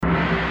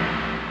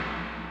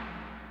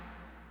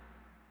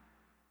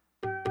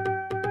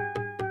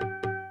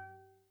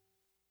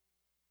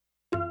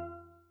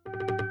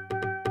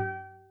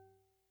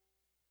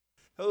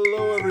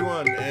Hello,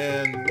 everyone,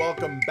 and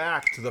welcome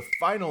back to the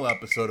final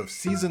episode of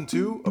Season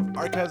 2 of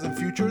Archives and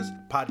Futures,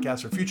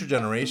 podcast for future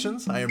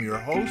generations. I am your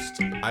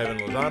host, Ivan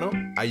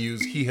Lozano. I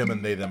use he, him,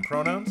 and they, them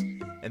pronouns.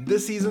 And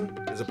this season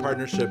is a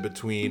partnership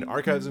between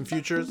Archives and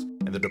Futures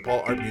and the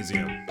DePaul Art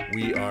Museum.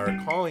 We are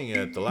calling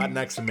it the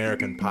Latinx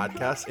American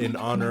Podcast in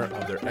honor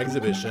of their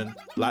exhibition,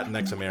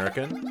 Latinx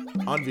American,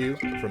 on view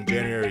from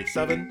January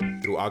 7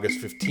 through August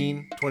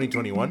 15,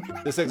 2021.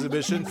 This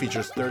exhibition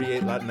features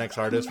 38 Latinx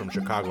artists from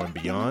Chicago and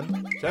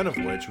beyond, 10 of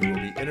which we will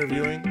be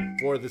interviewing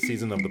for this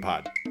season of the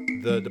pod.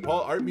 The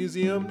DePaul Art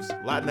Museum's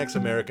Latinx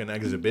American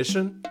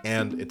exhibition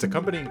and its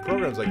accompanying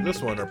programs like this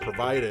one are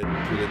provided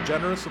through the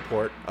generous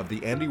support of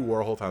the Andy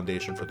Warhol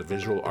Foundation for the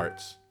Visual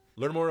Arts.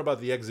 Learn more about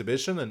the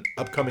exhibition and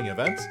upcoming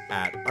events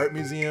at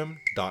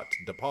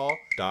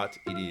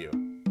artmuseum.depaul.edu.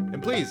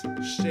 And please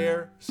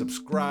share,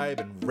 subscribe,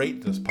 and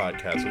rate this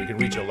podcast so we can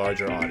reach a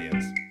larger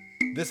audience.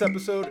 This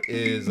episode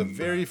is a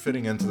very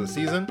fitting end to the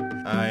season.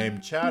 I'm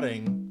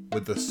chatting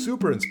with the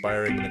super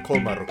inspiring Nicole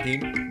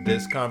Marroquin.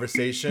 This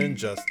conversation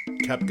just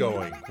kept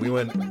going. We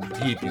went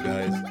deep, you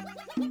guys.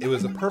 It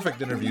was a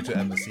perfect interview to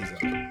end the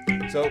season.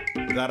 So,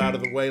 with that out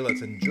of the way,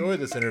 let's enjoy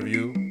this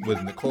interview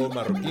with Nicole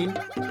Marroquin,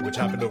 which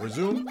happened over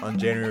Zoom on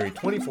January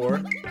 24,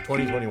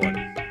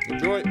 2021.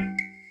 Enjoy!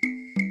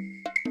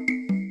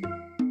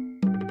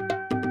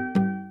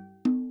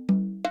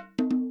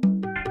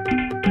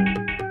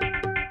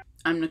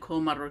 I'm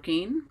Nicole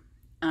Marroquin.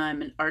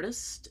 I'm an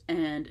artist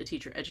and a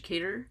teacher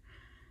educator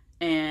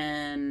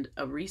and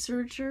a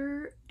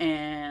researcher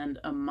and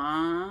a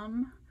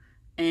mom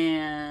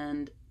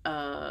and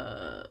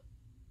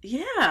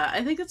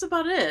I think that's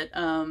about it.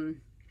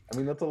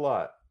 That's a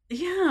lot.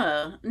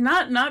 Yeah,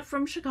 not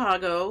from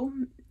Chicago,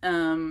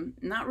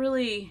 not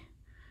really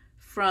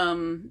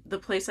from the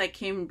place I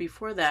came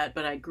before that,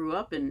 but I grew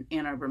up in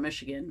Ann Arbor,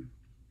 Michigan,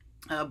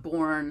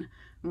 born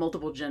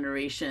multiple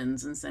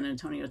generations in San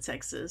Antonio,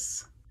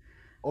 Texas.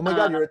 Oh my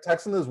God, you're a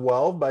Texan as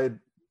well?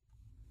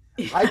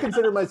 I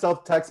consider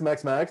myself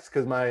Tex-Mex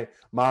because my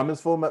mom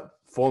is full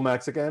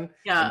Mexican.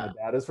 Yeah. And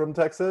my dad is from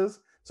Texas.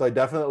 So I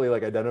definitely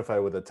identify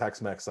with the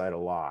Tex-Mex side a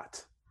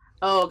lot.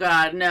 Oh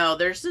God, no,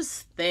 there's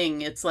this thing.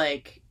 It's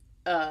like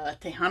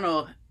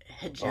Tejano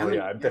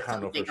hegemony I'm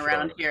Tejano for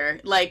around sure. here.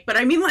 But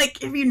I mean,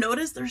 if you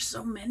notice, there's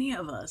so many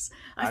of us.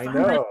 I find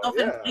myself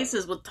in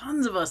places with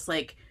tons of us.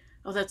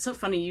 Oh, that's so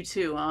funny. You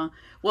too, huh?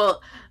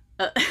 Well,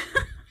 I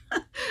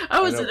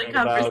was in a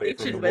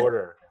conversation with.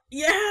 Border.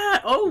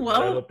 Yeah. Oh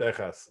well.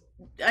 Texas.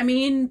 I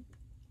mean,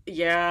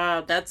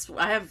 yeah.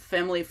 I have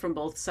family from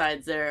both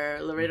sides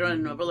there, Laredo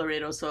and Nuevo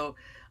Laredo. So,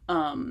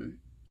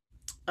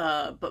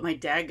 but my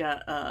dad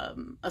got a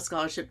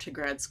scholarship to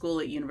grad school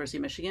at University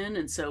of Michigan,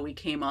 and so we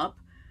came up,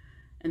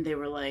 and they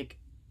were like,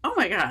 "Oh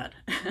my God,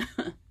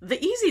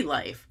 the easy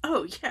life."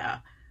 Oh yeah.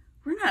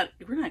 We're not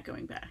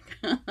going back.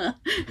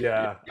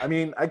 Yeah. I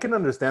mean, I can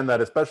understand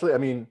that, especially,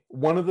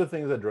 one of the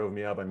things that drove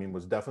me up,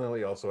 was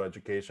definitely also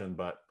education,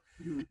 but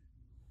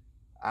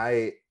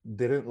I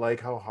didn't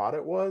like how hot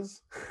it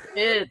was.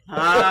 It's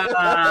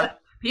hot.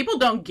 People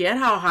don't get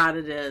how hot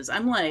it is.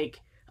 I'm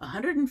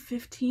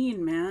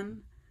 115,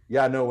 man.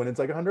 Yeah, no, when it's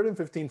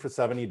 115 for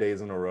 70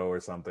 days in a row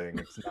or something,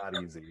 it's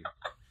not easy.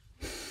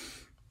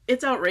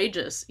 It's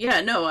outrageous.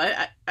 Yeah, no,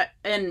 I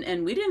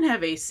and we didn't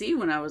have AC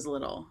when I was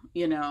little,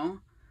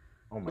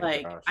 Oh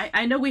my gosh.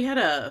 I know we had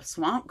a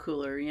swamp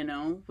cooler,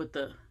 with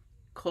the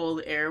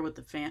cold air with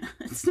the fan.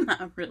 It's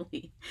not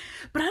really,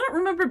 but I don't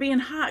remember being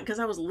hot because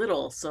I was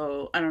little,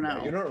 so I don't know.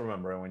 Yeah, you don't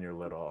remember when you're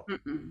little.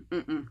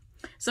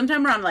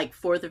 Sometime around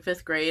 4th or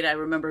 5th grade, I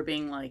remember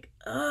being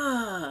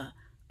ugh,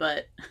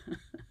 but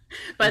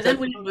then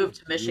we moved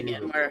to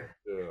Michigan where,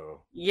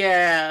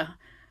 yeah,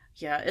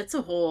 it's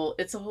a whole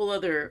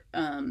other,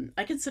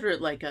 I consider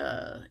it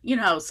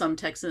how some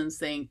Texans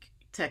think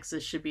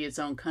Texas should be its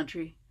own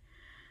country.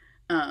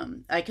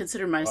 I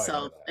consider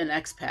myself an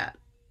expat,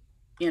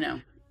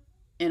 in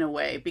a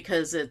way,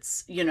 because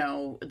it's,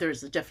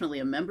 there's definitely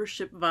a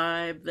membership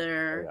vibe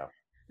there. Yeah.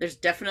 There's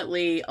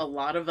definitely a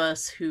lot of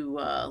us who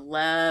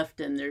left,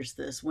 and there's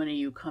this "when are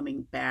you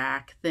coming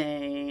back"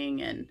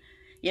 thing, and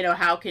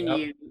how can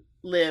you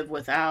live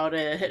without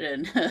it?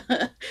 And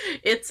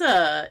it's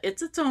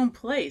its own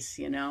place,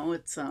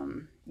 it's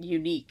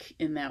unique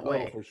in that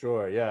way. Oh, for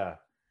sure, yeah.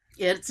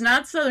 It's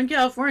not Southern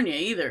California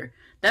either.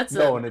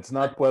 And it's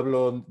not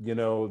Pueblo,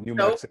 New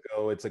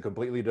Mexico. It's a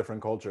completely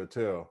different culture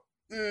too.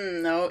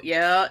 No,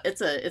 yeah,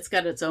 it's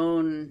got its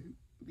own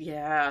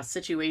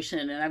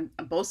situation, and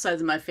I'm both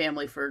sides of my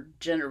family for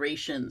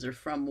generations are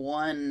from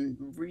one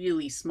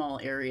really small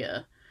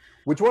area.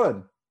 Which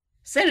one?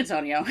 San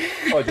Antonio.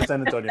 Oh, just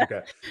San Antonio.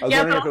 Okay, I was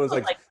wondering if it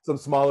was some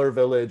smaller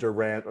village or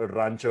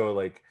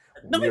rancho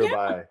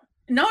nearby.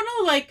 No,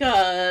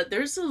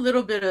 there's a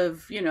little bit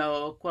of,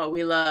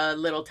 Coahuila,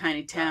 little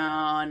tiny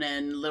town,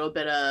 and a little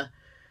bit of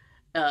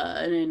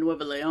in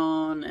Nuevo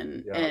Leon,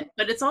 and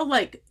but it's all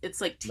it's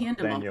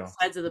tandem on both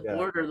sides of the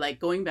border,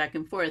 going back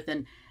and forth,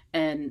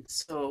 and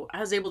so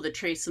I was able to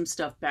trace some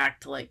stuff back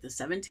to the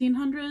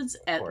 1700s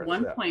at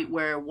one point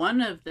where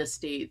one of the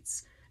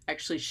states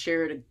actually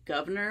shared a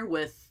governor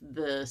with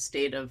the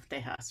state of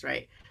Texas,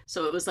 right?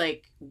 So it was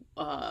like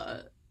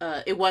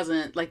it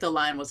wasn't like the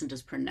line wasn't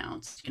just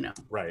pronounced, you know.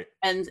 Right.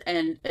 And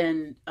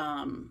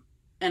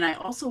I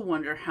also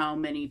wonder how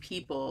many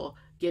people,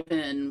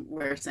 given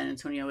where San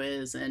Antonio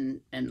is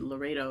and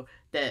Laredo,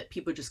 that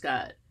people just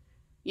got,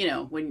 you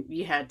know, when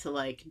you had to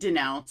like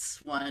denounce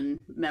one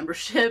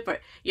membership or,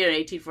 you know,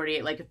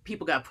 1848, like if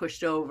people got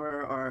pushed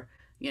over or,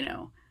 you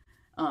know,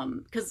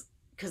 because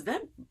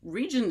that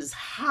region is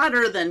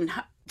hotter than,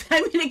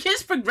 I mean, it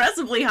gets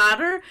progressively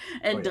hotter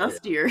and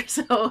dustier. Yeah.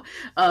 So,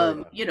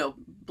 you know,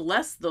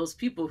 bless those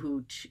people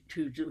who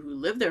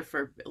live there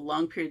for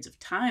long periods of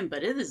time,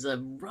 but it is a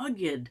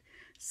rugged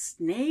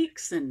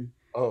snakes and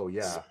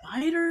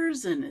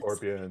spiders and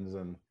scorpions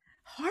and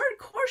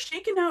hardcore.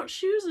 Shaking out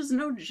shoes is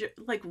no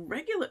like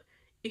regular.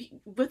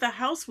 With a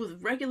house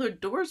with regular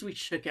doors, we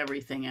shook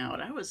everything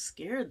out. I was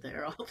scared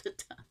there all the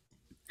time.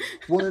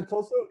 Well, it's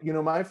also, you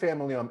know, my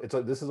family,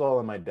 this is all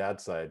on my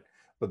dad's side,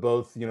 but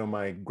both, you know,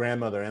 my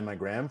grandmother and my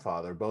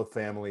grandfather, both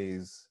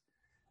families,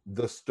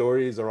 the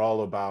stories are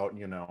all about,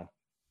 you know,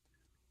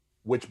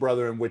 which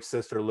brother and which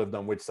sister lived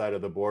on which side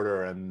of the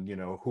border, and, you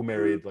know, who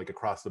married like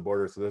across the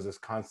border. So there's this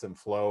constant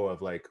flow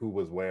of like who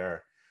was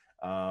where.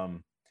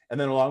 And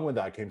then along with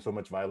that came so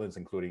much violence,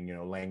 including, you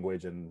know,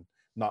 language and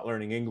not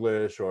learning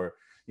English, or,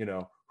 you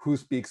know, who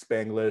speaks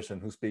Spanglish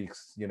and who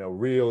speaks, you know,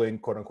 real,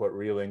 quote unquote,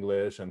 real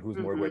English, and who's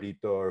more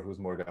güerito or who's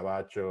more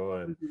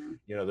gabacho. And,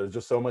 you know, there's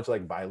just so much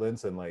like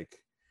violence and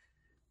like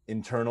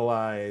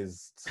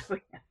internalized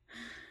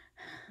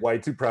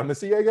white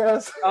supremacy, I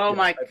guess. Oh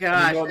my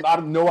gosh.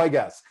 I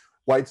guess.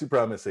 White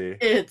supremacy.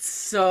 It's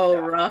so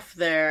rough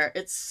there.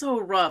 It's so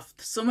rough.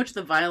 So much of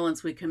the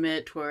violence we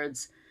commit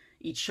towards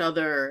each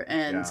other,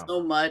 and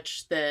so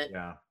much that,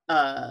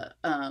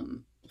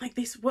 like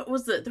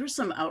there was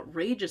some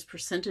outrageous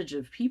percentage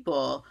of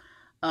people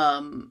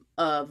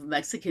of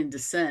Mexican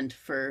descent,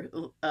 for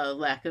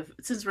lack of,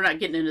 since we're not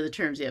getting into the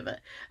terms yet, but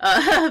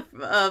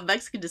of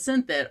Mexican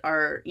descent that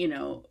are, you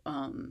know,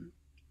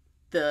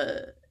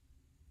 the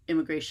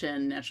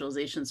Immigration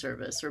Naturalization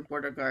Service or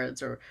Border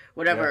Guards or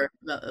whatever,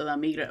 La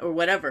Migra or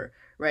whatever,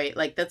 right?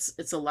 Like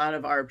it's a lot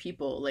of our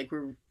people. Like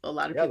a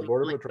lot of people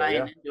are like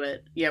buying into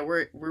it. Yeah,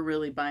 we're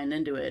really buying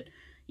into it.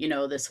 You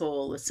know, this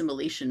whole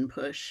assimilation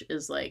push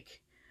is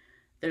like,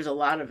 there's a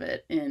lot of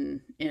it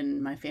in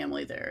my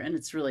family there, and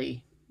it's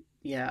really,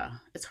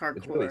 it's hardcore.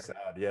 It's really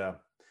sad, yeah.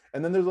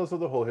 And then there's also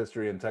the whole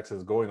history in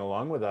Texas going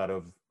along with that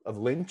of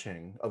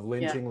lynching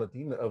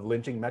Latino, of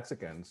lynching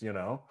Mexicans, you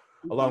know,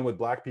 along with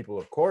Black people,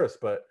 of course,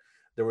 but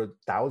there were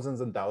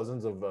thousands and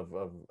thousands of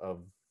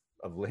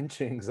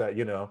lynchings that,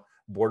 you know,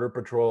 Border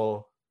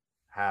Patrol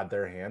had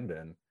their hand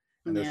in,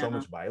 and there's so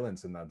much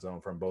violence in that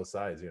zone from both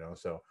sides, you know,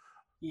 so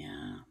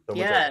much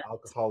like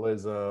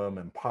alcoholism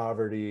and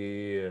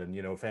poverty, and,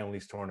 you know,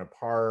 families torn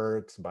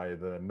apart by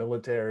the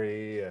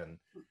military, and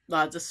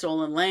lots of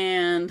stolen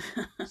land.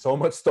 So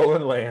much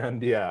stolen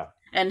land,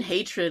 and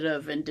hatred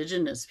of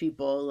indigenous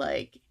people,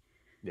 like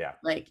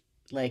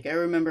I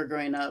remember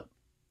growing up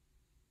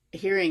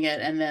hearing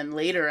it, and then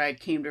later I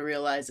came to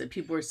realize that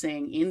people were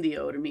saying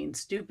indio to mean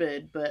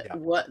stupid, but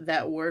what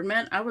that word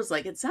meant, I was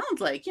like, it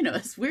sounds like, you know,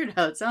 it's weird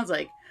how it sounds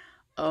like,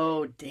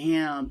 oh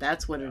damn,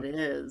 that's what it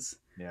is.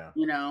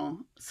 You know,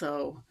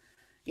 so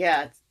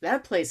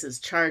that place is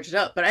charged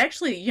up. But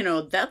actually, you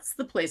know, that's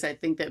the place I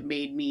think that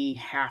made me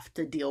have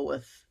to deal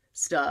with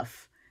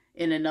stuff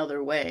in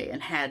another way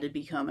and had to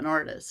become an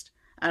artist.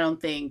 I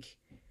don't think,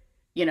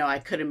 you know, I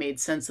could have made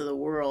sense of the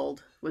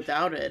world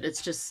without it.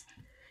 It's just,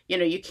 you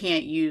know, you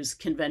can't use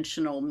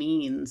conventional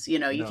means, you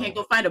know, you can't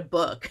go find a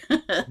book.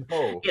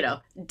 You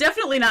know,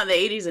 definitely not in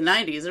the 80s and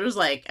 90s. It was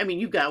like, I mean,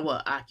 you got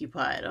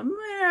Occupied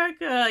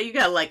America, you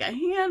got like a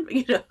hand,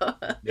 you know.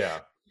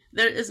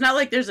 It's not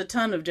like there's a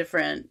ton of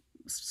different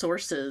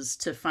sources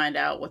to find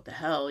out what the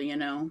hell, you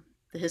know,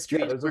 the history.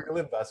 There's a real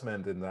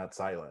investment in that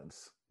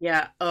silence.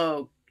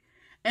 Oh,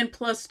 and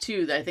plus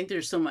too, I think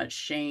there's so much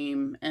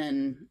shame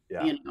and,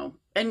 you know,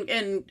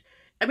 and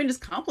I mean, it's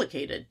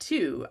complicated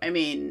too. I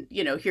mean,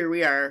 you know, here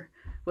we are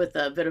with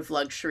a bit of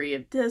luxury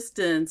of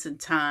distance and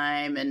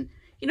time, and,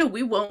 you know,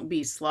 we won't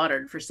be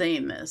slaughtered for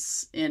saying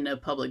this in a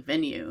public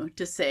venue,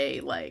 to say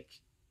like,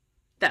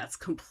 that's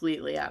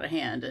completely out of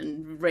hand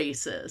and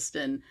racist,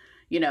 and,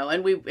 you know,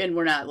 and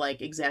we're not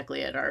like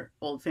exactly at our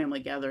old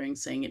family gathering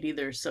saying it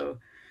either. So,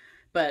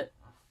 but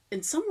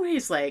in some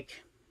ways,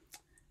 like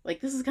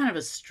this is kind of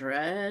a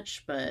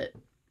stretch, but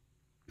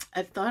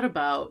I've thought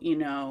about, you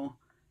know,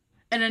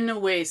 and in no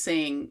way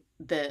saying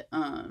that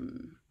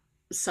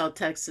South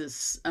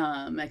Texas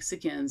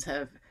Mexicans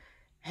have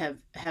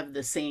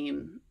the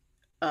same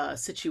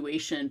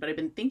situation, but I've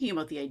been thinking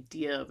about the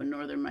idea of a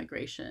northern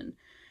migration.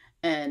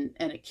 And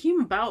it came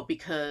about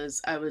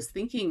because I was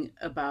thinking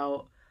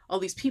about all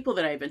these people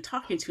that I've been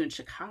talking to in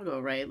Chicago,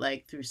 right?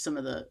 Like through some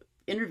of the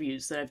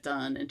interviews that I've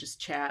done and just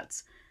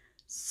chats.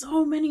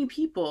 So many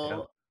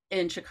people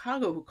in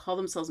Chicago who call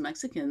themselves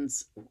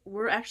Mexicans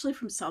were actually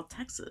from South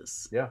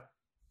Texas. Yeah.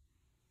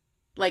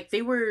 Like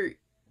they were,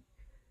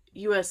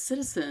 U.S.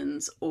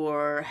 citizens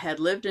or had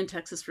lived in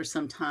Texas for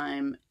some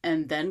time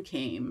and then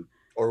came,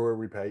 or were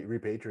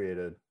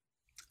repatriated,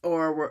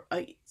 or were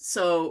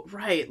so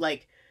right,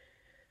 like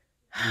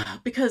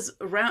because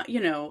around,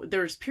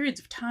 there's periods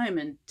of time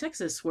in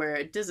Texas where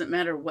it doesn't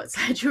matter what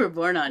side you were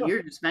born on,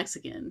 you're just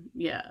Mexican.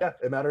 Yeah. Yeah,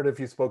 it mattered if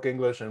you spoke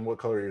English and what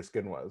color your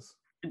skin was.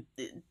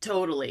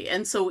 Totally.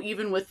 And so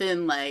even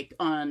within like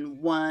on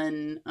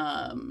one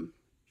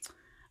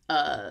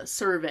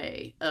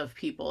survey of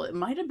people, it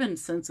might have been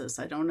census,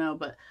 I don't know,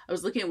 but I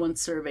was looking at one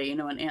survey,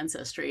 on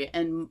Ancestry,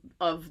 and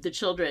of the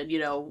children,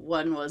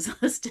 one was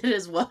listed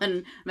as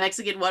one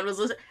Mexican, one was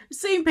listed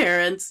same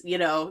parents,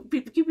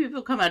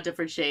 people come out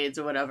different shades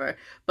or whatever,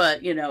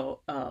 but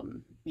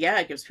yeah,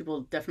 it gives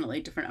people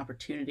definitely different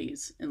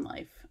opportunities in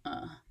life.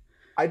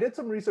 I did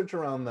some research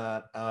around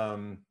that.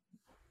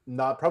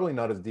 Probably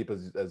not as deep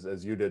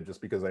as you did,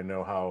 just because I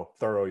know how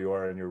thorough you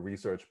are in your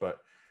research, but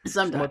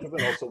sometimes. So much of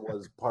it also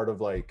was part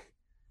of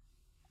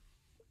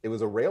it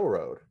was a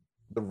railroad.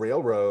 The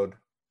railroad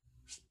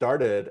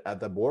started at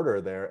the border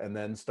there and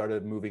then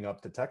started moving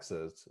up to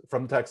Texas,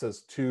 from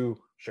Texas to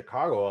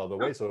Chicago all the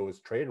way. So it was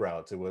trade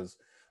routes. It was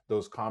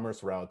those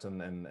commerce routes and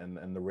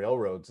the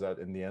railroads that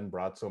in the end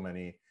brought so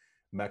many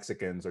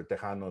Mexicans or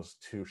Tejanos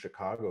to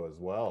Chicago as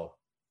well,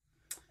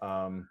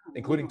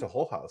 including to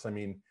Hull House. I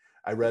mean,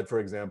 I read, for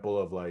example,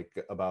 of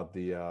about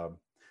the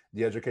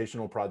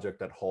educational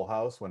project at Hull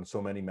House, when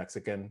so many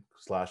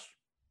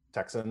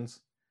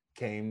Mexican/Texans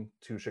came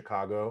to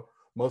Chicago,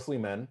 mostly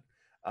men,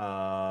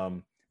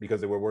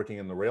 because they were working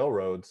in the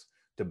railroads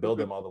to build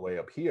them all the way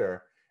up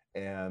here.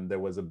 And there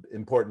was an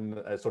important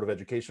sort of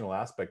educational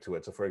aspect to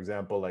it. So for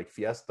example, like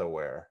Fiesta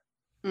wear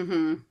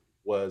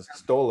was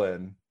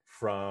stolen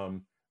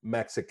from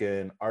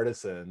Mexican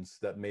artisans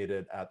that made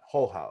it at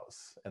Hull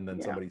House. And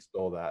then somebody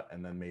stole that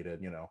and then made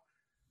it,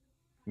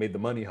 made the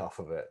money off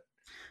of it.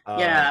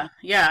 Yeah,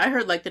 I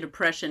heard like the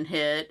Depression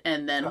hit,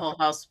 and then Hull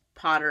House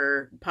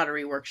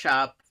Pottery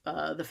Workshop,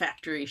 the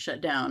factory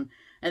shut down,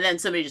 and then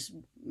somebody just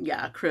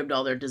cribbed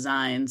all their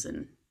designs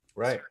and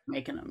started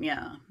making them.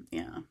 Yeah.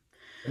 And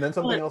then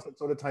something else that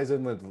sort of ties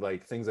in with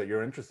like things that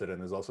you're interested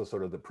in is also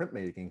sort of the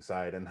printmaking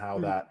side, and how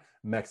that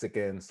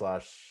Mexican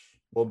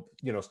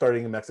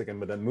starting in Mexican,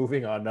 but then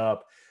moving on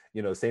up,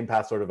 same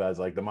path sort of as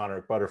like the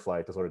monarch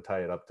butterfly, to sort of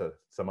tie it up to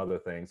some other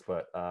things,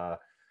 but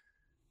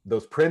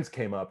those prints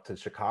came up to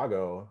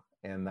Chicago,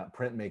 and that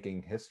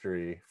printmaking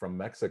history from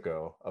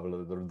Mexico,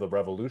 of the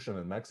revolution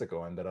in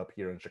Mexico, ended up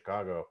here in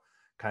Chicago,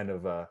 kind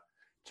of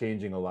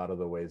changing a lot of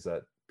the ways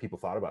that people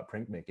thought about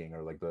printmaking,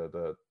 or like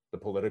the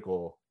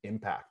political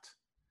impact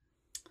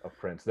of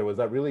prints. There was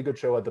that really good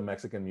show at the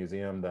Mexican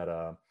Museum that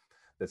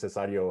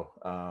Cesario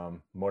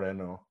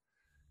Moreno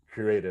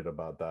curated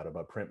about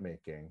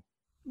printmaking.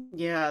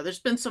 Yeah, there's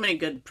been so many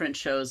good print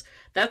shows.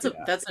 That's an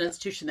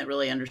institution that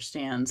really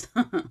understands.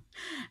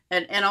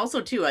 and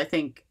also too, I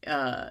think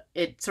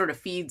it sort of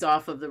feeds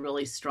off of the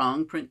really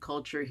strong print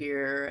culture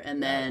here,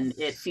 and then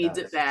it feeds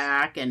it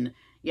back, and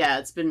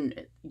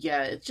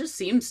it just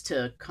seems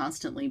to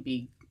constantly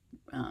be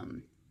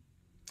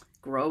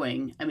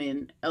growing. I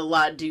mean, a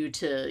lot due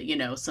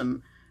to,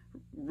 some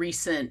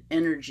recent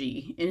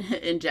energy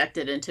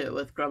injected into it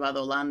with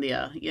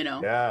Grabadorlandia,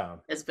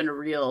 it's been a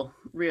real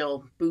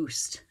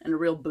boost and a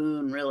real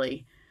boon,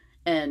 really.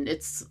 And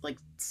it's like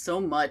so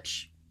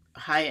much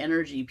high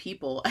energy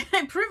people.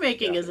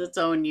 Printmaking is its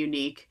own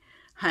unique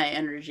high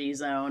energy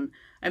zone.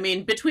 I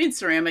mean, between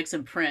ceramics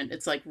and print,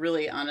 it's like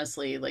really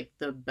honestly like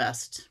the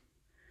best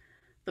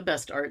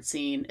art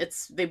scene.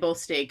 They both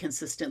stay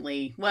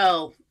consistently,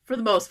 well, for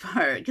the most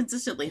part,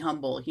 consistently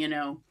humble,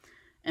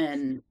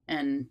 and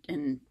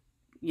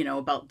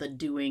about the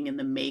doing and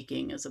the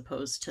making, as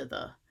opposed to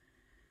God,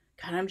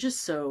 I'm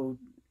just so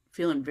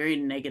feeling very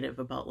negative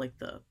about like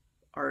the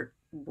art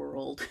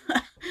world.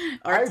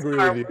 I agree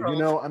with you.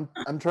 World.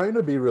 I'm trying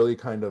to be really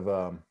kind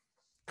of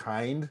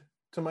kind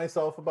to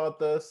myself about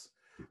this,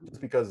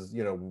 just because,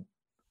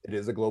 it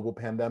is a global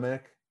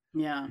pandemic.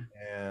 Yeah.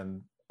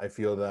 And I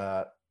feel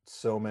that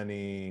so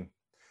many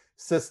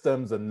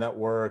systems and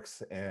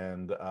networks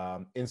and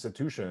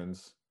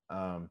institutions,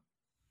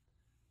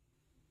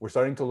 we're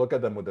starting to look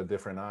at them with a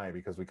different eye,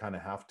 because we kind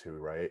of have to,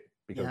 right?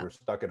 Because we're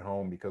stuck at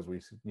home, because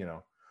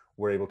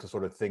we're able to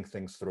sort of think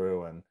things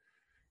through. And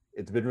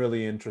it's been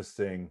really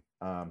interesting,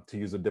 to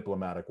use a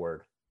diplomatic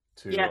word,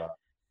 to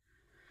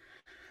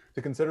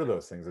consider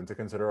those things, and to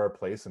consider our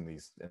place in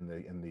these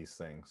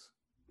things.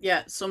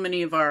 Yeah, so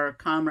many of our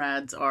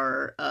comrades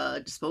are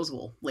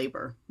disposable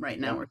labor right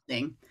now, we're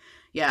seeing.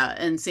 Yeah,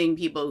 and seeing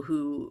people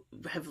who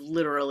have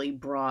literally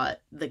brought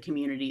the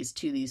communities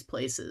to these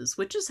places,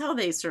 which is how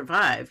they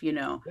survive,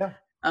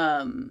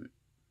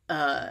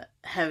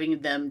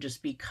 having them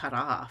just be cut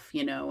off,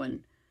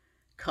 and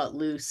cut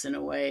loose in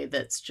a way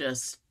that's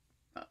just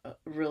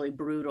really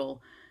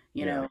brutal.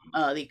 The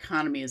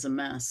economy is a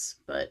mess,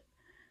 but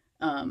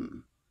I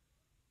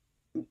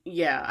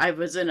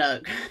was in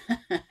a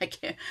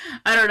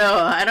I don't know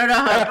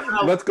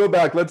how let's go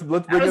back, let's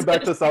bring it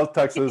back to South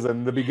Texas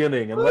and the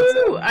beginning, and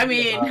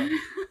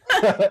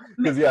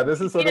Because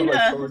this is sort of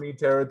like Tony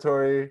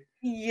territory.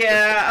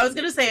 Yeah, I was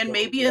gonna say, and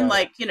maybe in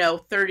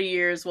 30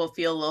 years we'll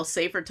feel a little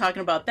safer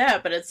talking about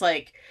that. But it's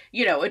like,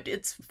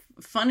 it's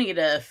funny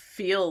to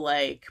feel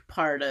like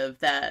part of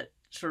that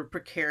sort of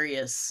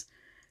precarious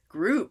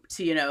group.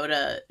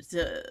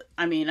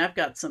 I mean, I've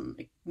got some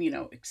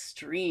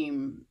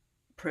extreme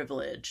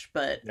privilege,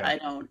 but I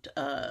don't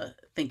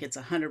think it's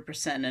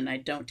 100%, and I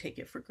don't take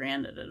it for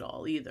granted at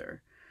all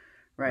either,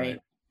 right?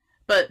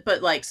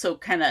 But like, so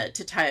kind of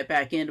to tie it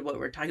back into what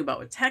we're talking about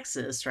with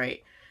Texas,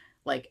 right?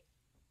 Like,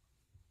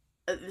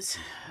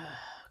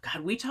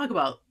 God, we talk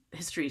about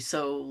history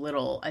so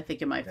little, I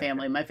think, in my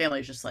family. My family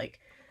is just like,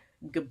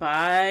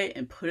 goodbye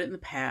and put it in the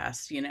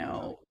past,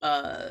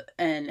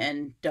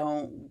 and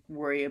don't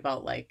worry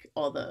about like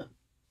all the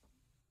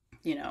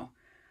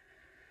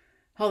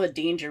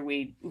danger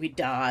we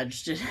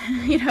dodged,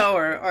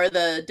 or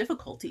the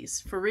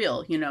difficulties, for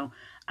real.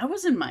 I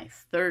was in my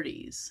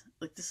 30s.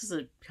 Like, this is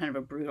a kind of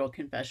a brutal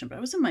confession, but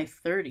I was in my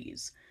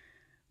 30s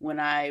when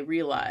I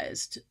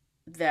realized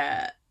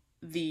that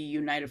the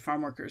United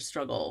Farm Workers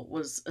struggle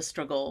was a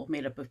struggle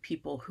made up of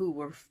people who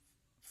were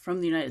from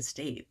the United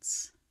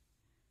States.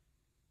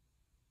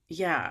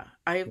 Yeah,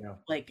 I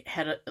like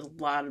had a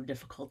lot of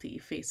difficulty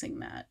facing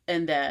that,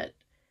 and that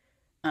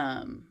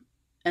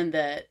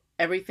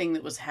everything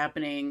that was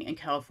happening in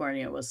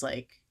California was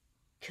like,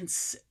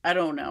 I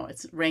don't know,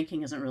 its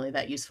ranking isn't really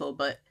that useful,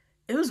 but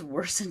it was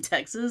worse in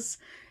Texas.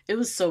 It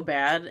was so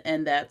bad.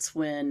 And that's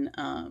when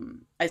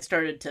I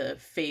started to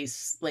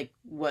face like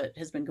what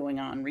has been going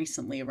on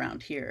recently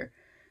around here,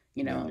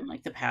 in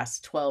like the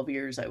past 12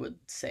 years, I would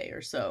say,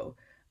 or so.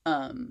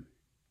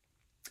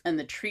 And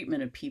the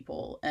treatment of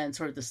people, and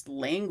sort of this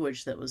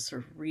language that was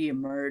sort of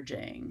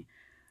reemerging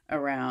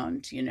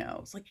around,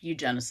 it's like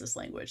eugenicist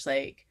language,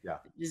 like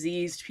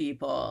diseased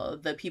people,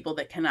 the people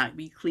that cannot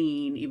be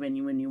clean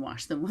even when you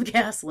wash them with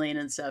gasoline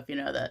and stuff,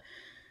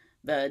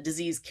 the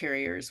disease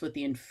carriers with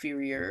the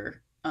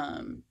inferior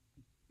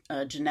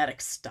genetic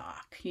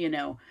stock,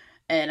 and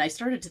I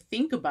started to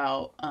think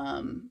about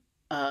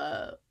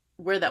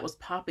where that was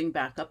popping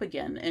back up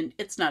again. And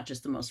it's not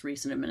just the most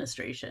recent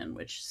administration,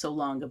 which so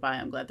long goodbye,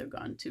 I'm glad they're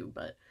gone too,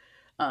 but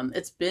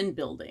it's been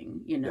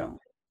building,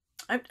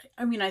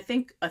 I mean, I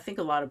think a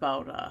lot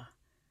about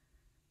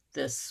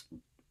this,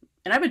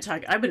 and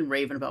I've been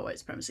raving about white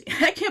supremacy.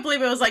 I can't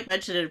believe it was like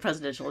mentioned in a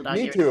presidential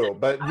document. Me too,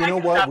 but you know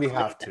what? We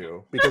have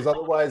to, because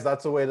otherwise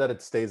that's the way that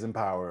it stays in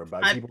power,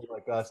 by people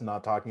like us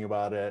not talking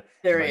about it.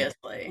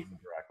 Seriously.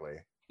 Directly.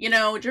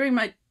 During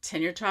my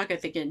tenure talk, I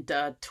think in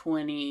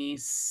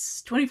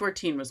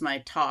 2014 was my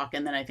talk,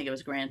 and then I think it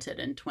was granted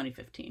in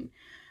 2015.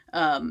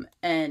 I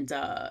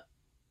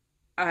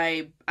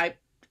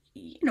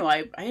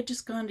had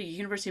just gone to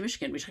University of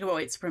Michigan. We talk about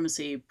white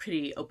supremacy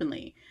pretty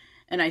openly.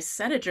 And I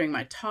said it during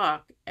my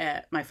talk,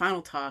 at my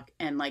final talk,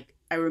 and like,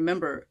 I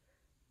remember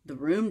the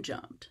room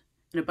jumped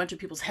and a bunch of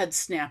people's heads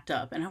snapped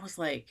up. And I was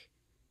like,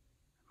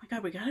 oh my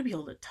God, we got to be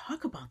able to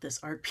talk about this,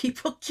 art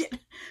people.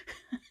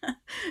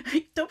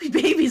 Don't be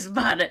babies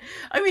about it.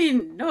 I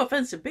mean, no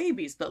offense to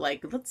babies, but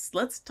like,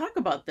 let's talk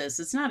about this.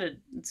 It's not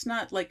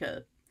like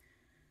a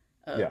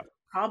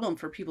problem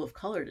for people of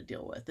color to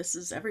deal with. This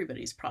is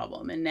everybody's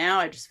problem. And now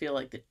I just feel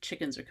like the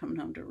chickens are coming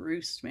home to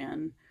roost,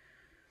 man.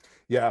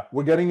 Yeah,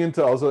 we're getting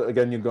into also,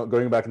 again,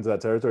 going back into that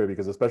territory,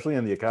 because especially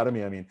in the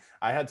academy, I mean,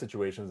 I had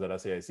situations at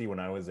SAIC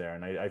when I was there,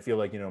 and I feel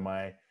like,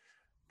 my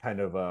kind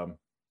of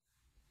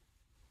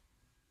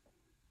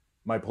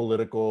my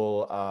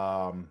political,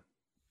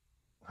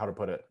 how to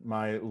put it,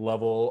 my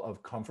level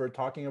of comfort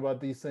talking about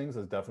these things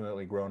has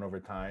definitely grown over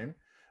time.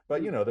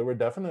 But, there were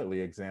definitely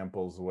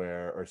examples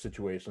or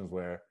situations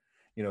where,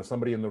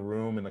 somebody in the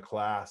room, in the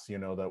class,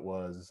 that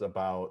was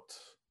about,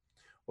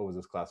 what was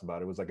this class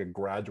about? It was like a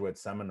graduate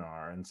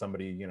seminar, and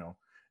somebody,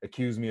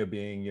 accused me of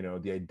being,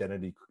 the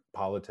identity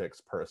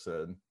politics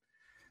person.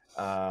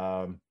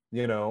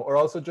 Or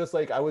also just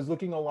like, I was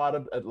looking a lot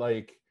at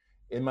like,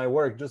 in my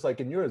work, just like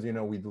in yours,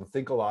 we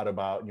think a lot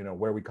about,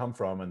 where we come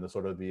from, and the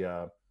sort of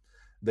the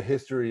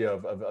history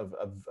of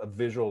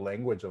visual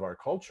language of our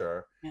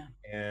culture,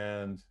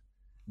 and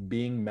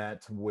being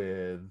met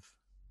with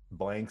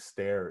blank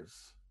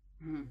stares.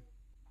 Mm-hmm.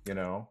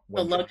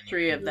 The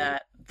luxury of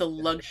that, the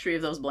luxury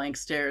of those blank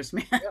stares,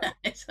 man.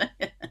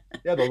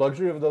 Yeah, the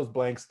luxury of those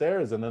blank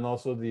stares, and then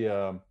also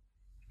the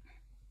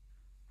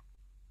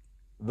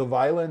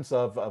violence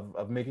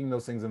of making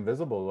those things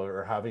invisible,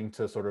 or having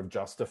to sort of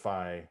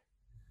justify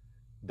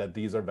that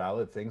these are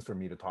valid things for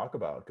me to talk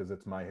about because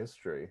it's my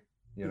history,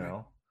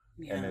 and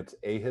it's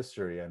a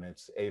history, and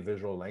it's a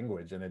visual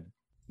language, and it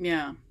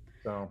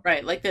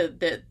right, like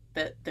that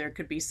there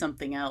could be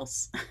something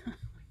else.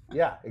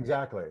 Yeah,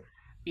 exactly.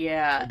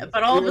 Yeah,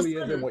 but all of a sudden,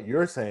 isn't what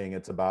you're saying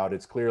it's about.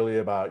 It's clearly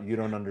about, you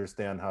don't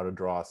understand how to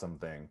draw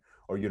something,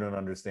 or you don't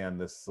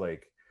understand this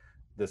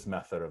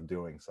method of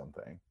doing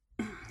something.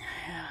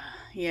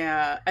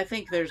 Yeah, I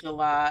think there's a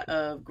lot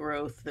of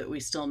growth that we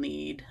still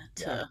need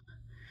to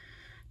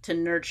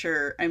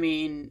nurture. I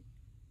mean,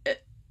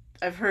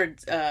 I've heard.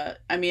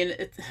 I mean,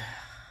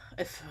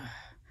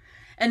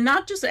 and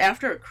not just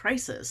after a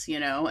crisis,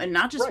 and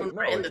not just when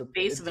we're in the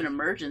face of an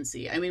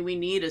emergency. I mean, we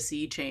need a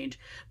sea change,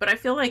 but I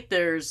feel like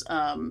there's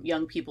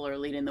young people are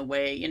leading the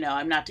way.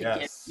 I'm not to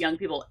get young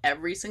people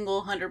every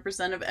single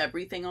 100% of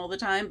everything all the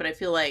time, but I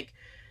feel like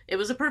it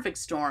was a perfect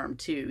storm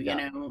too.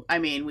 I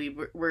mean,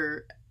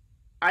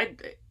 I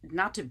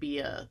not to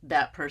be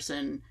that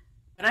person.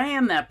 But I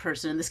am that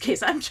person in this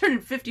case. I'm turning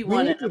 51.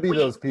 We need to be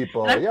those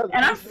people. And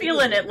I'm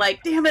feeling it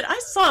like, damn it, I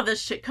saw this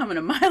shit coming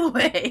a mile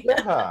away.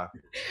 Yeah.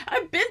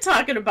 I've been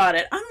talking about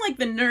it. I'm like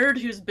the nerd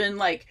who's been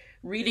like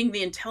reading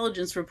the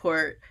intelligence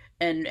report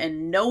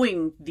and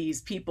knowing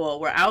these people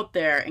were out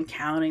there and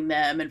counting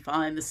them and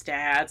following the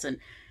stats. And,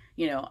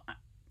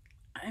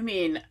 I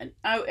mean,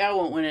 I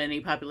won't win any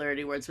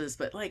popularity awards for this,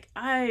 but like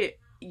I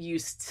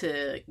used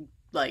to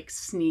like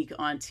sneak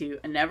onto,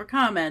 I never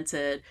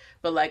commented,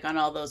 but like on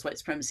all those white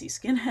supremacy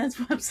skinheads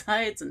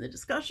websites and the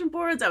discussion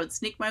boards, I would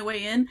sneak my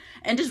way in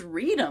and just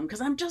read them because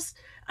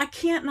I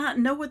can't not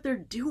know what they're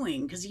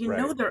doing because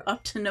they're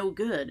up to no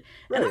good.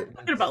 And I'm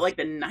talking about like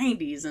the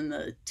 90s and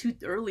the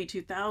early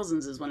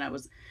 2000s is when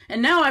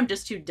and now I'm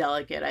just too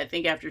delicate. I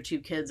think after 2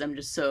 kids, I'm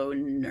just so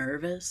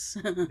nervous.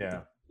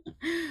 Yeah.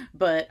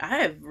 But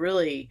I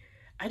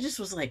just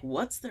was like,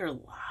 what's their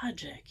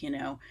logic,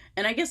 And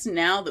I guess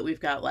now that we've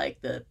got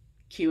like the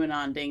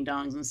QAnon ding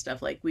dongs and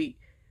stuff, like we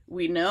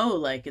know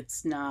like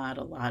it's not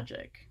a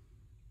logic.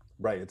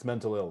 Right. It's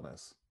mental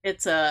illness.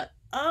 It's I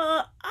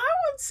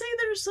would say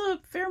there's a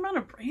fair amount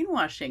of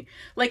brainwashing.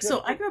 Like,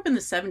 so I grew up in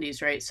the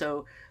 70s, right?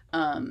 So,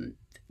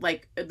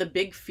 like the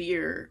big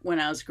fear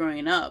when I was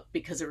growing up,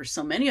 because there were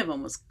so many of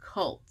them, was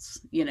cults,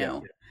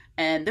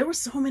 and there were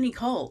so many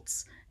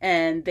cults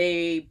and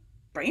they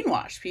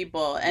brainwash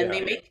people and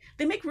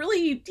they make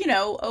really,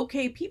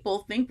 okay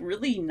people think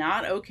really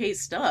not okay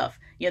stuff.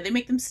 They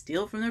make them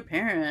steal from their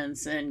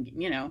parents and,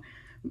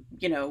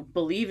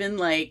 believe in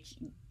like,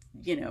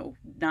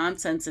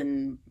 nonsense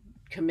and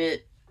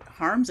commit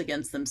harms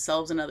against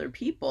themselves and other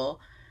people.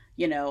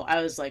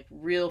 I was like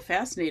real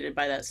fascinated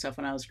by that stuff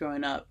when I was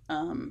growing up.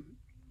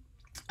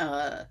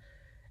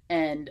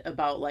 And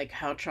about like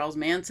how Charles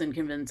Manson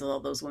convinced all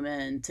those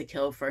women to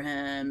kill for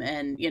him.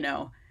 And,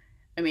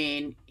 I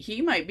mean,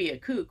 he might be a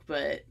kook,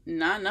 but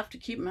not enough to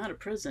keep him out of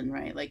prison,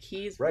 right? Like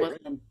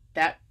wasn't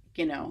that,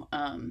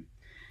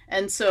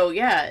 and so,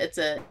 yeah, it's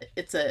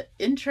a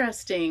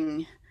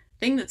interesting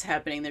thing that's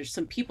happening. There's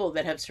some people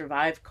that have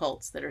survived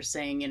cults that are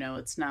saying,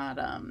 it's not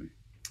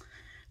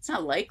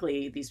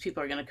likely these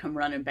people are going to come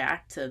running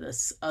back to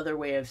this other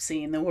way of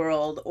seeing the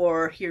world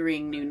or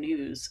hearing new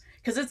news,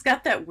 because it's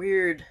got that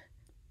weird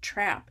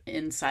trap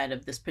inside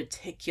of this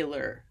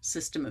particular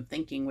system of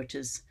thinking, which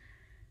is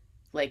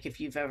like, if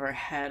you've ever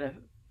had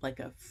I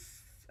don't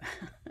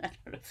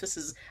know if this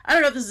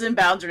is in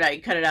bounds or not,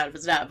 you cut it out if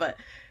it's not, but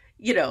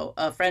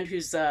a friend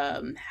who's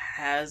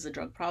has a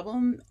drug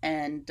problem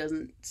and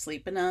doesn't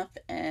sleep enough,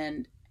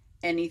 and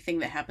anything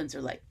that happens,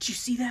 they're like, did you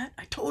see that?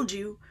 I told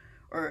you.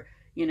 Or,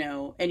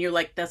 and you're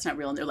like, that's not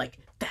real. And they're like,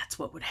 that's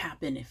what would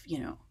happen if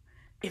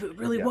it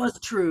really was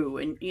true.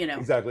 And,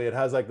 Exactly. It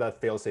has like that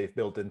fail-safe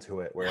built into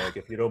it where like,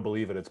 if you don't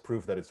believe it, it's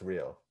proof that it's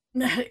real.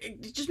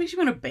 It just makes you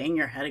want to bang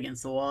your head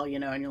against the wall, and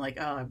you're like,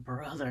 oh,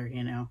 brother,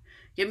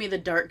 give me the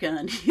dart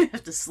gun. You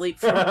have to sleep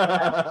for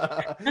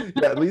Yeah,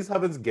 at least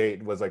Heaven's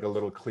Gate was like a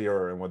little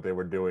clearer in what they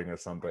were doing or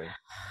something.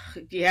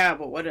 Yeah,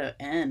 but what an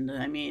end.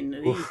 I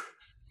mean,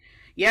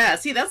 yeah,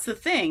 see, that's the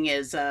thing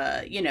is,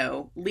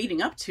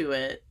 leading up to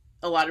it,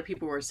 a lot of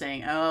people were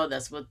saying, oh,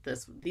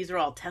 these are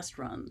all test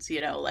runs,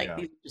 these are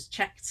just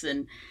checks.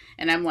 And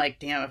I'm like,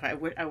 damn, I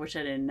wish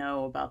I didn't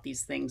know about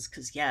these things,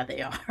 because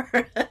they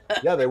are.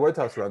 Yeah, they were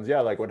test runs.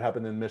 Yeah, like what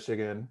happened in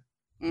Michigan.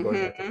 Going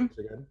back to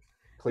Michigan.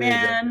 Clearly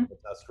a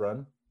test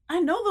run. I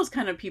know those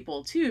kind of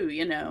people too,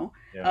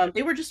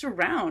 they were just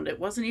around.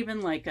 It wasn't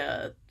even like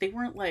they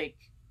weren't like,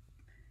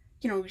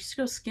 we used to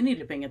go skinny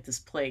dipping at this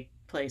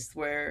place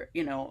where,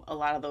 a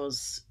lot of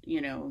those,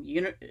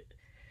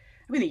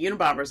 I mean, the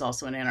Unabomber is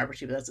also in Ann Arbor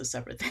too, but that's a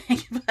separate thing.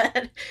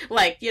 But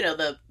like,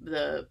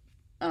 the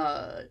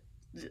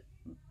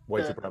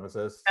white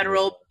supremacists,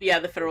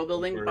 the federal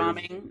building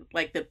bombing,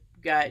 like the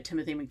guy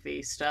Timothy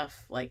McVeigh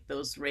stuff, like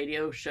those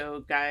radio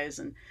show guys,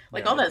 and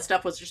like all that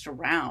stuff was just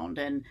around.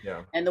 And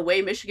the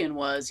way Michigan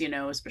was,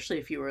 especially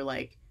if you were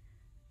like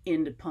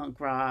into punk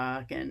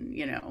rock and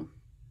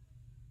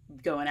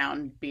going out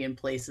and being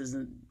places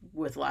and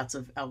with lots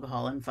of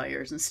alcohol and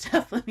fires and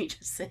stuff. Let me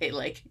just say,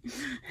 like.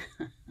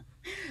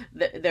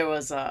 There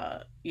was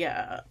a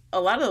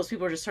lot of those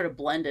people were just sort of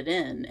blended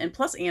in, and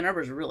plus Ann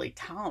Arbor's really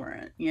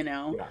tolerant,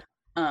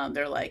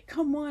 they're like,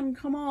 come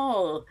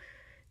all,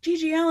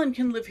 G.G. Allen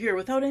can live here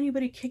without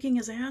anybody kicking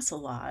his ass a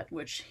lot,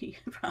 which he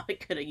probably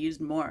could have used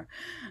more.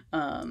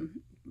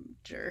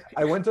 Jerk.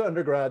 I went to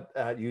undergrad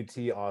at UT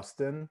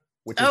Austin,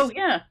 which is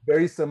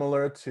very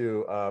similar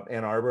to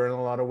Ann Arbor in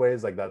a lot of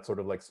ways, like that sort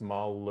of like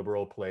small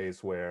liberal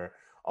place where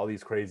all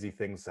these crazy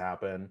things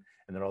happen.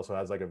 And it also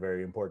has like a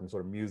very important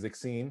sort of music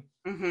scene.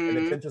 Mm-hmm. And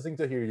it's interesting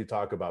to hear you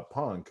talk about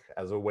punk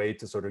as a way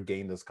to sort of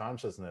gain this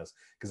consciousness,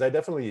 because I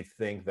definitely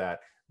think that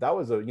that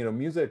was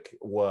music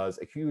was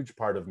a huge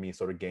part of me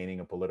sort of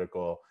gaining a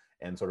political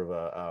and sort of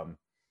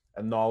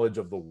a knowledge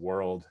of the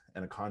world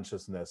and a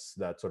consciousness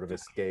that sort of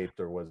escaped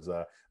or was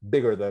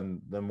bigger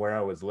than where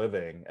I was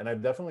living. And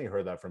I've definitely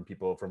heard that from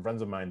people, from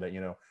friends of mine that,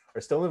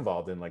 are still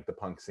involved in like the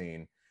punk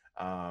scene.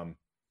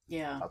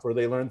 That's where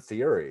they learned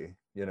theory,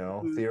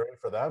 theory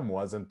for them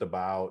wasn't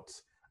about,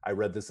 I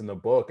read this in the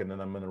book and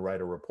then I'm going to write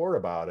a report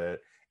about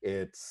it.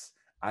 It's,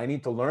 I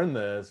need to learn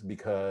this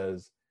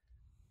because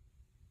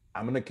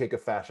I'm going to kick a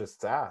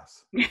fascist's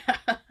ass. Yeah.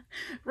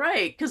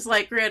 Right. Cause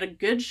like we're at a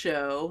good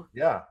show.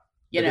 Yeah.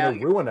 They're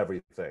gonna ruin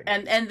everything.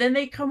 And then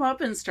they come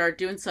up and start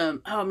doing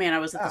some, oh man, I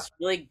was at this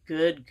really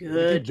good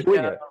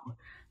show.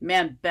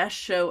 Man, best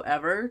show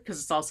ever, because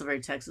it's also very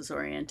Texas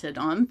oriented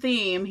on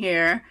theme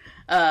here.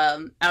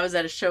 I was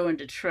at a show in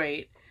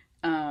Detroit.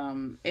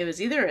 It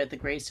was either at the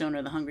Greystone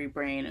or the Hungry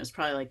Brain. It was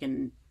probably like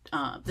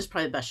this is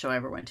probably the best show I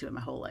ever went to in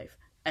my whole life.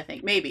 I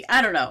think, maybe,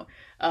 I don't know.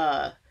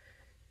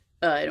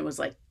 It was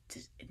like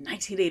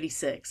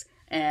 1986.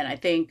 And I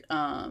think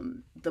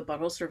the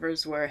Butthole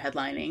Surfers were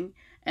headlining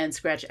and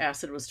Scratch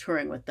Acid was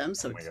touring with them.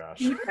 So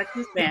two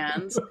Texas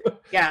bands.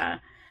 Yeah.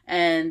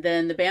 And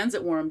then the bands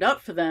that warmed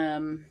up for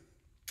them,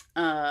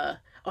 I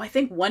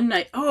think one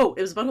night,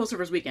 it was Butthole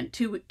Surfers weekend,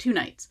 two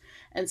nights.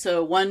 And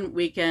so one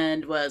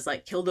weekend was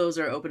like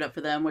Killdozer opened up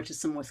for them, which is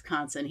some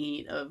Wisconsin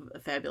heat of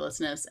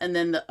fabulousness. And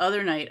then the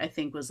other night, I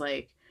think, was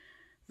like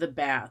the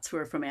Bats, who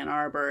are from Ann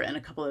Arbor, and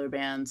a couple other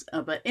bands.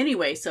 But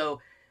anyway, so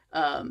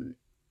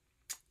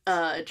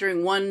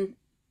during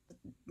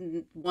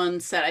one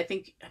set, I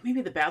think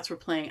maybe the Bats were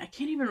playing, I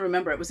can't even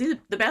remember, it was either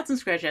the Bats and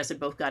Scratch Acid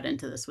both got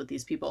into this with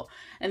these people,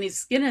 and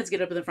these skinheads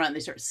get up in the front and they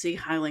start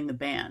sea-hiling the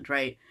band,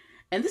 right?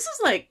 And this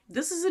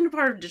is in a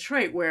part of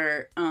Detroit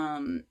where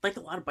like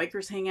a lot of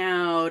bikers hang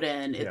out,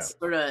 and it's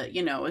sort of,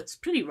 it's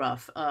pretty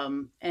rough.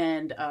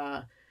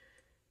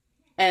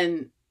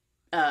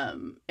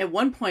 At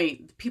one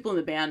point, the people in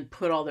the band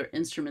put all their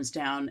instruments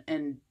down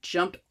and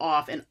jumped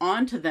off and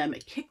onto them,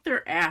 kicked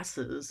their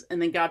asses,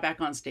 and then got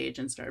back on stage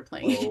and started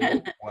playing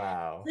again.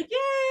 Wow. Like,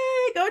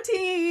 yay, go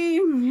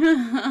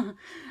team!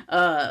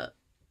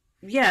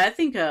 I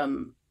think,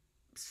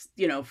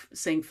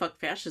 saying fuck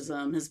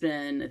fascism has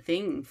been a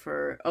thing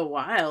for a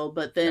while,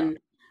 but then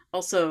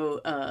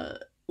also,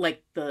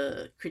 like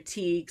the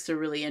critiques are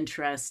really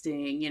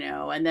interesting,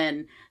 and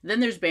then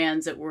there's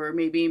bands that were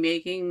maybe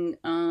making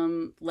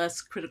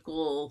less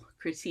critical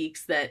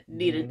critiques that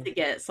needed to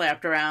get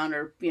slapped around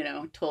or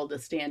told to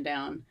stand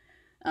down.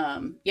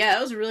 It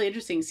was a really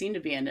interesting scene to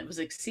be in. It was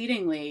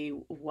exceedingly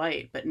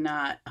white, but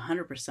not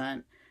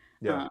 100%.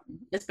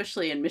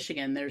 Especially in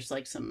Michigan, there's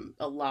like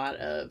a lot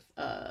of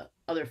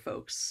other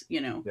folks,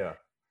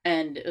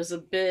 and it was a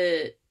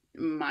bit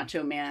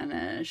macho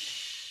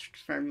man-ish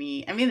for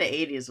me. I mean, the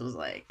 80s was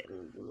like,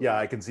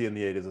 I can see in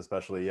the 80s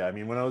especially. I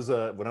mean, when I was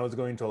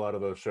going to a lot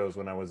of those shows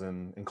when I was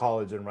in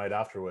college and right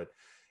afterward,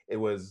 it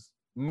was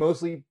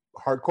mostly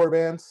hardcore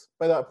bands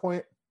by that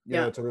point.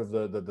 Sort of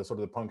the sort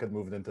of the punk had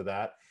moved into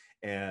that,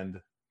 and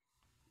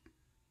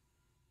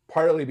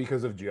partly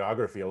because of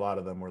geography, a lot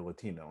of them were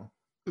Latino.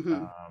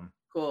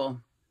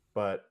 Cool.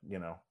 But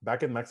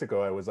back in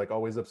Mexico, I was like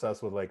always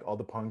obsessed with like all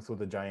the punks with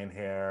the giant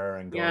hair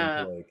and going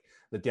to like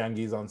the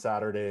tianguis on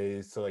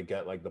Saturdays to like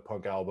get like the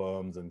punk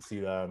albums and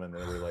see them, and they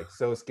were like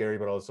so scary,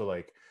 but also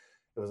like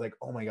it was like,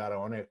 oh my god, I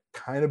want to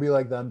kind of be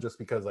like them, just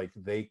because like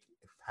they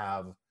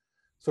have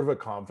sort of a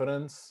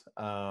confidence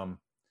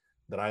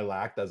that I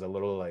lacked as a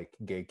little like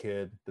gay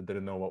kid that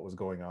didn't know what was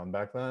going on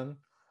back then.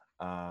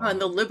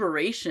 And the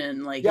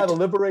liberation, like the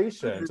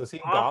liberation. So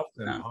seeing goths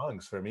and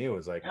punks for me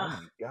was like, oh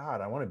my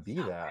god, I want to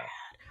be that.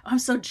 I'm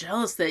so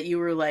jealous that you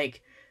were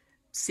like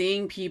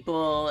seeing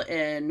people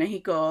in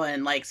Mexico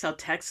and like South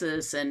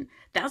Texas, and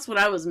that's what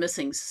I was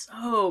missing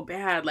so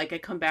bad. Like I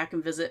come back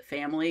and visit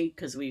family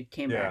because we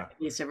came back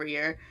at least every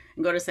year,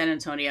 and go to San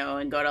Antonio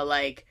and go to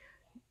like,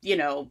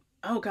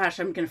 oh gosh,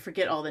 I'm gonna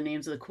forget all the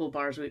names of the cool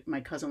bars my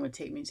cousin would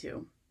take me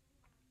to.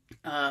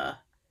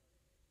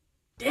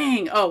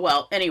 Dang. Oh,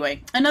 well,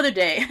 anyway, another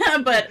day.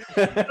 but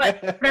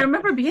I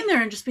remember being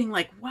there and just being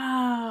like,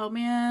 wow,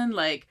 man,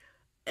 like,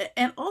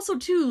 and also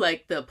too,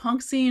 like the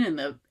punk scene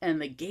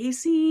and the gay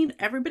scene,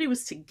 everybody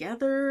was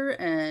together.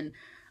 And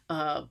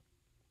God,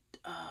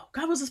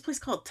 was this place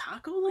called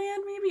Taco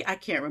Land? Maybe I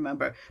can't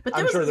remember, but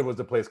I'm sure there was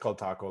a place called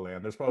Taco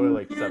Land. There's probably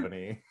like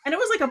 70, and it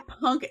was like a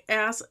punk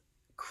ass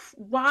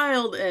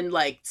wild and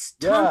like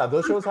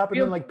those shows happen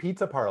in like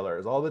pizza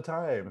parlors all the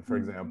time, for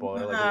example,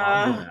 or like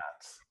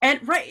laundromats. And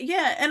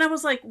and I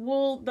was like,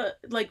 well, the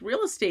like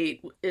real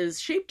estate is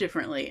shaped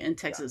differently in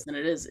Texas than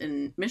it is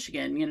in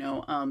Michigan,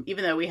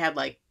 even though we had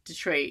like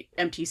Detroit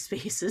empty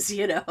spaces,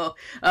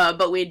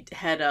 but we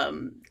had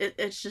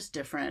it's just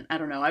different. I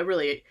don't know. I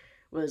really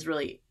was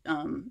really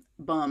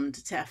bummed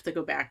to have to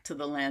go back to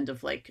the land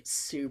of like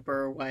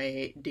super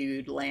white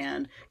dude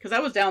land, because I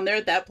was down there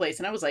at that place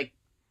and I was like,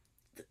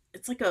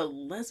 it's like a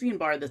lesbian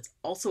bar that's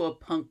also a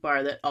punk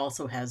bar that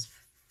also has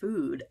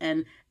food,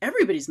 and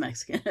everybody's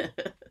Mexican.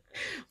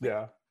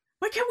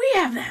 why can't we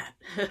have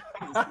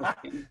that?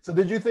 So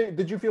did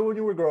you feel when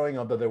you were growing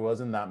up that there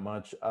wasn't that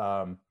much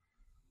kind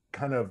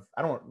of,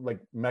 I don't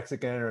like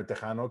Mexican or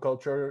Tejano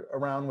culture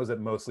around? Was it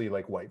mostly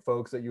like white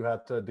folks that you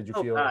had to, did you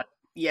Oh feel? God.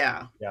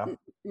 Yeah. Yeah.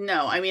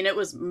 No, I mean, it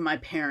was my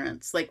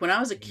parents. Like when I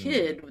was a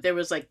kid, there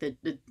was like the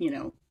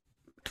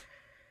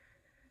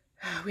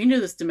we knew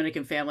this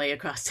Dominican family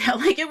across town.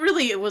 Like it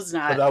was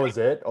not. But that was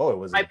it? Oh, it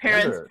was my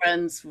parents'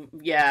 friends.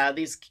 Yeah,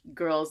 these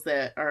girls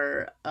that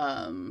are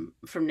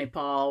from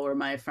Nepal were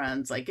my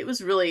friends. Like it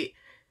was really,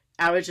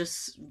 I was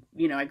just,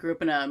 I grew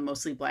up in a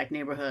mostly Black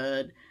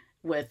neighborhood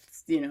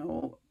with,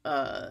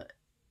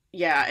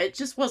 yeah, it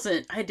just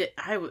wasn't,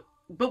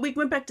 but we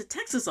went back to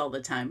Texas all the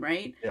time,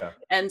 right? Yeah.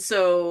 And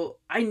so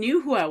I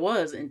knew who I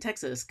was in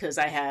Texas because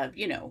I have,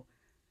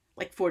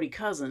 like 40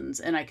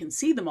 cousins and I can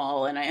see them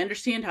all and I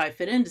understand how I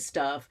fit into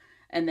stuff.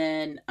 And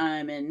then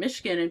I'm in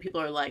Michigan and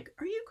people are like,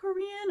 are you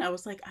Korean? I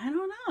was like, I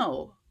don't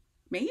know.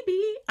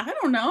 Maybe. I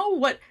don't know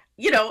what,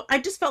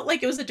 I just felt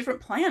like it was a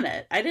different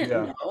planet. I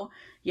didn't know,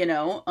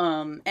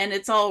 and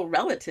it's all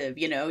relative,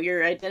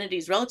 your identity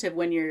is relative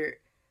when you're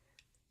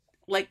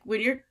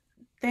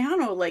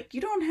Tejano, like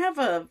you don't have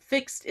a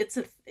fixed,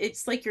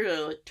 it's like you're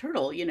a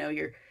turtle,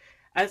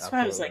 that's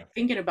why I was like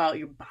thinking about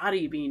your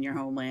body being your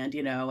homeland,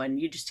 and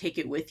you just take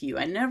it with you.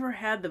 I never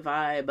had the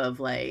vibe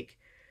of like,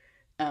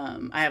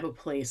 I have a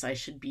place I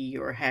should be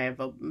or have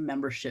a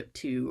membership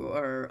to,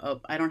 or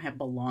I don't have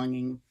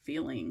belonging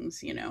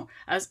feelings, I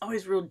was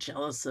always real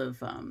jealous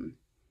of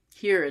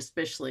here,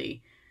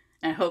 especially.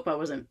 And I hope I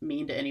wasn't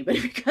mean to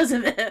anybody because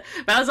of it,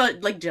 but I was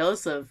like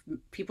jealous of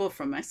people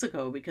from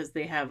Mexico because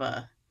they have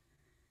a,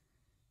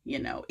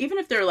 even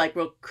if they're like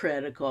real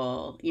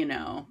critical,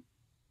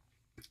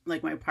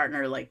 like my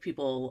partner, like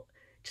people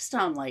just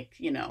on like,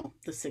 the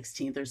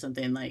 16th or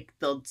something, like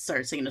they'll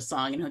start singing a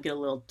song and he'll get a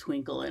little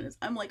twinkle in his,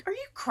 I'm like, are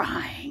you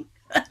crying?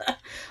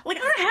 Like, I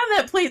don't have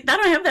that place. I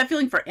don't have that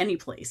feeling for any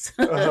place.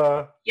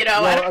 Well,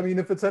 I mean,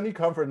 if it's any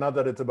comfort, not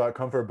that it's about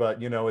comfort,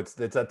 but it's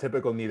that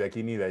typical ni de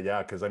aquí ni de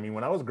allá. Because I mean,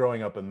 when I was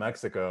growing up in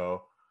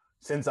Mexico,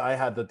 since I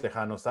had the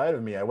Tejano side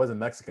of me, I wasn't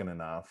Mexican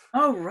enough.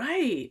 Oh,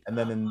 right. And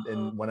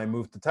then when I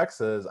moved to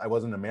Texas, I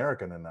wasn't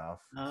American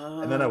enough.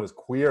 And then I was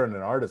queer and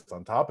an artist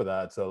on top of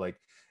that. So like,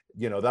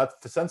 that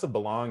sense of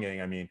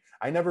belonging, I mean,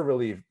 I never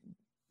really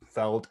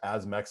felt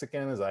as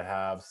Mexican as I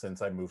have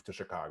since I moved to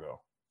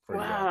Chicago, for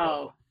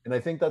example. And I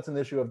think that's an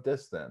issue of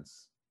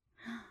distance,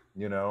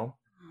 and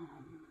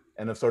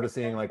of sort of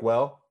seeing like,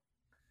 well,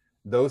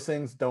 those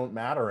things don't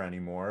matter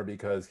anymore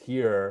because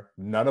here,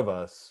 none of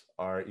us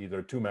are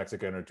either too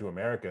Mexican or too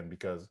American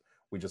because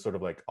we just sort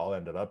of like all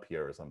ended up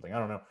here or something. I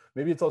don't know.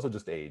 Maybe it's also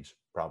just age,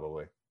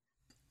 probably.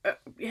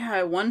 Yeah,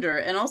 I wonder.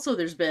 And also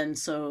there's been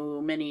so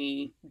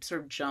many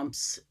sort of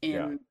jumps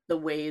in the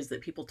ways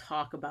that people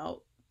talk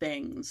about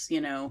things,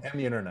 And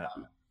the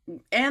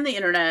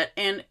internet.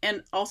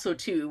 And also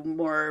too,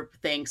 more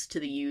thanks to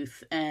the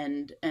youth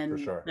and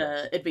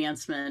the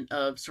advancement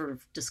of sort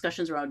of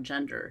discussions around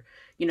gender.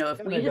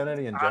 If we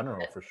identity in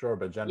general, for sure,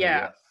 but gender,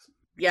 yes.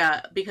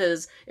 Yeah,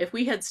 because if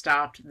we had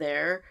stopped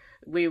there,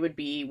 we would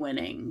be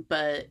winning.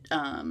 But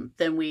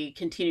then we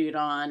continued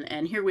on,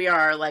 and here we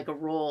are, like a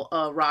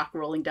rock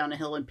rolling down a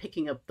hill and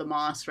picking up the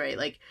moss, right?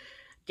 Like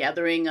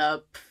gathering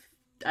up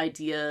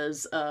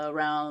ideas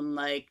around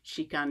like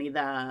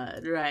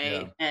chicanidad,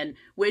 right? And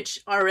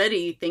which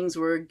already things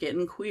were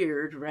getting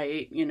queered,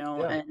 right?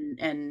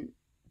 And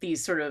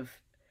these sort of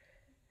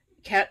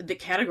the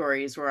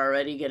categories were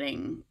already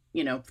getting,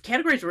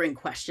 categories were in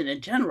question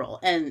in general,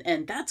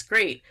 and that's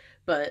great.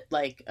 But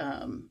like,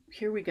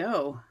 here we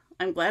go.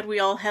 I'm glad we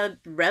all had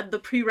read the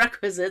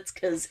prerequisites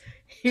because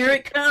here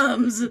it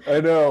comes. I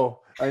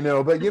know.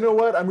 But you know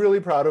what? I'm really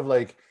proud of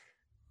like,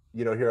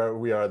 here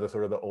we are, the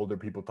sort of the older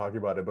people talking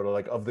about it, but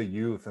like of the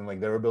youth and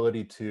like their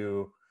ability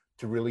to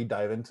really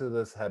dive into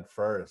this head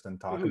first and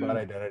talk about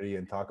identity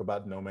and talk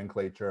about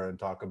nomenclature and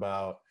talk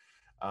about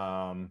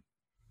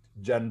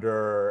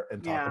gender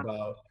and talk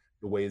about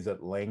the ways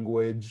that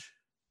language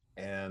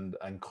and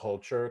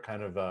culture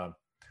kind of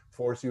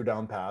force you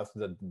down paths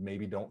that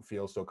maybe don't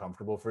feel so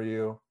comfortable for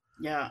you.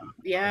 Yeah.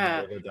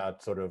 That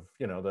sort of,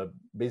 the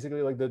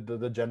basically like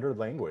the gendered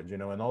language,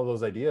 and all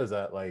those ideas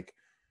that like,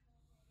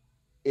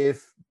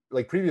 if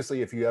like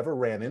previously, if you ever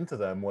ran into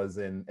them was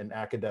in an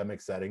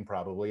academic setting,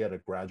 probably at a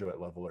graduate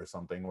level or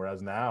something.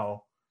 Whereas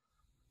now,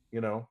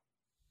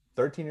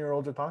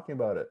 13-year-olds are talking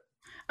about it.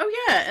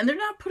 Oh yeah, and they're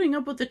not putting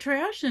up with the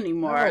trash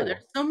anymore. No.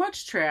 There's so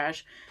much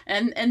trash,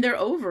 and they're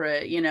over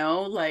it,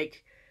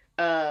 like,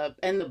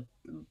 and the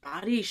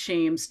body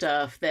shame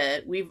stuff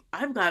that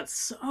I've got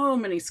so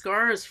many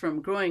scars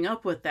from growing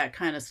up with that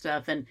kind of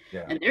stuff, and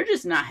they're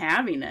just not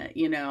having it,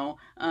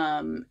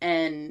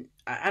 and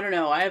I don't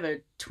know. I have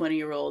a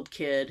 20-year-old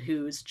kid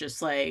who's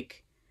just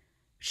like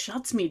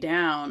shuts me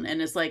down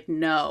and is like,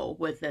 no,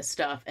 with this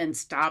stuff and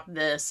stop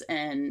this.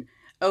 And,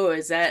 oh,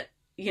 is that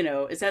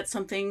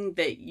something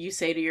that you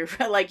say to your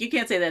friend? Like, you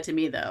can't say that to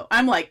me though.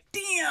 I'm like,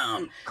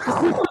 damn.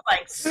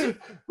 Like,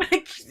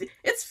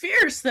 it's It's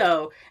fierce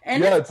though,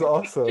 and yeah, it's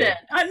awesome.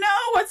 I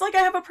know. It's like I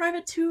have a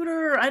private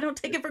tutor. I don't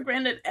take it for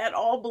granted at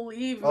all.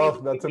 Believe me.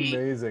 Oh, that's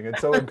amazing.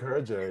 It's so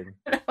encouraging.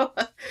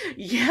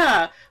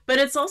 Yeah, but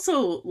it's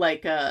also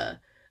like I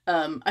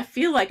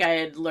feel like I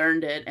had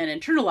learned it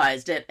and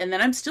internalized it, and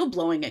then I'm still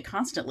blowing it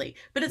constantly.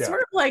 But it's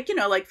sort of like,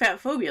 like fat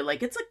phobia.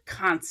 Like it's a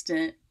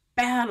constant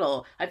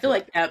battle. I feel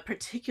like that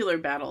particular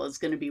battle is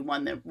going to be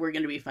one that we're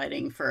going to be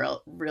fighting for a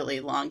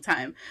really long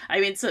time. I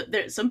mean, so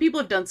some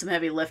people have done some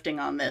heavy lifting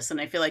on this, and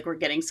I feel like we're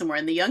getting somewhere.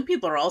 And the young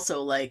people are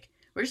also like,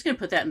 we're just going to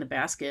put that in the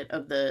basket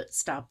of the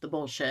stop the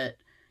bullshit,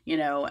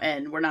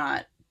 and we're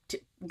not,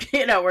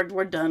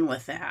 we're done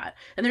with that.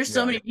 And there's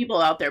so many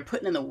people out there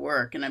putting in the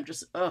work, and I'm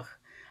just, I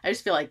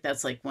just feel like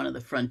that's like one of the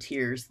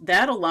frontiers.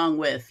 That along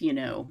with,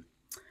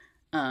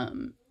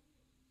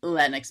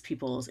 Latinx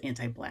people's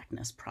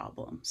anti-Blackness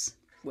problems.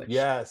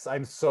 Yes,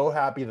 I'm so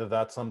happy that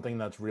that's something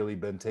that's really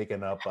been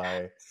taken up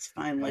by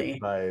finally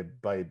by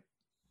the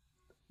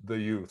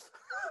youth.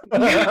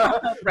 Yeah,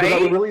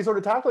 right? We're really sort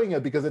of tackling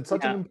it because it's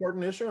such an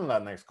important issue in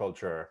Latinx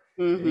culture.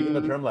 Mm-hmm. Even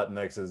the term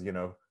Latinx is,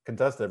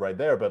 contested right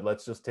there, but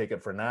let's just take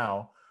it for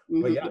now.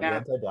 But the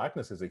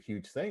anti-Blackness is a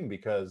huge thing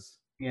because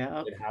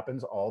it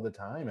happens all the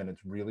time and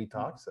it's really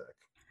toxic.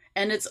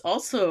 And it's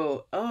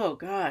also, oh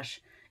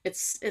gosh,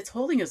 it's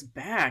holding us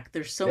back.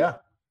 There's so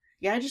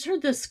I just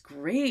heard this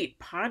great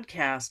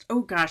podcast. Oh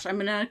gosh, I'm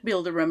not be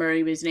able to remember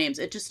anybody's names.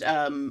 It just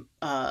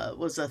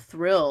was a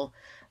thrill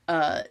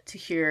to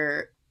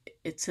hear.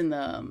 It's in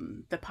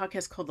the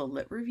podcast called The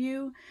Lit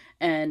Review,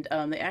 and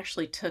they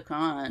actually took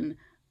on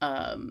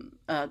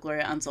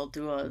Gloria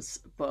Anzaldua's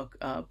book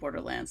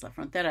Borderlands La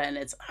Frontera, and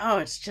it's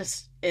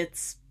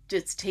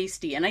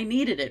tasty, and I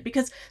needed it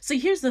because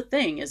here's the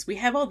thing: is we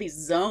have all these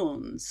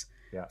zones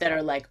that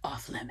are like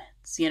off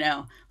limits,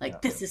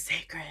 this is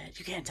sacred,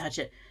 you can't touch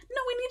it. No,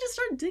 we need to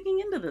start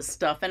digging into this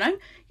stuff. And I'm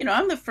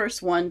the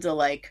first one to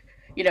like,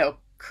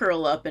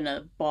 curl up in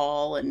a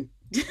ball and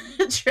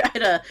try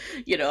to,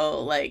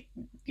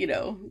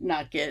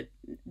 not get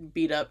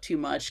beat up too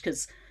much.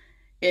 Cause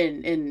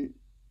I'm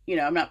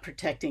not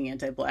protecting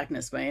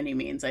anti-Blackness by any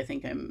means. I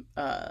think I'm,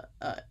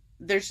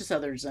 there's just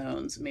other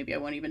zones. Maybe I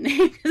won't even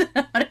name because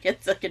I want to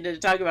get stuck into to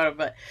talk about it.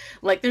 But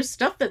like, there's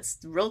stuff that's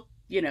real,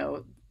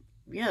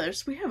 we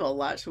have a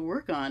lot to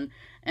work on.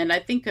 And I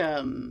think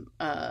some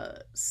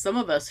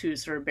of us who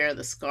sort of bear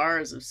the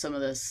scars of some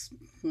of this,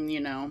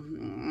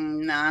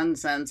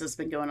 nonsense that's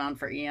been going on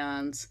for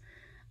eons.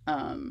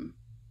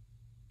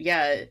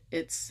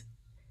 It's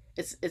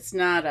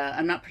not,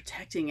 I'm not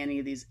protecting any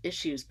of these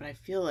issues, but I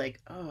feel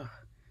like, I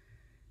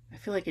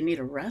need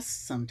a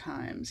rest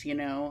sometimes,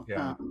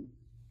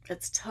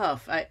 it's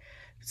tough.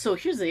 So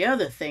here's the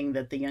other thing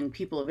that the young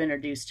people have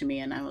introduced to me,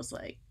 and I was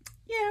like,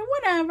 yeah,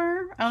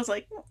 whatever. I was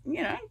like,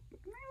 I'm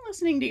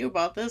listening to you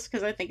about this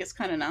because I think it's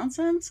kind of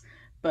nonsense.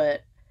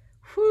 But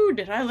who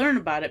did I learn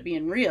about it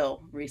being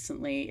real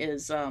recently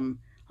is all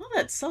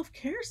that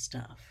self-care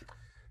stuff.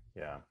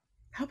 Yeah.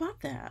 How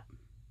about that?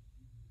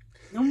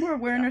 No more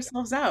wearing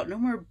ourselves out. No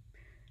more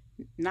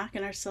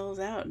knocking ourselves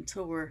out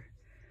until we're,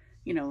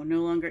 no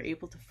longer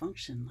able to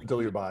function.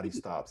 Until your body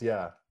stops.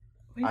 Yeah.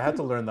 I had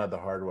to learn that the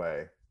hard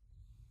way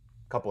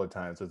a couple of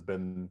times. There's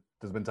been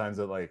times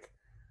that like,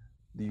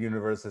 the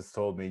universe has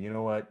told me, you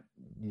know what,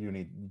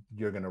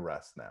 you're gonna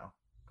rest now.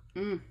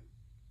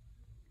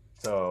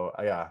 So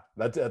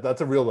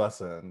that's a real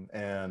lesson.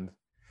 And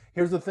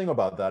here's the thing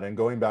about that, and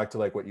going back to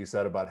like what you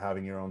said about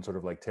having your own sort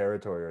of like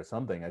territory or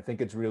something, I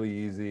think it's really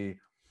easy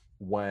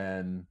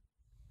when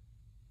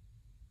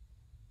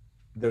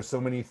there's so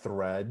many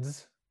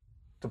threads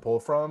to pull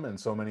from and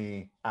so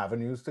many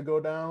avenues to go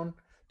down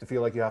to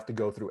feel like you have to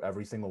go through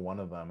every single one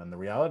of them. And the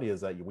reality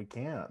is that we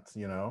can't,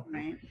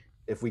 Right.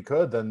 If we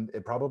could, then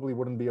it probably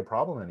wouldn't be a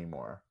problem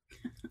anymore.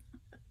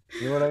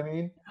 You know what I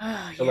mean?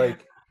 So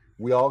like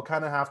we all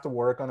kind of have to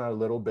work on our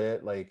little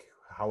bit, like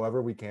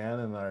however we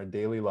can in our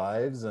daily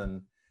lives.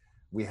 And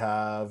we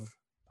have,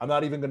 I'm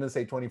not even going to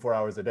say 24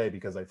 hours a day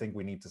because I think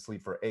we need to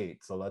sleep for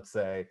 8. So let's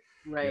say,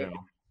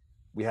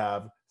 we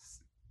have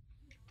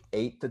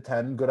 8 to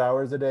 10 good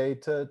hours a day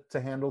to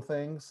handle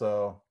things.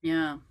 So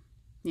I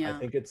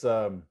think it's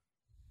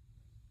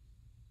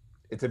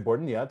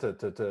important,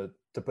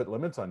 to put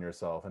limits on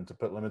yourself and to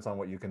put limits on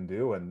what you can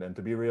do and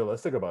to be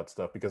realistic about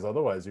stuff, because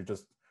otherwise you're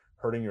just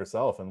hurting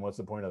yourself. And what's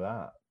the point of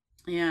that?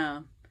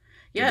 Yeah.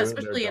 Yeah.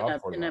 Especially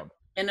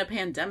in a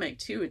pandemic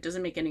too. It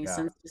doesn't make any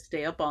sense to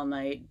stay up all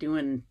night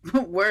doing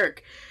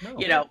work,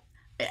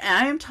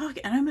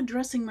 I'm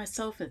addressing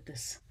myself at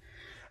this.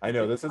 I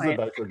know this is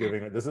advice we're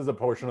giving. This is a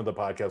portion of the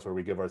podcast where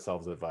we give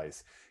ourselves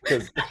advice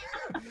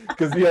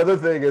because the other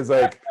thing is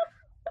like,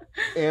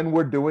 and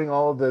we're doing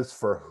all of this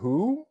for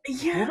who?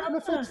 Yeah. Who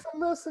benefits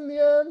from this in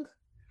the end?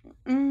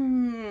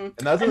 And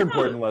that's an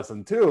important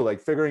lesson too,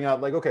 like figuring out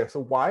like, okay,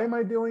 so why am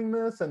I doing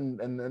this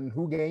and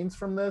who gains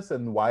from this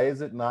and why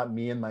is it not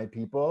me and my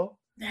people?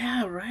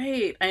 Yeah,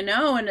 right. I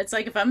know. And it's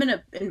like, if I'm going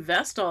to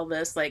invest all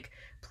this, like,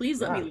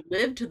 please let me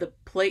live to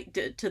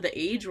the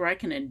age where I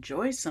can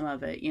enjoy some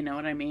of it. You know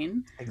what I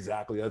mean?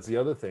 Exactly. That's the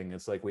other thing.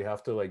 It's like, we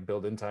have to like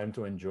build in time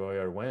to enjoy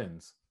our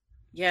wins.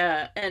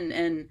 Yeah,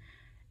 and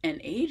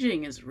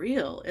aging is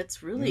real.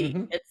 It's really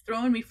Hmm. it's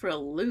throwing me for a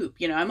loop.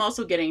 I'm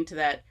also getting to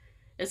that.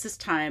 It's this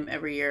time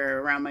every year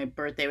around my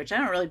birthday, which I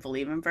don't really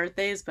believe in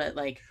birthdays, but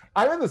like,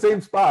 I'm in the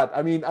same spot.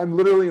 I mean, I'm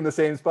literally in the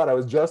same spot. I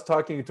was just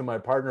talking to my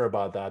partner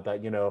about that,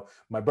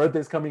 my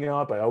birthday's coming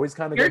up. I always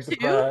kind of you're get too?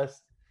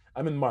 depressed.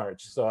 I'm in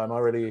March, so I'm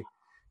already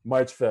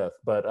March 5th.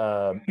 But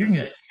You're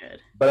good, good.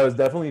 but I was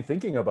definitely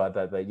thinking about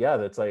that yeah,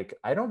 that's like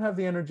I don't have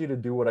the energy to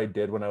do what I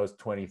did when I was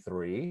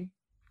 23.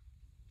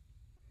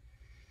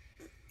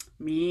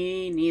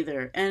 Me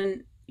neither.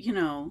 And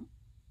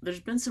there's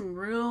been some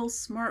real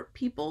smart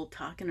people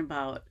talking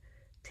about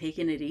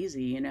taking it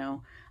easy. I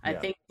Yeah.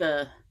 think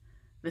the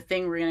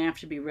thing we're gonna have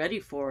to be ready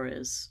for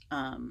is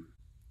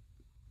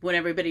when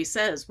everybody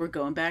says we're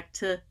going back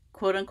to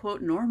quote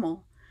unquote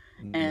normal,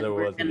 and There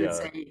we're was gonna yeah,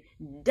 say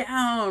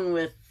down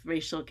with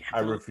racial I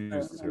capitalism.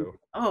 refuse And, to.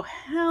 oh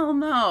hell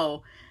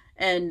no.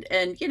 And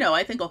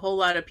I think a whole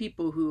lot of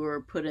people who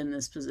are put in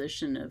this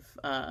position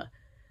of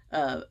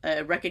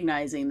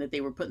recognizing that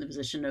they were put in the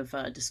position of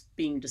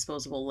being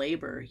disposable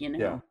labor, Yeah.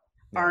 Yeah.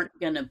 aren't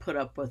going to put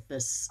up with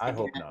this I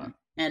hope not.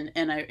 again.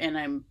 And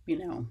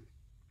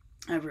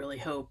I really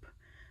hope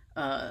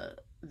uh,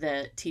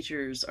 that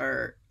teachers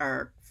are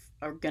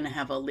going to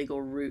have a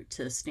legal route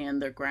to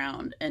stand their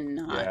ground and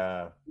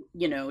not,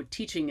 Yeah.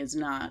 teaching is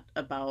not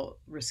about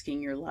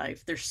risking your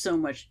life. There's so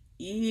much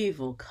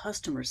evil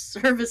customer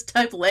service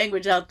type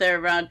language out there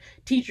around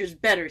teachers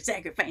better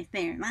sacrifice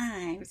their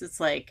lives. It's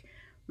like,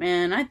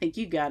 man, I think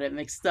you got it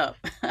mixed up.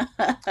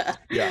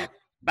 Yeah.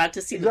 About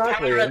to see the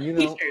Exactly. power of And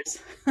the teachers.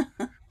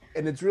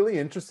 and it's really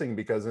interesting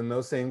because in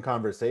those same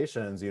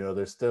conversations,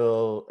 there's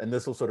still, and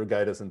this will sort of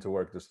guide us into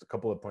work. There's a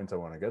couple of points I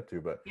want to get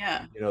to, but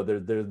Yeah.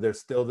 there's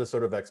still this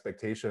sort of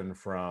expectation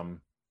for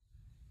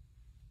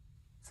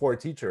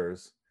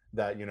teachers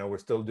that we're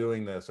still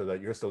doing this, or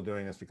that you're still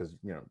doing this because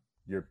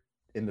you're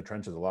in the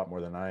trenches a lot more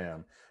than I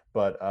am,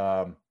 but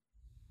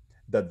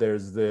that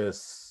there's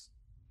this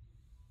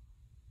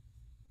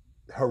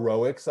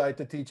heroic side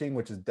to teaching,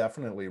 which is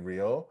definitely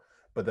real.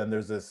 But then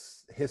there's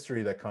this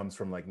history that comes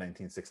from like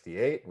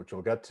 1968, which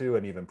we'll get to,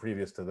 and even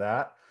previous to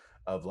that,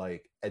 of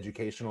like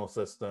educational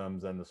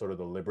systems and the sort of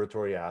the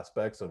liberatory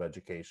aspects of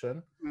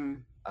education.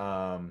 Mm.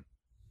 Um,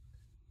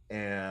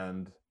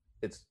 and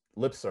it's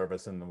lip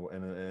service in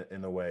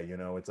a way.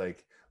 It's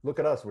like, look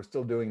at us, we're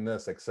still doing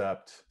this,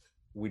 except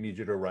we need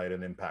you to write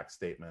an impact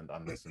statement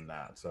on this and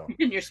that. So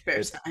In your spare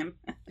it's time.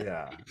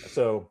 yeah.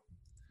 So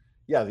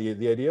yeah,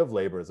 the idea of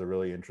labor is a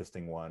really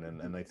interesting one,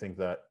 and I think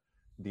that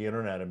the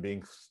internet and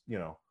being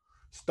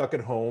stuck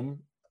at home,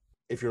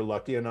 if you're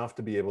lucky enough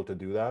to be able to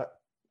do that,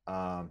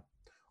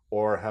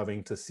 or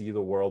having to see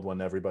the world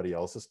when everybody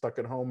else is stuck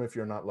at home, if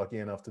you're not lucky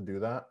enough to do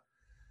that,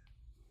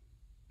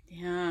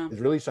 Yeah. is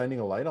really shining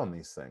a light on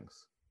these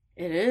things.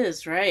 It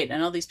is, right.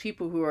 And all these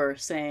people who are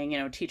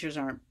saying, teachers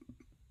aren't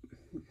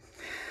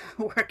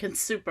working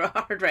super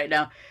hard right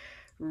now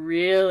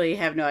really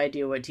have no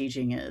idea what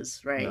teaching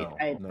is, right? No,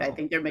 I no,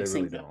 think they're they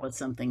mixing really it up don't. with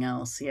something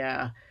else.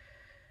 Yeah.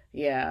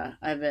 Yeah.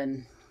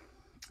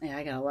 Yeah,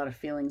 I got a lot of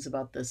feelings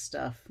about this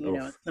stuff.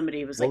 Oof.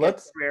 Somebody was Well, like a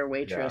let's career yeah,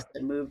 waitress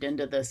that moved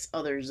into this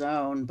other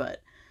zone,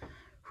 but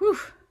whew.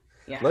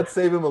 Yeah. let's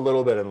save him a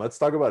little bit and let's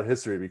talk about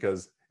history,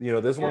 because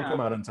this won't Yeah.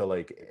 come out until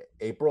like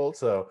April.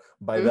 So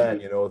by then,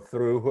 Hmm.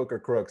 through hook or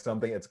crook,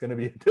 something, it's going to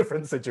be a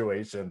different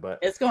situation. But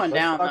It's going let's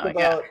down talk though.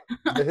 Yeah.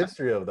 about the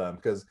history of them,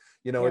 because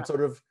Yeah. it's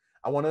sort of,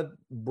 I want to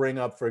bring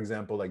up, for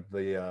example, like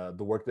the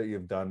work that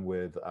you've done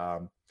with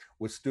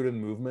student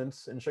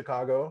movements in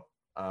Chicago,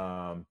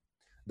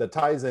 that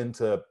ties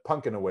into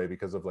punk in a way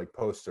because of like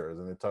posters,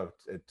 and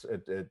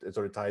it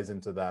sort of ties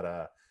into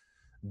that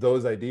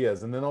those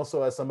ideas. And then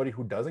also, as somebody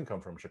who doesn't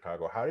come from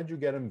Chicago, how did you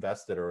get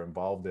invested or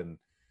involved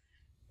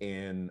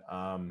in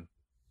um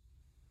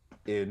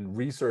in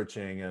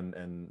researching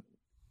and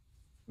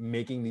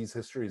making these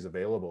histories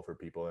available for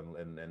people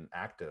and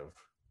active?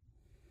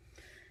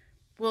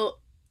 Well,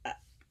 uh,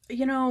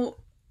 you know,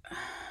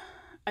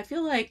 I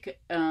feel like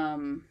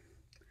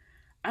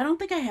I don't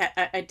think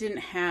I didn't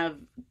have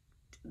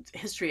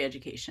history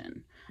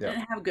education. I Yeah.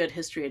 didn't have good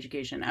history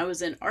education. I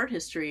was in art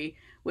history,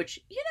 which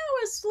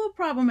is a little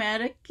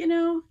problematic.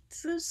 So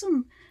there's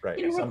some Right,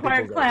 some required people's art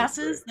history.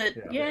 classes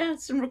that Yeah.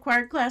 some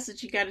required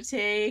classes you got to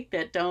take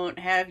that don't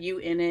have you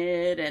in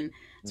it, and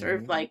sort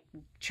of Hmm. like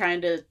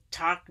trying to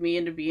talk me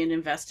into being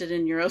invested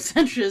in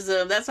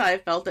Eurocentrism. That's how I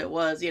felt it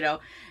was.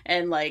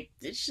 And like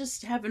it's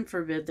just heaven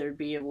forbid there'd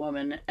be a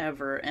woman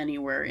ever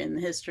anywhere in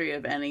the history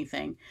of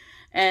anything.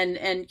 And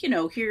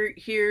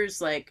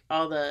here's like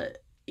all the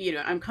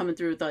I'm coming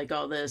through with like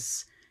all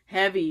this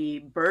heavy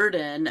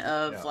burden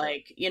of Yeah.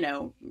 like,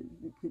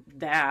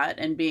 that,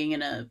 and being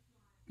in a,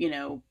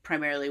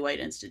 primarily white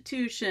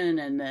institution.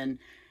 And then,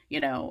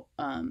 you know,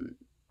 um,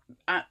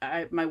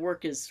 my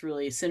work is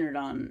really centered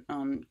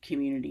on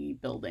community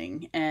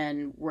building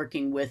and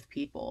working with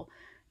people,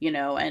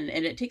 and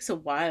it takes a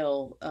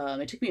while.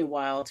 It took me a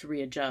while to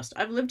readjust.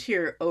 I've lived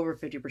here over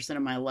 50%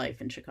 of my life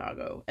in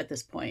Chicago at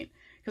this point,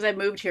 because I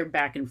moved here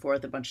back and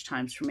forth a bunch of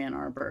times from Ann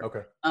Arbor.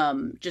 Okay.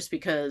 Just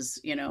because,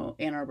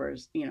 Ann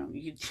Arbor's, you don't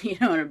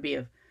want to be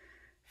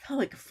felt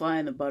like a fly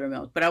in the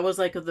buttermilk, but I was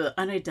like the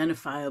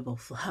unidentifiable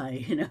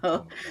fly,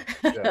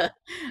 Yeah.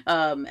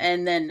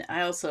 And then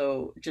I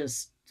also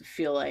just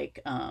feel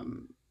like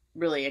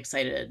really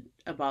excited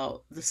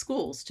about the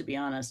schools, to be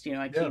honest.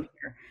 I came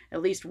here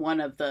at least one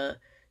of the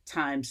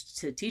times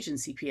to teach in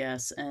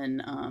CPS,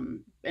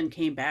 and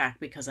came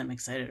back because I'm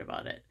excited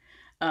about it.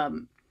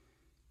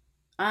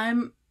 I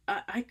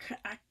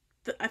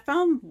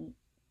found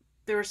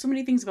there were so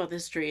many things about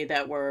history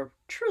that were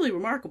truly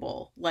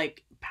remarkable,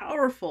 like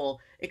powerful,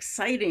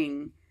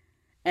 exciting,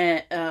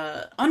 and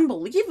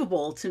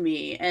unbelievable to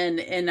me.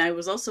 And I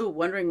was also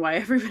wondering why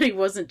everybody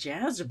wasn't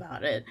jazzed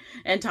about it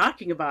and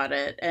talking about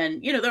it.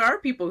 And there are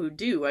people who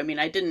do. I mean,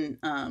 I didn't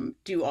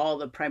do all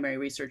the primary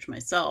research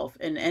myself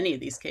in any of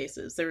these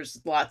cases.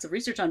 There's lots of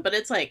research on, but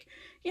it's like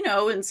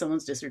in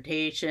someone's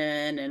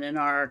dissertation, in an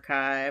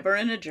archive, or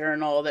in a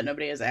journal that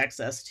nobody has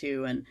access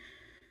to. And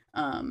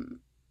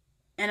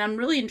I'm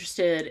really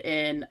interested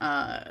in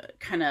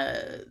kind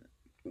of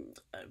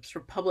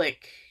sort of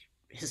public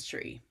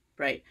history,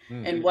 right?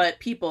 Mm-hmm. And what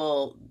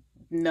people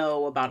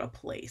know about a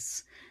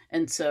place.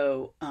 And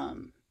so,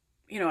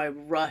 I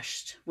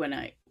rushed when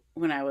I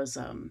was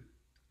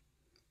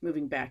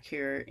moving back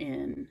here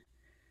in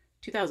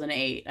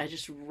 2008. I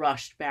just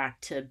rushed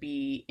back to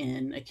be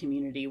in a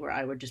community where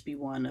I would just be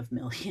one of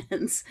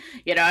millions.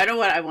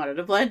 I wanted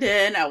to blend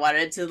in. I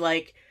wanted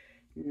to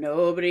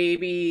nobody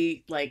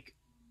be like,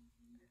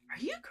 are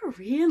you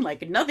Korean?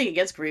 Like, nothing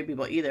against Korean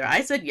people either.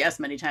 I said yes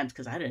many times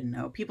because I didn't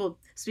know. People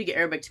speak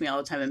Arabic to me all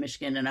the time in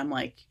Michigan, and I'm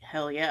like,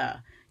 hell yeah,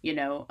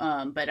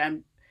 But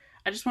I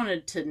just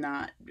wanted to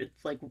not,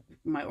 like,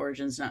 my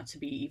origins not to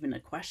be even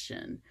a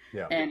question.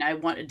 Yeah. And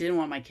didn't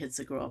want my kids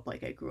to grow up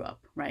like I grew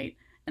up, right?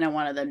 And I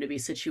wanted them to be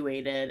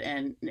situated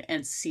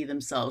and see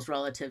themselves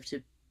relative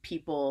to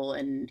people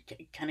and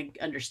kind of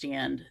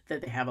understand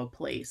that they have a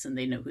place and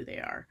they know who they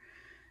are.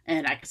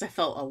 And because I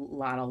felt a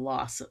lot of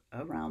loss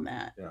around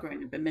that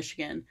growing up in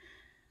Michigan.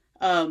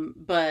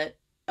 But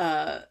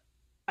I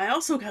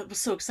also was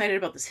so excited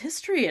about this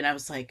history, and I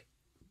was like,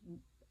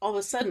 all of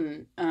a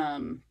sudden,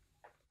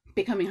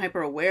 becoming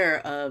hyper aware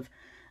of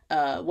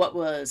what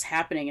was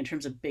happening in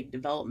terms of big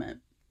development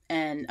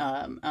and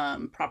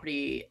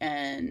property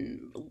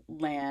and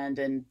land,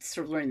 and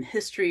sort of learning the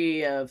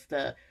history of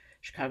the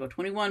Chicago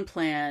 21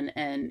 plan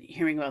and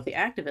hearing about the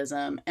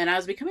activism. And I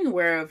was becoming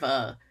aware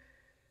of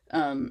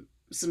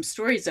some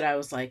stories that I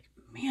was like,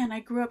 man,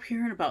 I grew up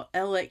hearing about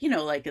LA,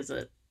 like as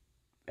a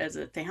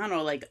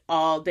Tejano, like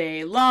all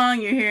day long,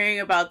 you're hearing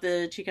about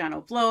the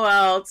Chicano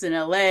blowouts in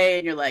LA,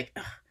 and you're like,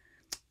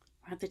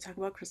 why don't they talk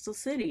about Crystal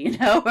City,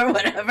 or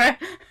whatever,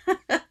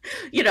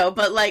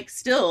 but like,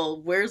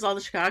 still, where's all the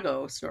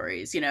Chicago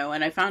stories,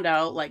 and I found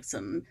out like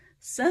some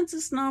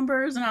census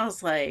numbers, and I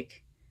was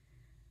like,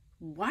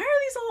 why are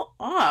these all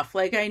off?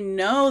 Like, I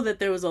know that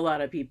there was a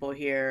lot of people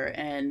here,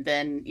 and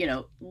then,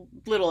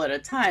 little at a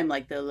time,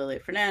 like the Lily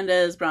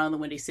Fernandez, Brown in the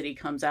Windy City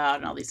comes out,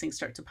 and all these things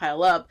start to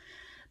pile up.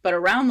 But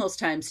around those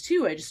times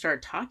too, I just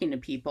started talking to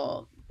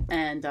people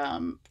and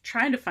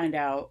trying to find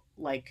out,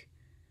 like,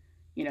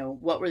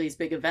 what were these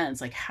big events?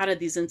 Like, how did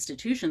these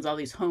institutions, all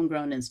these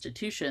homegrown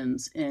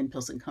institutions in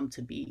Pilsen come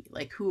to be?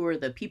 Like, who were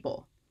the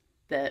people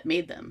that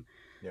made them?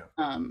 Yeah.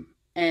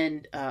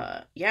 And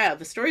the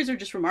stories are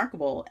just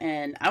remarkable,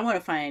 and I want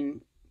to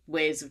find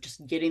ways of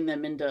just getting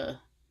them into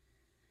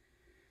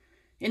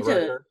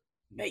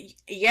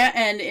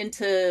and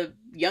into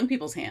young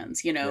people's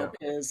hands,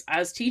 because I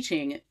was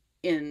teaching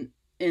in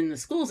the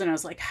schools, and I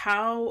was like,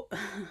 how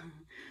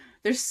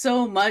there's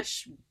so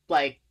much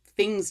like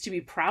things to be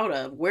proud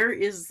of. Where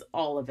is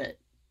all of it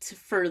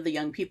for the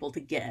young people to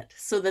get,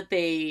 so that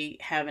they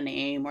have an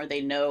aim, or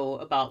they know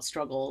about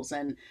struggles,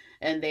 and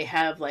they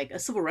have like a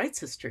civil rights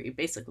history.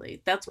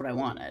 Basically, that's what I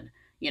wanted.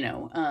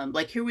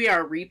 Like, here we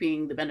are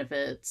reaping the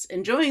benefits,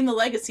 enjoying the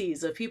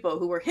legacies of people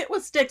who were hit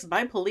with sticks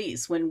by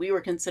police when we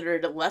were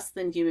considered less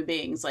than human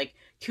beings. Like,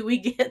 can we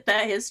get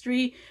that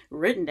history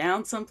written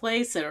down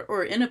someplace,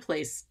 or in a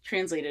place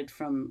translated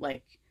from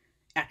like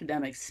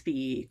academic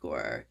speak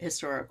or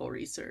historical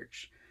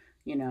research?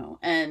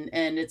 And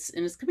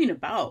it's coming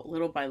about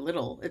little by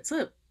little. It's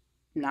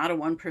not a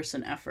one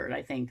person effort.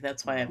 I think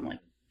that's why I'm like,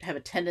 have a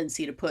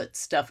tendency to put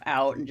stuff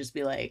out and just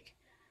be like,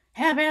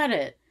 have at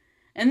it.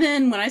 And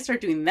then when I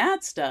start doing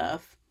that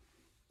stuff,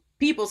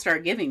 people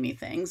start giving me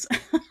things.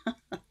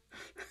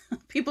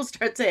 People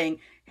start saying,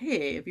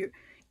 hey,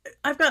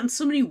 I've gotten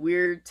so many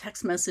weird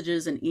text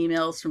messages and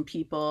emails from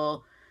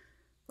people.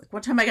 Like,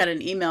 one time I got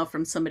an email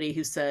from somebody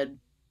who said,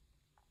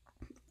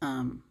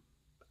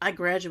 I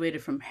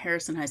graduated from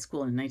Harrison High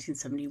School in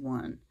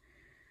 1971.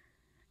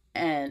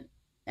 And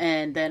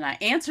then I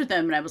answered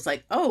them, and I was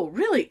like, oh,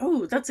 really?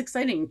 Oh, that's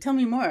exciting. Tell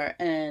me more.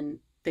 And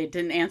they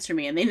didn't answer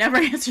me, and they never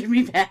answered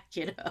me back,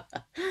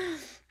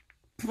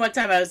 One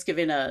time I was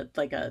giving a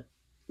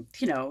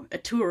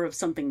tour of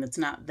something that's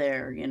not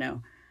there,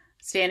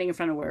 standing in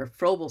front of where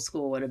Froebel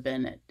School would have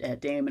been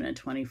at Damon and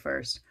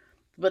 21st.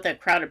 with a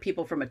crowd of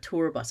people from a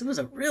tour bus. It was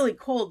a really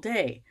cold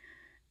day,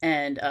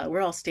 and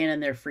we're all standing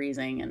there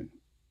freezing,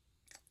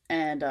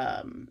 and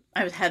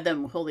I had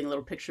them holding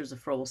little pictures of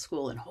Froebel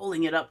School and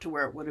holding it up to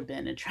where it would have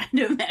been and trying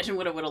to imagine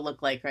what it would have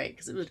looked like, right?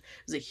 Because it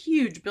was a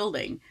huge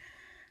building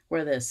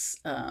where this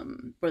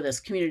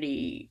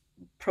community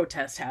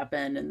protest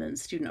happened, and then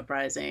student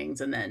uprisings,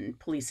 and then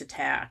police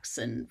attacks,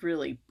 and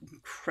really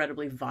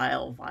incredibly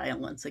vile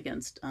violence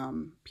against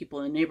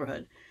people in the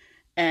neighborhood.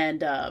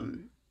 And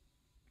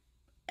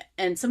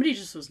somebody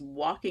just was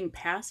walking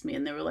past me,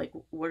 and they were like,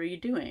 "What are you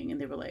doing?" And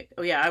they were like,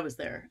 "Oh yeah, I was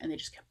there." And they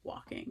just kept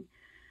walking.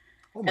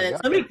 Oh And my then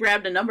God. somebody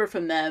grabbed a number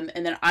from them,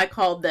 and then I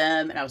called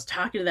them, and I was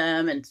talking to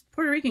them. And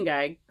Puerto Rican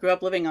guy, grew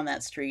up living on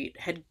that street,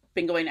 had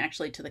been going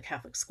actually to the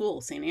Catholic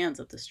school, St. Anne's,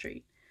 up the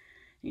street.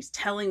 And he's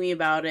telling me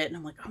about it, and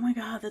I'm like, "Oh my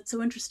God, that's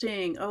so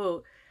interesting."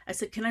 Oh, I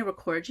said, "Can I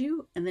record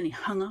you?" And then he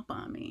hung up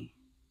on me.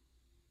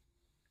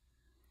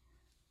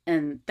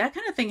 And that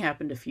kind of thing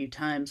happened a few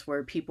times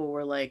where people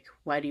were like,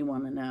 "Why do you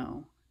want to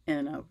know?"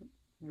 In a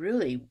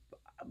really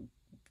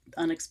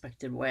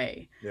unexpected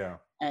way. Yeah.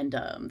 And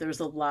there was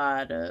a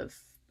lot of,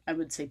 I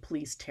would say,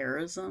 police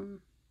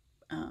terrorism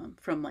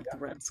from like the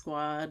Red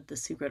Squad, the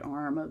secret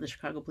arm of the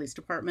Chicago Police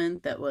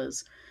Department that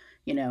was,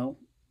 you know,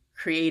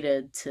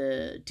 created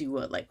to do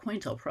what like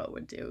COINTELPRO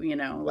would do,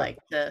 like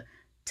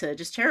to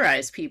just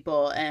terrorize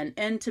people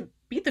and to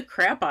beat the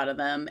crap out of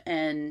them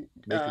and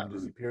Make them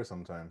disappear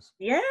sometimes.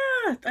 yeah,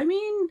 I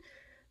mean,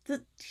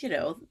 the you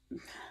know,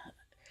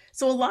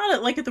 so a lot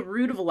of like at the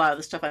root of a lot of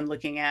the stuff I'm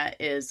looking at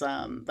is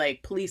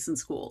like police in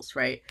schools,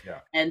 right? Yeah.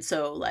 And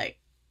so like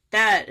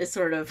that is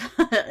sort of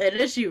an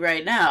issue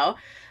right now.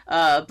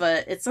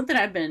 But it's something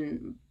I've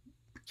been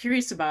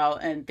curious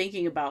about and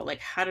thinking about, like,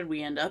 how did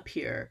we end up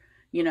here?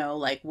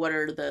 Like what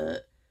are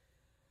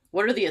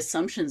the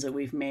assumptions that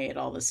we've made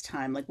all this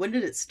time? Like, when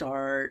did it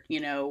start?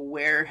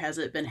 Where has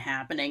it been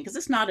happening? Because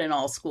it's not in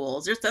all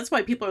schools. That's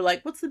why people are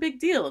like, what's the big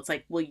deal? It's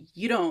like, well,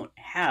 you don't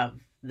have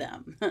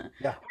them.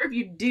 Yeah. Or if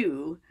you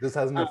do, This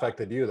hasn't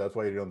affected you. That's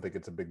why you don't think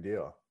it's a big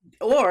deal.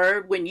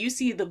 or when you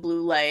see the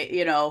blue light,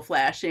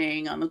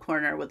 flashing on the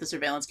corner with the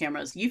surveillance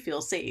cameras, you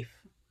feel safe.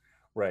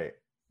 Right.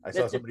 I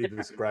saw somebody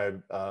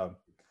describe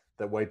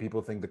that white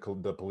people think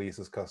the police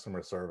is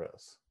customer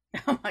service.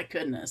 Oh my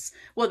goodness.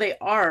 Well, they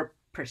are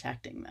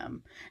protecting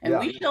them, and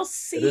we shall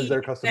see. It is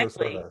their customer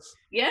service.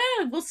 Yeah,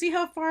 we'll see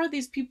how far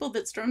these people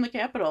that storm the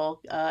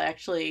Capitol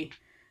actually,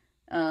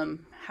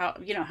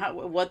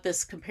 what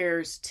this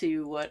compares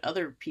to what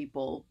other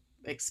people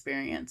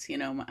experience.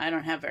 I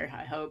don't have very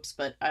high hopes,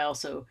 but I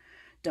also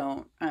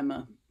don't. I'm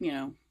a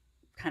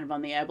kind of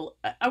on the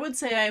I would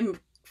say I'm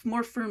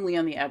more firmly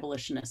on the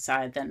abolitionist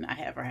side than I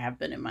ever have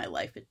been in my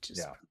life. It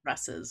just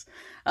progresses,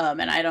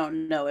 and I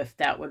don't know if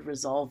that would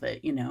resolve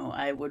it.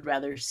 I would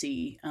rather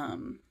see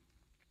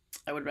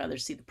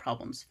the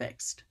problems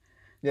fixed.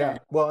 Yeah.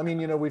 Well, I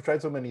mean, we've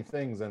tried so many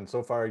things, and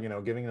so far,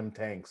 giving them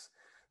tanks,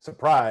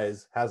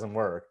 surprise, hasn't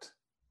worked.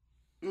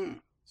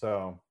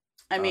 So,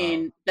 I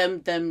mean,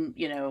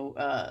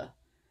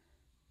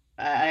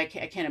 I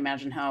can't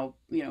imagine how,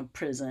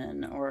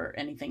 prison or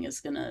anything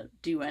is going to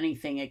do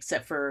anything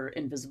except for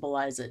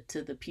invisibilize it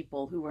to the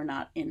people who are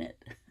not in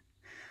it.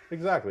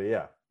 Exactly.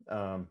 Yeah.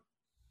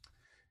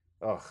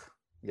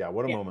 Yeah.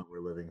 What a moment we're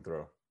living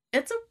through.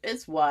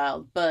 It's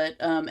wild, but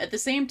at the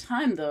same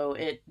time, though,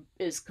 it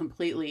is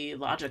completely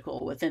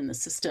logical within the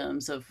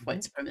systems of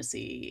white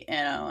supremacy,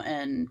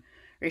 and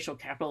racial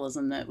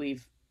capitalism that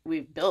we've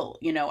built,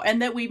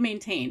 and that we've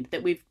maintained,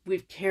 that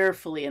we've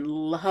carefully and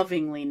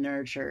lovingly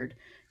nurtured,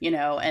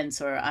 and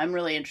so I'm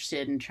really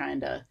interested in trying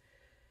to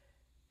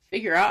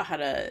figure out how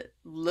to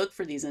look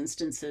for these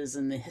instances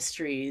in the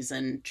histories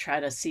and try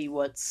to see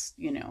what's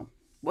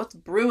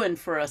brewing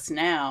for us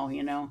now.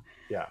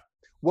 Yeah.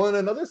 Well, and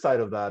another side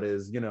of that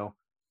is,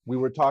 we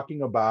were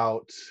talking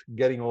about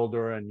getting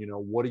older and,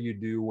 what do you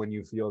do when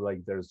you feel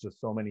like there's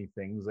just so many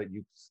things that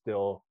you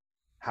still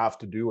have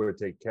to do or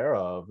take care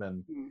of?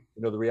 And,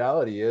 the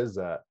reality is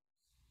that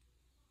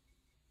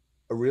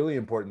a really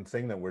important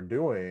thing that we're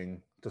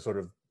doing to sort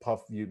of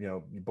puff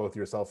both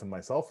yourself and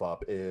myself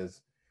up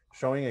is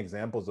showing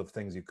examples of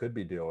things you could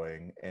be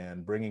doing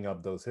and bringing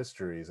up those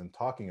histories and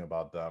talking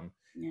about them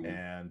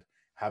and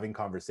having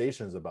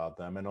conversations about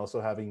them, and also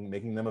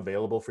making them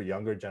available for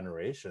younger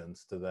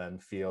generations to then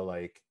feel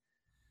like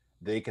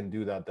they can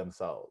do that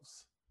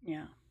themselves.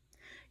 Yeah.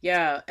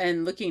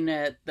 And looking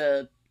at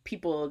the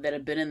people that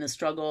have been in the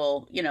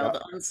struggle,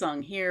 the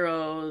unsung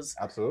heroes.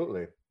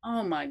 Absolutely.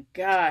 Oh my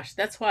gosh.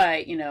 That's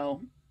why,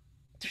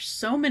 there's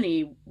so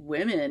many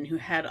women who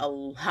had a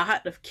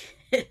lot of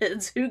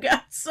kids who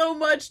got so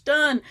much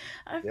done.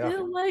 I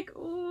feel like,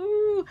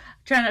 ooh,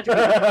 trying not to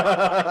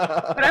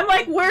but I'm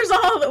like, where's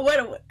all the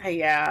what?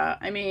 Yeah,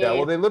 I mean,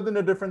 well, they lived in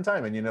a different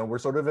time, and we're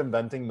sort of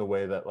inventing the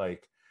way that,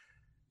 like,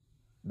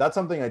 that's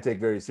something I take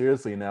very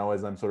seriously now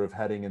as I'm sort of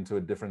heading into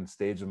a different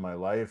stage of my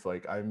life.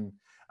 Like, I'm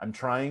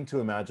trying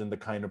to imagine the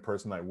kind of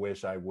person I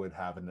wish I would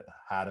have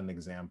had an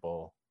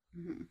example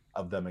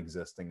of them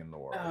existing in the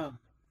world. Oh,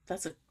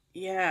 that's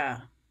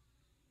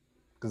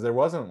because there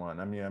wasn't one.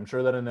 I mean, I'm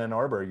sure that in Ann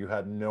Arbor you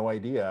had no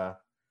idea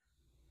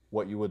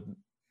what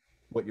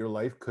your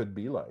life could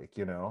be like,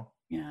 you know?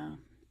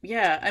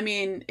 Yeah, I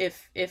mean,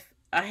 if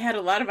I had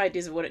a lot of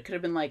ideas of what it could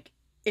have been like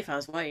if I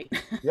was white.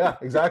 Yeah,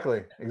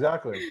 exactly.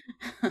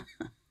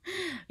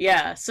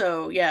 Yeah,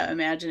 so yeah,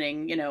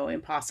 imagining,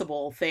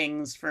 impossible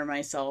things for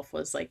myself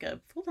was like a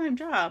full-time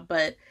job,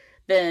 but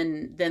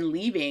then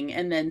leaving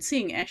and then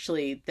seeing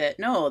actually that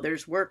no,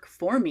 there's work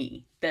for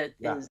me that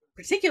is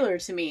particular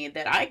to me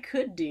that I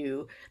could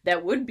do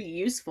that would be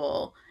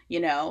useful,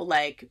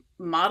 like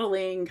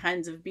modeling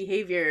kinds of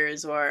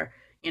behaviors or,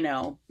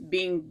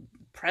 being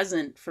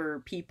present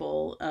for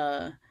people.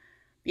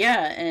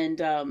 Yeah,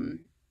 and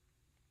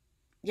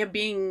yeah,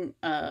 being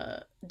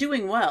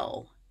doing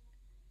well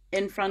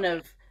in front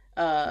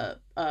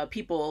of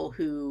people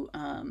who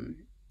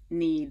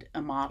need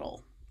a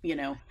model,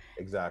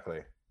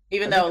 Exactly.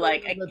 even though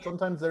like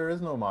sometimes there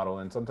is no model,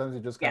 and sometimes you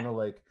just kind of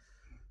like,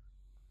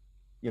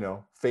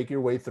 fake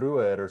your way through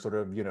it, or sort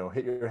of,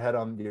 hit your head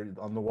on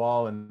the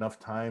wall enough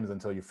times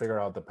until you figure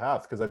out the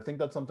path. Because I think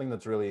that's something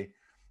that's really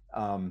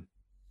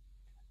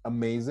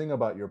amazing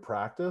about your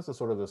practice, is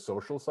sort of the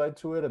social side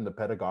to it and the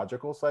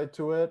pedagogical side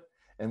to it.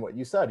 And what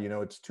you said,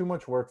 it's too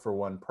much work for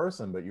one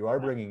person, but you are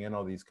bringing in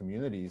all these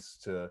communities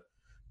to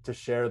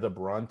share the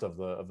brunt of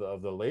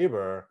the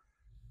labor,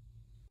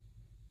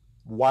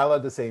 while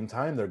at the same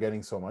time they're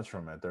getting so much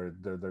from it.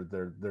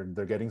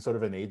 They're getting sort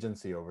of an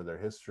agency over their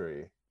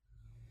history,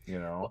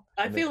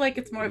 I feel like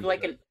it's more of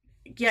like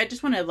I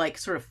just want to like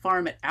sort of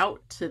farm it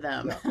out to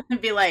them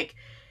and be like,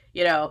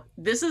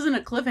 this isn't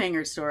a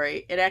cliffhanger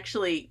story. It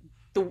actually,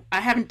 I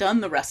haven't done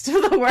the rest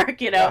of the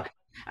work,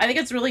 I think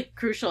it's really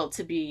crucial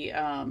to be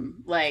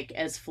like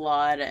as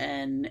flawed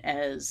and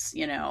as,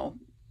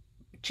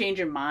 change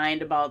your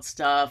mind about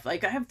stuff.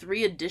 Like I have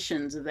 3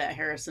 editions of that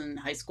Harrison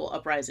High School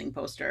Uprising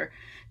poster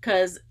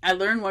because I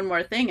learned one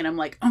more thing and I'm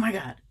like, oh my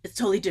God, it's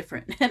totally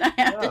different and I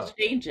have to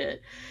change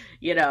it.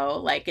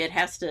 Like it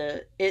has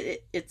to,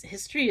 it's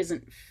history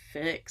isn't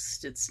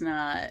fixed. It's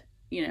not,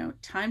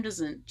 time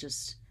doesn't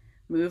just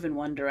move in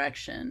one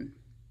direction.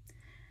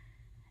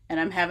 And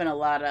I'm having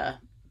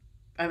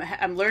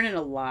I'm learning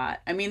a lot.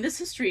 I mean, this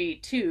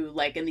history too,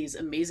 like in these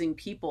amazing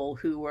people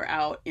who were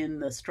out in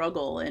the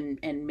struggle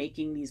and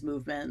making these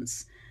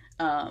movements,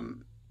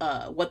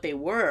 what they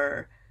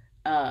were,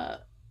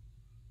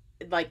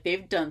 like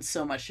they've done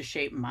so much to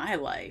shape my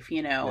life,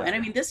 and I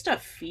mean, this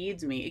stuff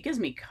feeds me. It gives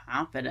me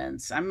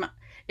confidence.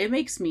 It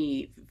makes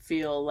me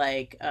feel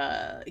like,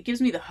 it gives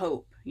me the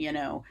hope,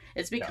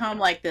 it's become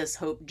like this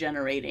hope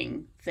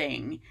generating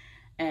thing.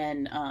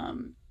 And,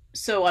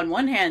 so on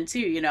one hand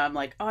too, I'm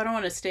like, oh, I don't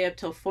want to stay up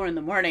till 4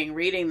 a.m.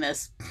 reading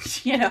this,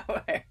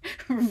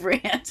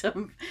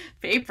 random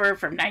paper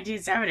from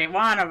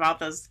 1971 about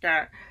this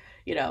guy,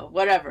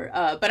 whatever.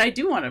 But I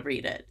do want to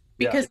read it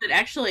because it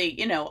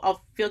actually,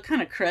 I'll feel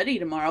kind of cruddy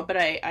tomorrow, but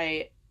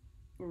I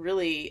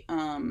really,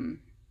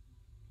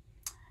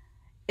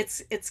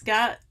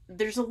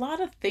 there's a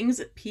lot of things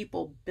that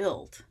people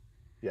built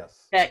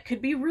that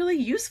could be really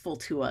useful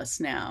to us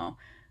now.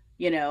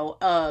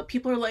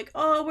 People are like,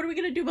 oh, what are we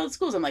going to do about the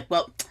schools? I'm like,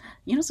 well,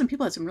 some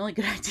people had some really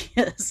good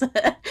ideas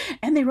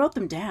and they wrote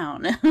them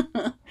down,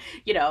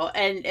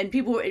 and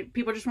people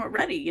just weren't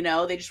ready,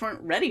 they just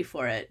weren't ready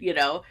for it,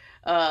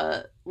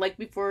 like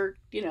before,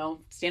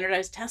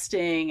 standardized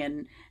testing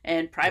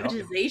and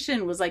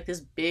privatization was like this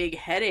big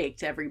headache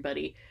to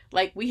everybody.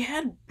 Like we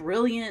had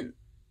brilliant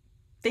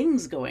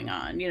things going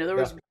on, there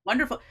was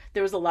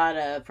there was a lot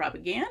of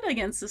propaganda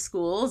against the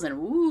schools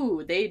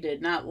and they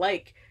did not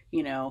like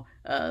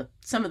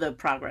some of the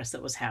progress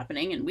that was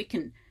happening. And we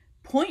can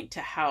point to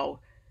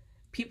how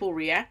people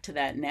react to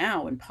that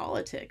now in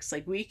politics.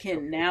 Like we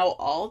can now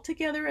all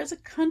together as a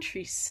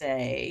country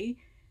say,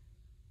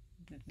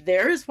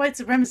 there is white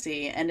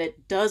supremacy and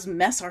it does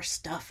mess our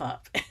stuff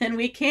up. And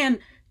we can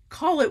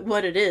call it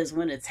what it is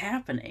when it's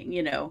happening,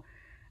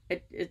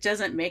 it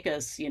doesn't make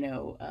us, I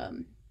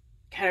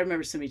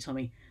remember somebody told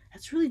me,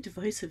 that's really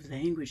divisive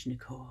language,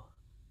 Nicole.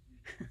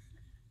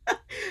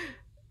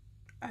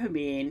 I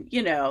mean,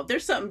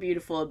 there's something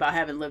beautiful about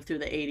having lived through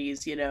the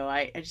 80s,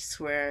 I just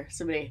swear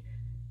somebody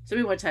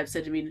one time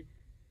said to me,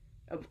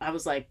 I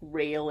was like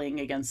railing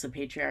against the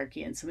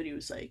patriarchy and somebody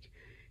was like,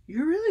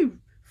 you're really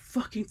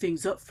fucking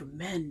things up for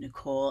men,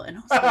 Nicole. And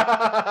I was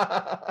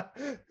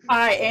like,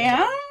 I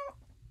am?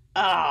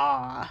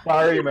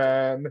 Sorry,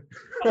 man.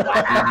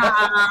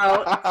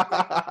 Wow.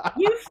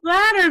 You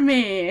flatter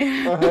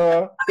me.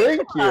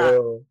 Thank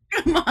you.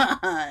 Come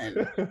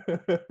on.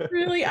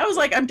 Really? I was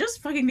like, I'm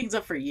just fucking things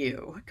up for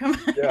you. Come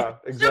on. Yeah,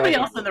 exactly. Nobody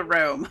else in the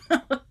room.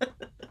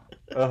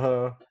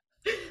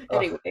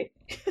 Anyway.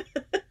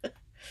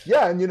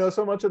 Yeah, and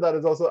so much of that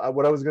is also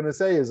what I was going to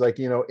say is like,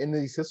 in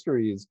these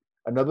histories,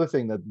 another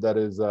thing that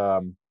is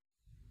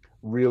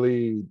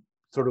really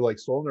sort of like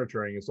soul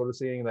nurturing is sort of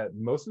seeing that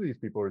most of these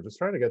people are just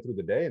trying to get through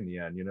the day in the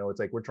end. It's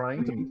like we're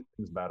trying to make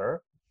things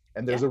better,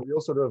 and there's a real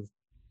sort of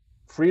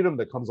freedom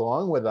that comes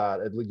along with that,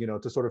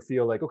 to sort of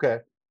feel like, okay,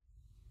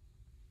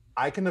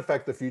 I can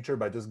affect the future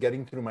by just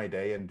getting through my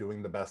day and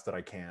doing the best that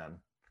I can,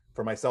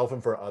 for myself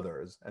and for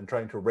others, and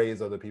trying to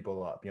raise other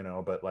people up, you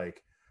know. But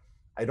like,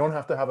 I don't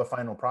have to have a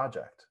final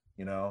project,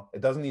 you know.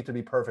 It doesn't need to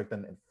be perfect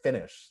and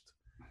finished.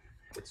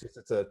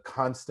 It's a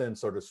constant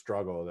sort of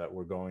struggle that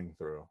we're going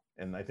through.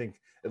 And I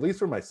think, at least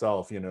for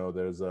myself, you know,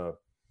 there's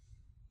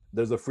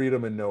a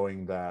freedom in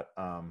knowing that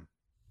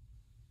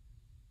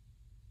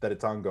that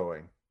it's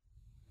ongoing.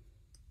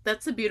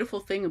 That's the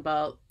beautiful thing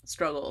about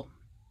struggle,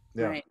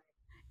 Yeah. right?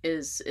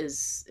 Is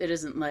it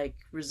isn't like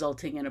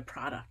resulting in a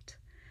product.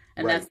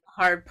 And Right. that's the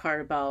hard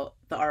part about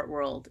the art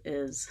world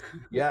is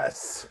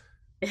Yes.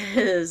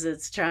 is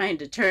it's trying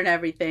to turn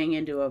everything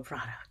into a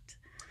product.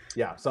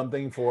 Yeah,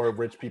 something for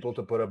rich people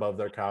to put above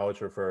their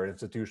couch, or for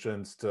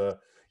institutions to,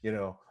 you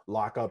know,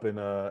 lock up in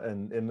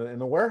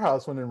a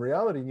warehouse, when in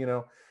reality, you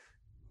know,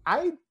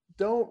 I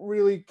don't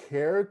really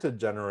care to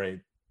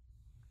generate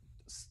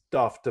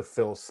stuff to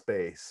fill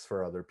space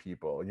for other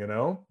people, you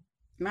know?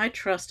 My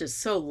trust is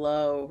so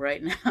low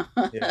right now.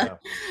 Yeah.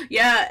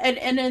 Yeah,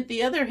 and on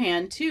the other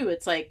hand too,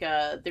 it's like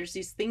there's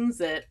these things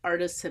that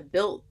artists have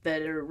built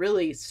that are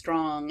really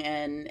strong,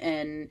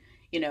 and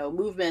you know,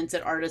 movements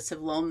that artists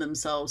have loaned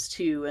themselves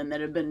to, and that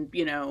have been,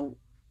 you know,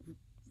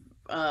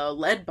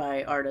 led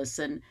by artists,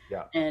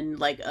 Yeah. and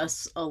like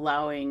us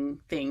allowing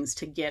things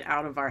to get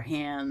out of our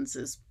hands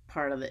is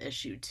part of the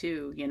issue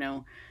too, you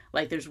know.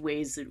 Like there's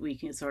ways that we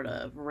can sort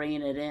of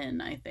rein it in.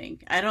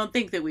 I don't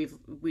think that we've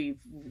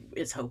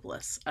it's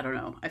hopeless. I don't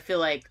know. I feel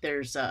like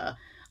there's a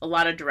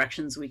lot of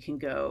directions we can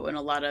go, and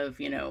a lot of,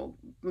 you know,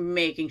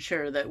 making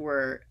sure that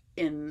we're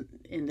in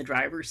the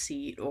driver's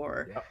seat,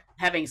 or Yeah.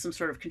 having some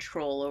sort of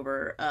control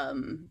over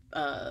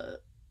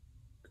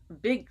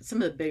big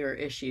some of the bigger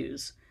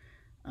issues.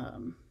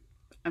 um,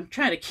 I'm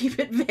trying to keep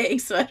it vague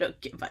so I don't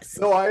get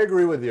myself. No, I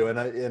agree with you, and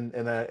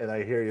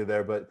I hear you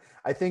there. But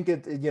I think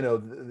you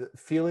know,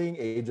 feeling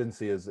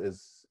agency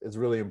is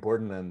really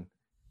important, and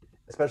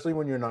especially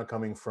when you're not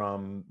coming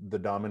from the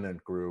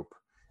dominant group,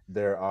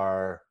 there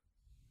are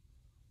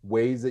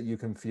ways that you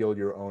can feel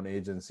your own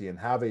agency and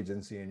have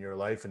agency in your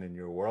life and in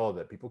your world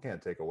that people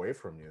can't take away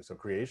from you. So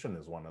creation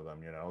is one of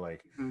them, you know.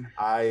 Like,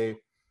 Mm.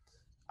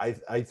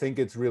 I think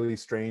it's really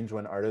strange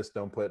when artists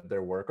don't put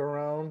their work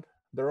around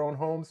their own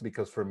homes,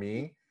 because for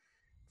me,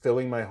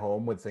 filling my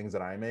home with things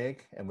that I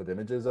make and with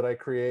images that I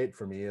create,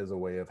 for me, is a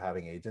way of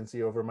having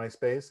agency over my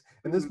space.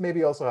 And Mhm. this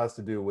maybe also has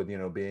to do with, you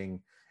know,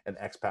 being an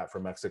expat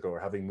from Mexico, or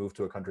having moved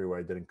to a country where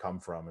I didn't come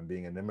from, and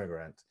being an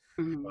immigrant.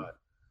 Mhm. But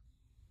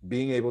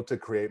being able to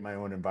create my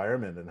own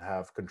environment and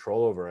have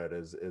control over it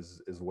is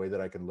a way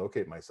that I can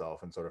locate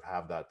myself and sort of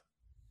have that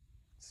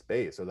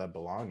space, or that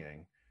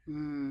belonging.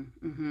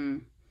 Mm-hmm.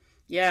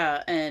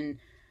 Yeah, and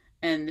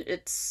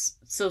it's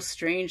so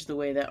strange the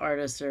way that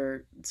artists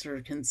are sort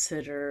of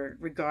considered,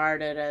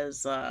 regarded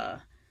as I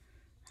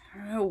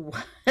don't know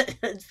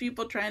what,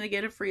 people trying to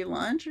get a free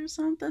lunch or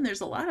something.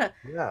 There's a lot of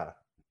Yeah.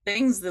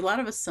 things, a lot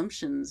of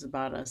assumptions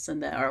about us,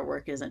 and that our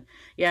work isn't.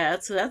 Yeah,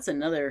 that's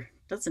another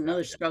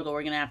struggle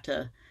we're gonna have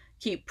to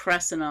keep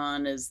pressing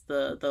on, is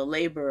the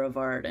labor of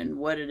art, and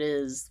what it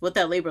is, what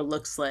that labor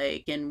looks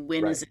like, and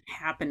when is Right. it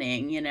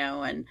happening, you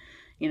know. And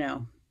you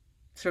know,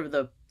 sort of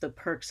the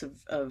perks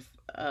of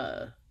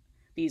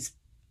these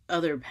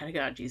other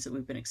pedagogies that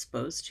we've been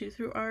exposed to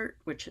through art,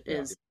 which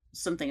Yeah. is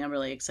something I'm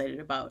really excited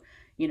about.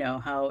 You know,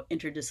 how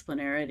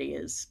interdisciplinarity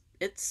is,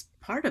 it's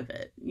part of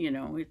it. You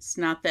know, it's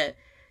not that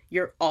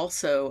you're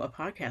also a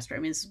podcaster. I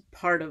mean, it's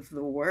part of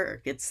the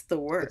work. It's the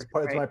work, It's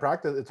right? my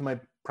practice. It's my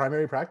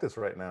primary practice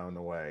right now, in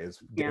a way,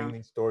 is Yeah. getting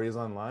these stories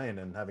online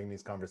and having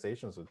these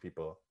conversations with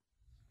people.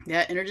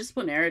 Yeah,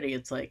 interdisciplinarity,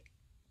 it's like,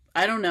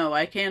 I don't know.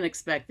 I can't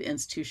expect the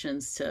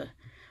institutions to.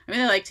 I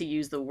mean, I like to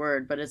use the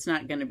word, but it's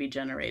not going to be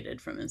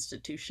generated from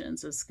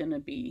institutions. It's going to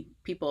be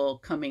people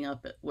coming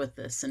up with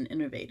this and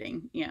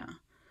innovating. Yeah.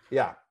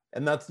 Yeah.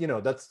 And that's, you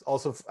know, that's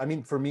also, I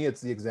mean, for me,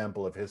 it's the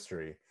example of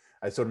history.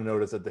 I sort of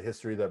noticed that the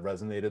history that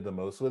resonated the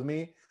most with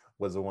me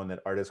was the one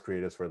that artists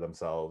created for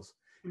themselves.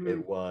 Mm-hmm.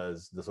 It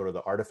was the sort of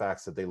the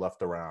artifacts that they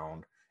left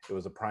around. It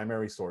was the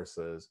primary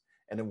sources.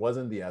 And it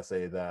wasn't the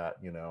essay that,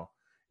 you know,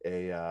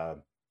 a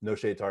no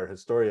shade to art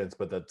historians,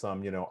 but that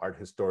some, you know, art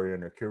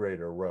historian or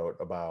curator wrote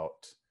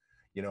about,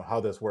 you know, how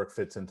this work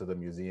fits into the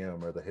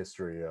museum or the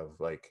history of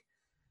like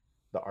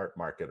the art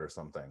market or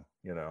something,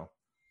 you know.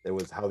 It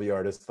was how the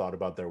artist thought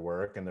about their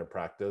work and their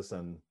practice,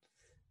 and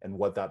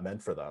what that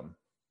meant for them.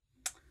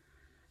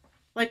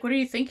 Like, what are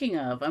you thinking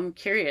of? I'm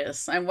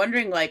curious. I'm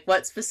wondering, like,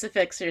 what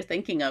specifics you're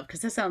thinking of,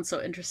 because this sounds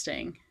so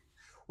interesting.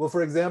 Well,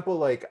 for example,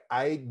 like,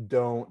 I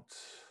don't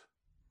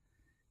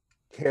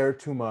care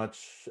too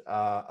much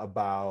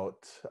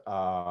about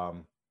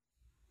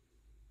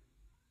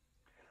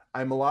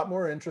I'm a lot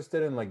more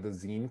interested in like the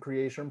zine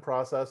creation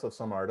process of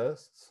some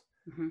artists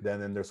Hmm.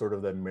 than in their sort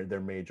of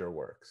their major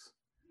works.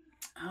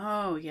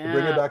 Oh, To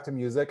bring it yeah. back to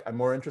music, I'm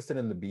more interested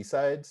in the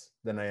B-sides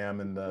than I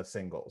am in the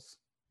singles,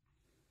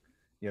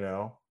 you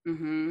know,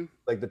 Hmm.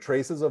 like the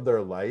traces of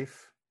their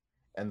life,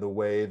 and the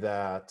way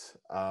that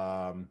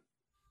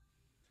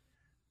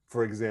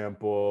for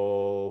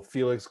example,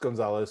 Felix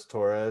Gonzalez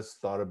Torres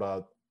thought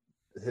about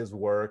his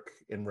work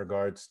in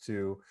regards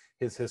to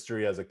his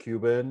history as a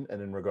Cuban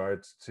and in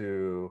regards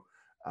to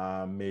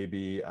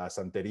maybe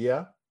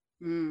Santeria.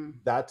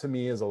 That to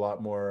me is a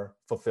lot more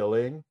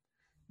fulfilling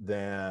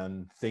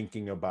than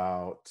thinking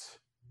about,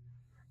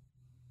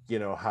 you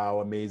know,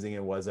 how amazing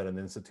it was that an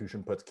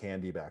institution puts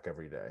candy back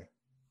every day.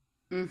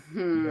 Mm-hmm.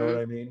 You know what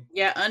I mean?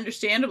 Yeah,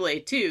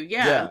 understandably too.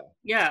 Yeah.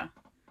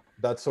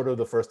 That's sort of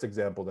the first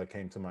example that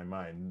came to my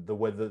mind. The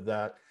way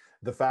that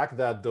the fact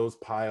that those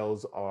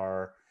piles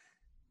are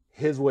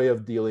his way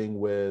of dealing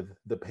with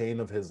the pain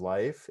of his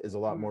life is a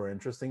lot more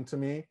interesting to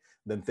me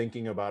than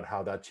thinking about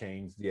how that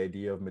changed the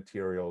idea of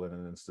material in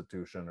an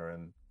institution or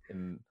in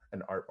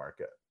an art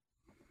market.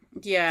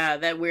 Yeah,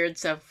 that weird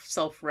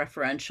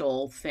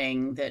self-referential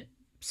thing that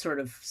sort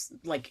of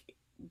like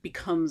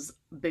becomes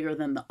bigger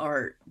than the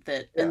art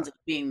that ends up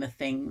being the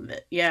thing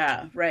that,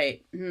 yeah,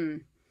 right.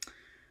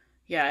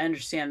 Yeah, I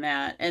understand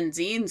that. And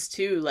zines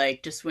too,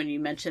 like just when you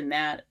mention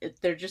that,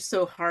 they're just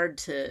so hard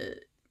to,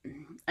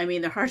 I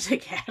mean, they're hard to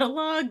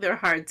catalog, they're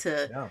hard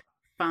to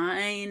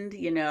find,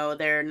 you know,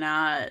 they're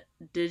not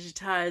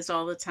digitized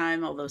all the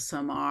time, although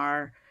some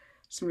are.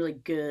 Some really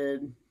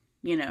good,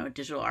 you know,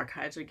 digital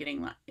archives are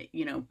getting,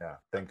 you know. Yeah,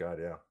 thank God,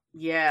 yeah.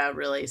 Yeah,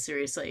 really,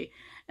 seriously.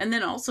 And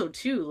then also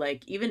too,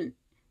 like even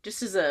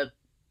just as a,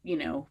 you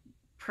know,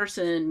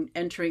 person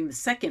entering the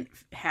second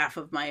half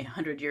of my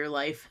 100-year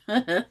life,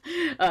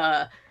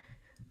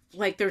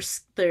 like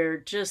they're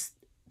just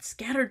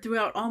scattered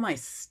throughout all my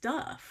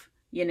stuff,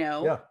 you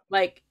know,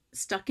 like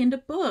stuck into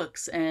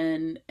books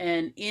and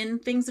in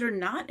things that are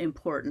not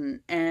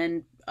important.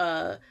 And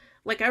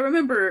like I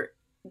remember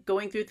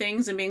going through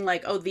things and being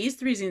like, oh, these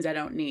 3 zines I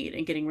don't need,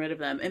 and getting rid of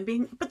them, and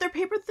being, but they're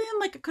paper thin,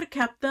 like I could have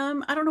kept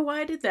them. I don't know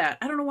why I did that.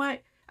 I don't know why.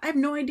 I have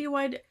no idea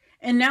why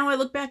and now I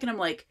look back and I'm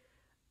like,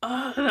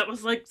 oh, that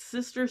was like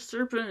Sister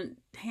Serpent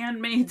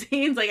handmade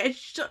zines. Like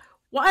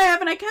why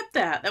haven't I kept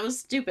that? That was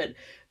stupid.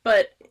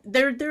 But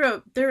they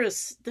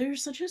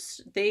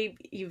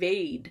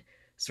evade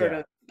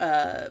sort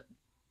of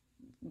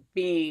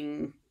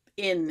being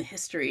in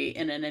history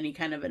and in any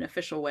kind of an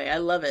official way. I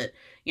love it,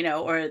 you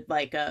know, or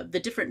like the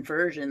different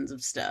versions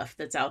of stuff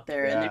that's out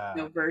there, and there's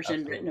no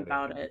version written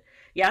about it.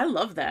 Yeah, I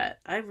love that.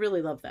 I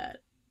really love that.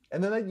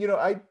 And then you know,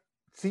 I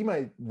see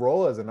my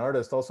role as an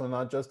artist also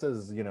not just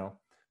as, you know,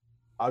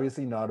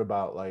 obviously not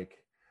about like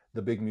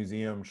the big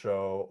museum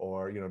show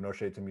or, you know, no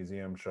shade to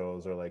museum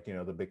shows or like, you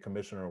know, the big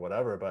commission or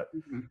whatever, but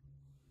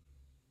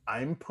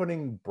I'm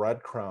putting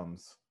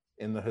breadcrumbs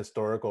in the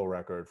historical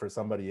record for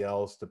somebody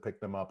else to pick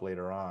them up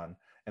later on.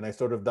 And I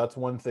sort of, that's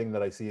one thing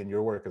that I see in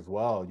your work as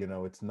well. You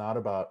know, it's not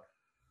about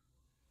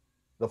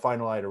the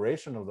final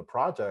iteration of the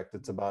project.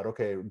 It's about,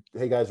 okay,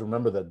 hey guys,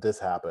 remember that this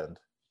happened.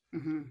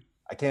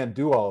 I can't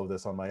do all of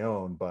this on my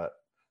own, but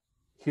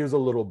here's a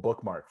little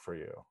bookmark for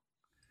you.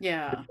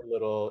 Yeah. Here's a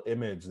little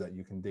image that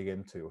you can dig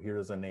into.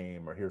 Here's a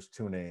name, or here's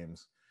 2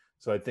 names.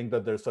 So I think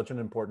that there's such an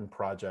important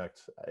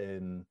project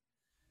in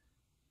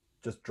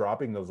just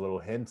dropping those little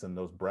hints and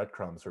those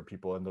breadcrumbs for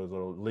people, and those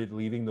little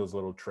leaving those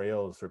little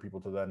trails for people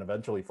to then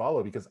eventually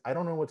follow, because I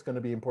don't know what's going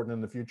to be important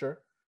in the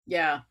future.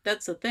 Yeah,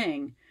 that's the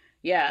thing.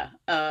 Yeah.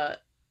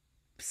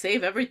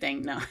 Save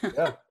everything now.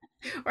 Yeah.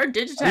 Or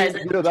digitize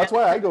it. You know, that's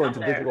why I go into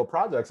digital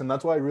projects, and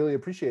that's why I really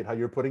appreciate how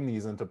you're putting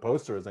these into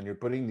posters and you're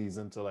putting these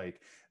into like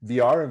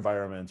VR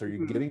environments, or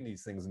you're giving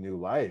these things new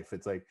life.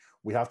 It's like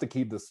we have to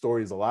keep the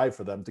stories alive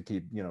for them to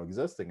keep, you know,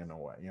 existing in a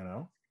way, you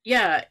know?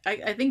 Yeah,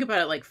 I think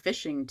about it like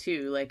fishing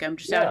too. Like I'm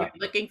just out here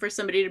looking for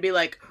somebody to be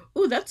like,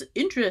 "Oh, that's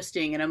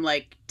interesting," and I'm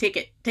like, "Take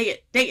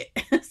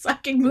it," so I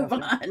can move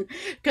on.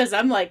 Because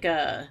I'm like,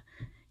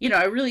 you know,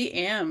 I really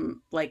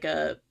am like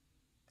a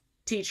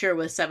teacher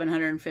with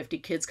 750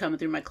 kids coming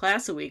through my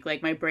class a week.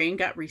 Like my brain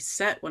got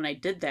reset when I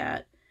did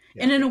that.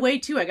 And in a way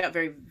too, I got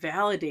very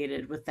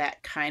validated with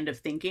that kind of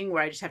thinking,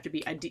 where I just have to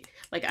be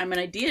like, I'm an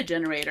idea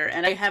generator,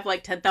 and I have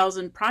like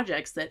 10,000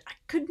 projects that I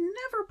could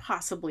never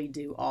possibly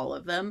do all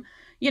of them,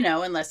 you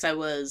know, unless I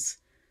was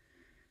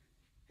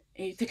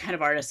the kind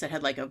of artist that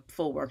had like a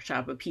full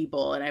workshop of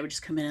people, and I would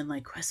just come in and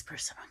like whisper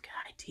some good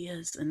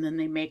ideas, and then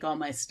they make all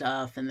my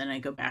stuff, and then I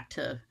go back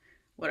to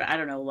what, I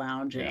don't know,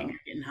 lounging,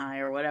 getting high,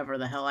 or whatever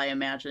the hell I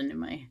imagined in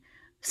my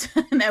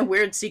in that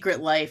weird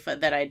secret life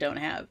that I don't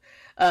have.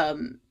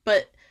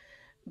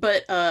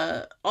 But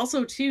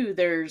also too,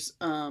 there's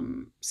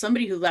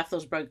somebody who left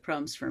those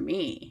breadcrumbs for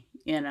me,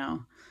 you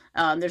know.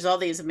 There's all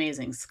these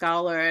amazing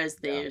scholars,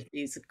 there's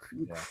these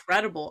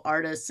incredible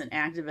artists and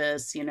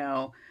activists, you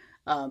know,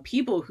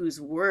 people whose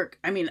work,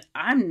 I mean,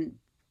 I'm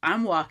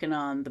walking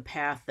on the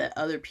path that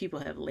other people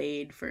have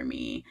laid for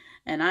me,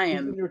 and I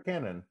am in your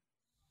canon.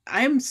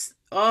 I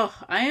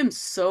am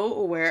so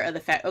aware of the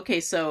fact. Okay,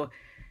 so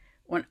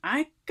when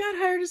I got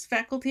hired as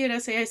faculty at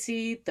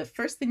SAIC, the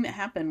first thing that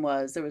happened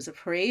was there was a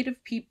parade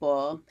of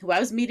people who I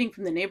was meeting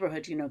from the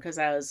neighborhood, you know, because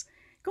I was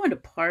going to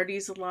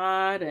parties a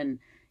lot and,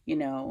 you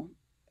know,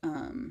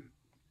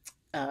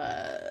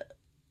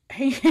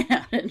 hanging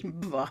out in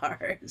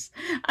bars.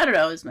 I don't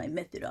know, it was my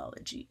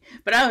methodology.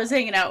 But I was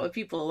hanging out with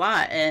people a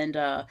lot and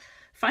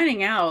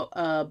finding out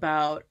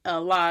about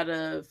a lot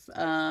of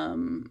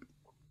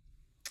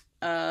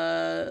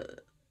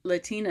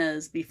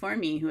Latinas before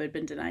me who had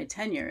been denied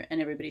tenure,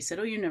 and everybody said,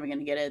 "Oh, you're never going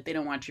to get it. They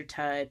don't want your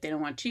type. They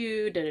don't want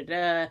you. Da da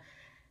da."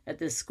 At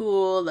this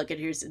school, look at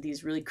here's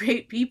these really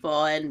great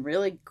people and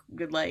really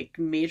good like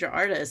major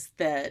artists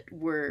that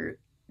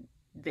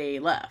they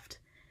left.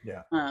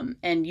 Yeah.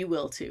 And you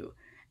will too.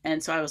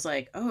 And so I was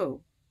like,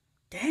 oh,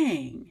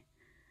 dang.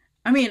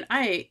 I mean,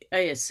 I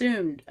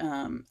assumed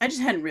I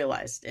just hadn't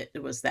realized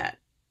it was that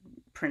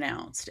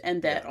pronounced,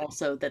 and that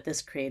also that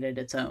this created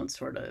its own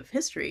sort of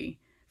history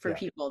for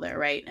people there,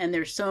 right? And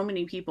there's so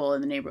many people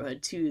in the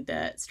neighborhood too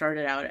that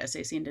started out at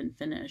SAC and didn't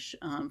finish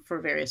for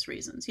various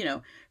reasons,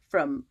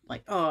 from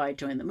like, oh, I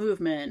joined the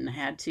movement and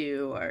had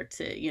to, or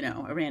to,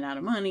 I ran out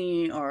of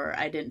money, or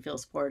I didn't feel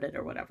supported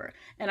or whatever.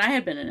 And I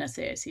had been an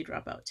SAIC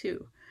dropout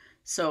too.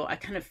 So I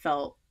kind of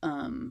felt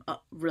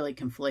really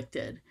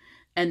conflicted.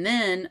 And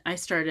then I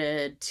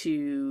started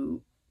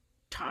to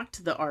talk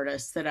to the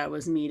artists that I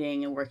was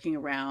meeting and working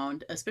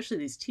around, especially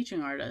these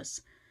teaching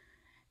artists,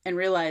 and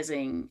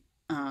realizing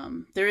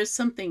there is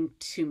something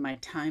to my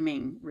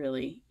timing,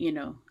 really,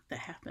 that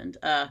happened.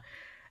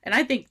 And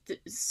I think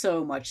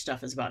so much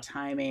stuff is about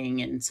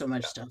timing, and so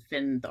much stuff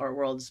in our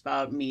world is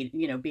about me,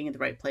 being at the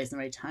right place in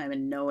the right time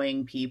and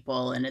knowing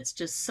people. And it's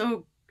just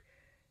so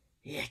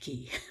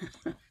yucky.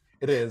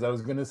 It is. I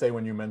was going to say,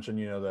 when you mentioned,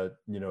 that,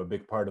 a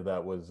big part of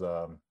that was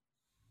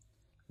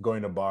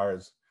going to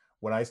bars.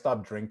 When I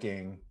stopped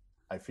drinking,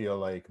 I feel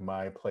like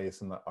my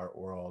place in the art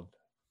world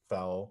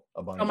fell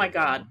a bunch. Oh my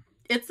God.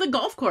 It's the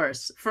golf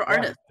course for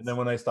artists. And then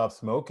when I stopped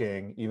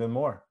smoking, even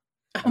more.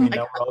 I mean,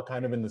 now we're all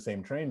kind of in the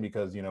same train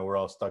because, we're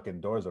all stuck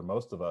indoors, or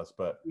most of us.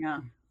 But yeah,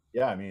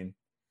 I mean,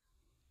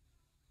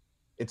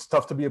 it's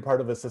tough to be a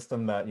part of a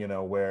system that,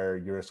 where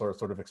you're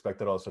sort of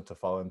expected also to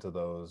fall into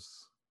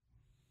those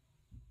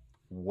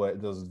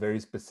very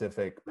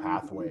specific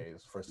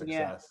pathways for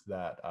success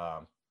that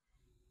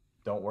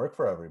don't work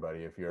for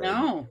everybody. If you're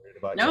worried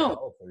about your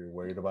health, or you're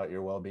worried about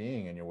your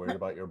well-being, and you're worried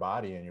about your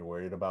body, and you're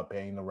worried about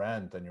paying the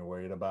rent, and you're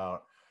worried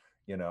about,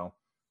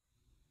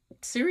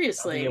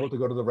 seriously being able to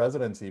go to the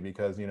residency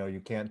because,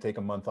 you can't take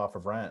a month off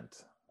of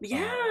rent.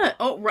 Yeah.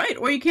 Oh, right.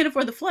 Or you can't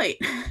afford the flight.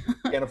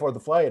 You can't afford the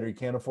flight, or you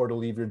can't afford to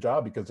leave your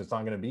job because it's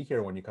not going to be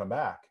here when you come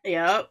back.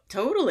 Yeah,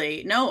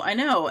 totally. No, I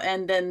know.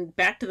 And then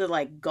back to the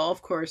like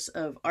golf course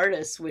of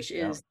artists, which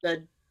is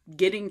the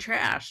getting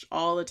trashed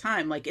all the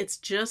time. Like, it's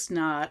just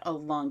not a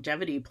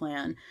longevity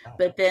plan.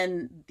 But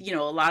then, a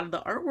lot of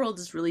the art world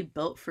is really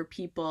built for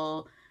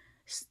people.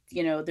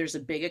 There's a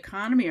big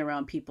economy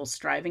around people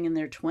striving in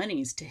their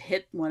 20s to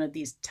hit one of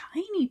these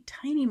tiny,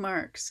 tiny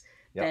marks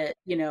that,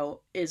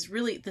 is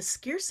really the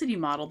scarcity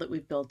model that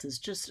we've built is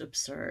just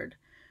absurd,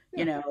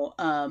 and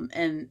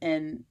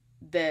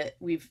that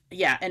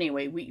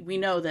anyway, we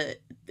know that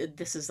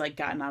this has like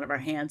gotten out of our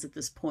hands at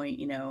this point,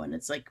 and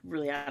it's like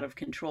really out of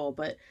control.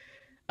 But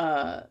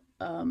I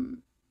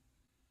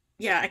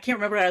can't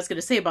remember what I was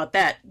going to say about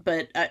that,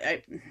 but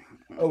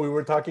we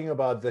were talking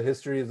about the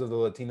histories of the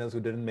Latinas who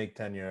didn't make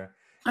tenure.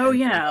 Oh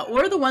yeah,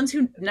 or the ones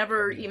who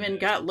never even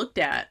got looked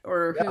at,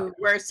 or who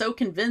were so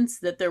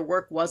convinced that their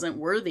work wasn't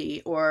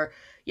worthy, or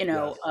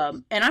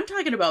and I'm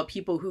talking about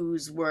people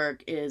whose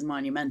work is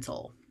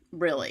monumental,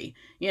 really.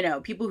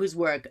 People whose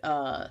work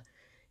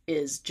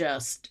is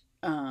just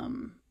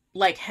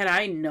like, had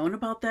I known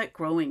about that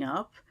growing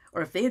up,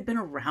 or if they had been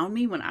around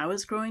me when I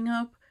was growing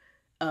up,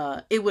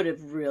 it would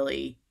have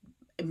really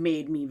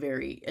made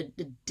me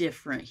a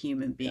different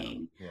human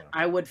being.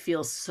 I would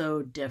feel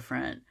so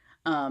different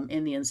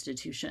in the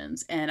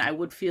institutions, and I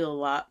would feel a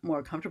lot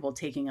more comfortable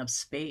taking up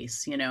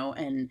space,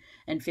 and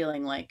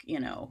feeling like,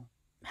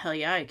 hell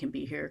yeah, I can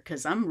be here,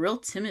 because I'm real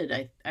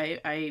timid.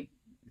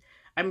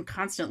 I'm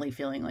constantly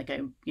feeling like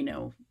I'm,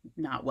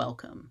 not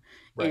welcome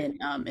in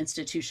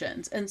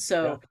institutions. And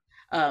so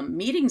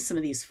meeting some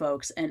of these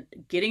folks and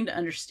getting to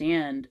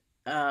understand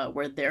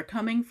where they're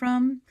coming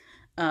from,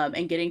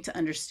 and getting to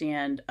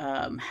understand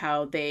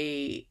how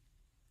they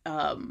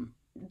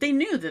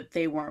knew that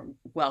they weren't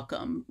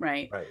welcome,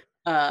 right?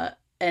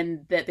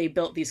 And that they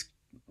built these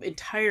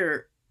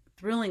entire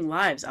thrilling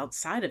lives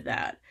outside of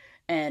that,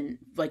 and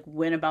like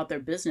went about their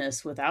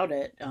business without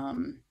it.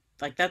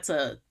 Like, that's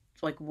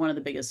one of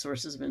the biggest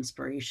sources of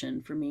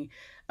inspiration for me.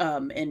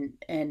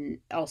 And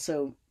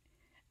also,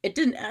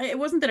 it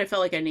wasn't that I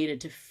felt like I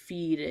needed to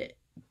feed it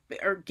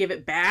or give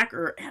it back,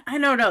 or I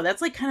don't know.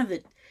 That's like kind of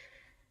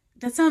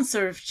that sounds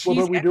sort of cheesy.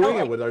 Well, but we're doing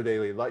it with our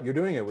daily life. You're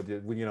doing it with,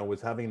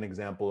 with having an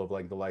example of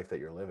like the life that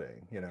you're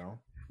living,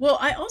 Well,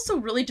 I also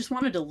really just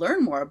wanted to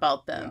learn more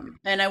about them.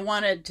 And I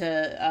wanted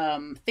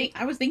to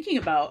I was thinking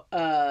about,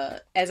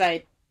 as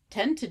I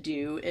tend to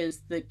do,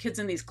 is the kids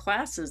in these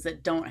classes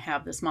that don't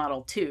have this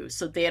model too.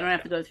 So they don't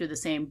have to go through the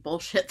same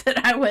bullshit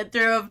that I went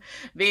through of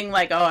being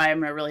like, oh, I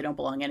really don't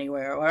belong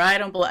anywhere, or I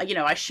don't belong,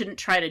 I shouldn't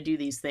try to do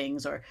these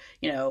things, or,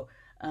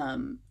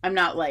 I'm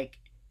not like,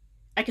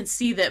 I can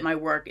see that my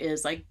work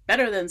is like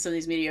better than some of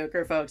these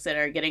mediocre folks that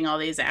are getting all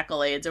these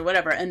accolades or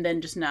whatever, and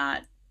then just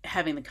not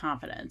having the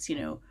confidence,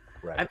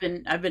 Right.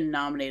 I've been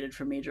nominated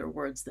for major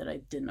awards that I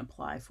didn't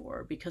apply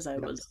for because I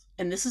was,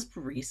 and this is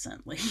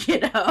recently,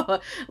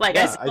 like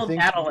I Yeah, I still think,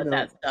 battle with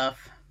that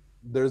stuff.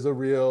 there's a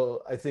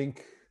real, I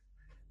think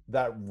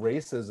that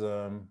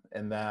racism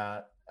and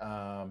that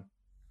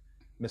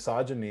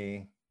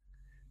misogyny,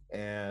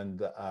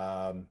 and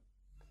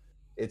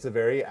it's a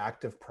very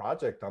active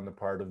project on the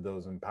part of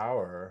those in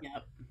power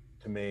Yep.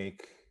 to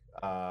make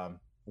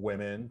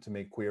women, to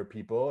make queer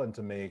people, and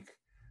to make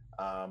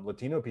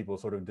Latino people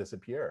sort of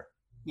disappear.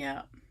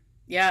 Yeah.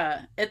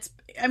 Yeah.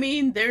 I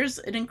mean, there's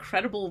an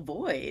incredible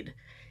void.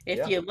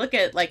 If you look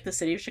at like the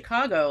city of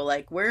Chicago,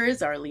 like where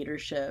is our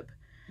leadership?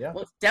 Yeah.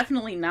 Well, it's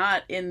definitely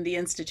not in the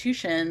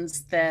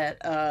institutions that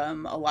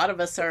a lot of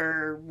us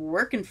are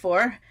working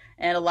for,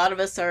 and a lot of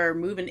us are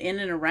moving in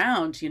and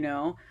around,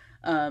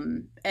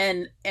 and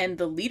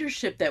the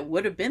leadership that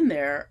would have been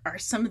there are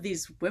some of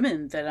these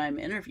women that I'm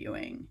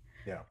interviewing.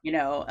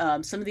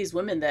 Yeah. Some of these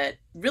women that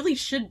really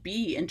should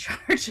be in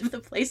charge of the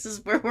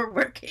places where we're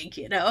working,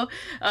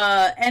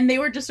 and they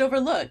were just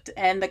overlooked.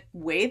 And the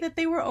way that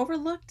they were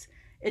overlooked,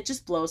 it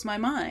just blows my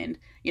mind.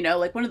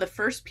 Like one of the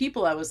first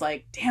people I was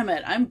like, damn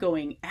it, I'm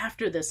going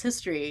after this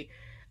history.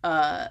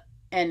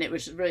 And it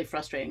was really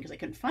frustrating because I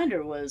couldn't find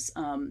her, was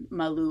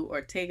Malu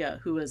Ortega,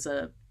 who was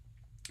a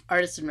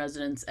artist in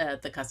residence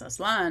at the Casa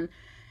Aztlán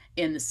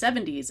in the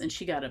 70s. And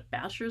she got a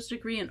bachelor's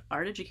degree in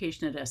art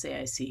education at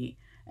SAIC,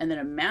 and then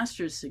a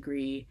master's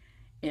degree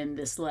in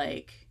this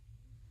like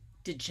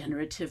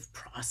degenerative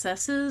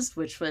processes,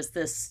 which was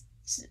this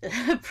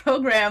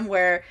program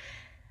where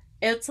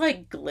it's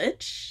like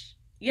Glitch,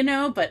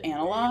 but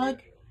analog.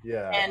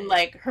 Yeah. And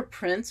like her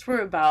prints were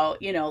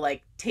about,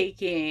 like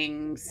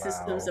taking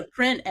systems of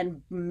print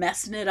and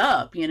messing it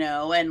up,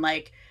 and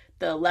like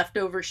the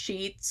leftover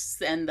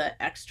sheets and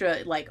the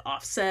extra like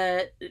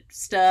offset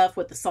stuff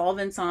with the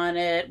solvents on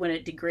it, when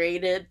it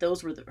degraded,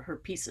 those were her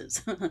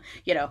pieces,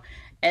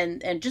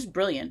 and just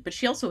brilliant. But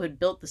she also had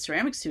built the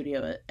ceramic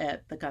studio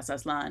at the Casa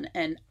Aztlán,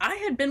 and I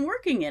had been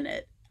working in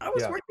it. I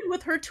was working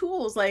with her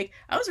tools. Like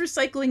I was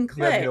recycling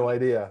clay. You have no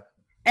idea.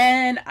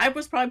 And I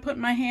was probably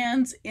putting my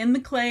hands in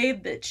the clay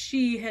that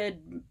she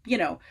had,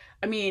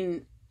 I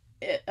mean,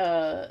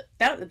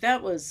 that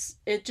was,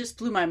 it just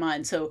blew my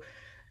mind. So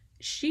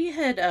she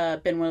had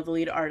been one of the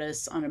lead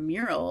artists on a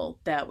mural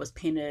that was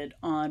painted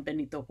on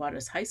Benito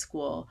Juarez High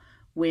School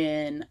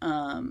when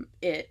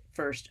it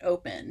first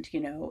opened,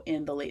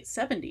 in the late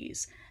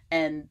 70s.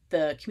 And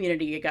the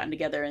community had gotten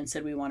together and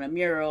said, we want a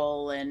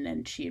mural.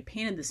 And she had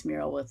painted this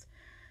mural with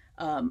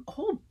a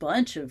whole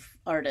bunch of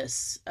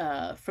artists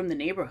from the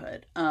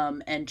neighborhood.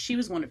 And she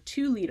was one of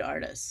two lead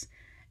artists.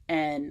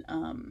 And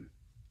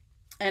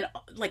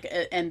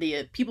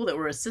the people that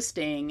were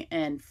assisting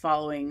and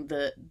following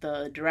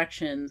the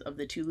directions of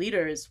the two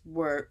leaders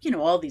were,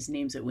 all these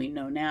names that we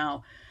know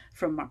now,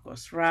 from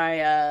Marcos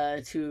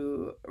Raya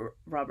to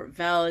Robert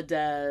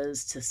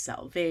Valadez to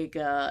Sal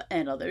Vega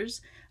and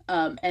others.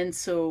 And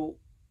so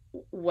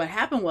what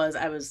happened was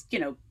I was,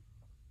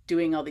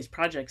 doing all these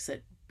projects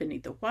at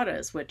Benito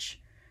Juarez,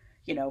 which,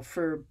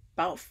 for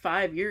about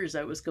 5 years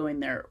I was going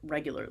there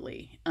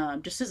regularly,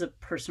 just as a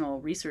personal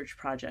research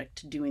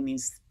project, doing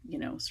these,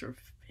 sort of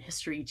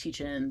history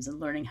teach-ins and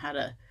learning how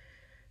to,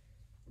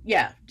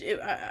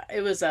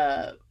 it was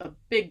a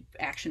big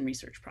action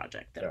research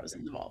project that I was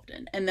involved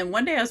in. And then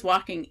one day I was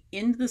walking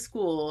into the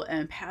school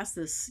and past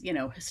this,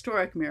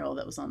 historic mural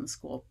that was on the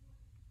school,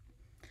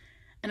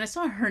 and I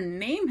saw her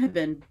name had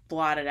been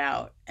blotted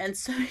out, and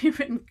so you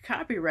written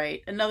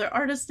copyright, another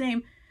artist's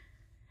name.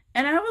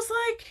 And I was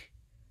like,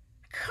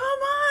 come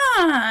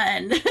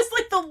on. It's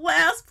like the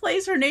last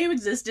place her name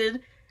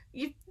existed.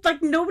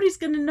 Nobody's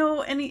going to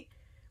know any.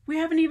 We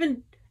haven't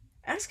even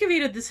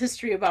excavated this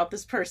history about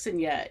this person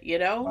yet,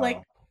 Wow.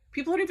 Like,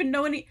 people don't even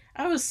know any.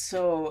 It's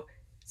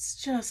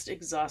just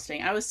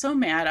exhausting. I was so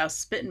mad. I was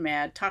spitting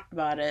mad, talked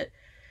about it.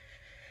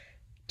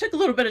 Took a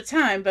little bit of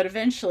time, but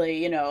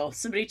eventually,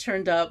 somebody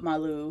turned up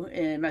Malu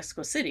in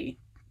Mexico City.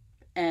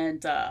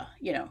 And,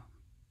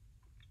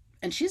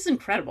 and she's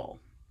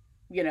incredible.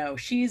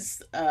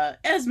 She's,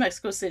 as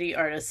Mexico City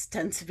artists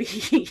tend to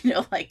be,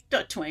 like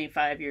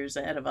 25 years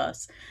ahead of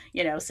us,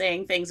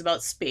 saying things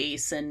about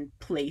space and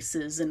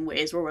places in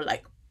ways where we're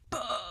like,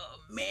 oh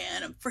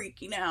man, I'm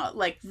freaking out,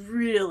 like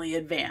really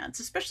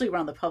advanced, especially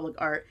around the public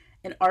art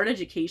and art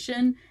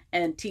education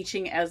and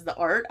teaching as the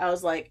art. I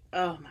was like,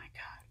 oh my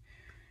God,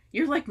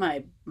 you're like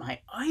my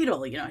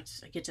idol. I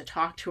get to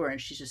talk to her, and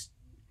she's just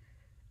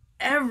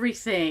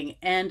everything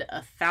and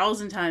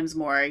 1,000 times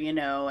more,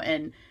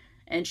 and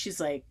she's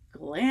like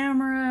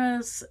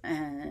glamorous,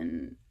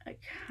 and I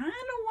kind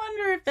of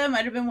wonder if that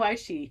might have been why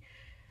she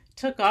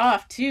took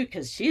off too,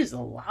 because she's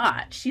a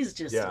lot. She's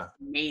just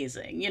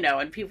amazing,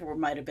 and people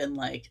might have been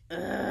like,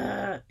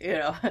 I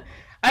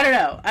don't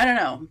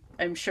know.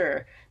 I'm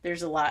sure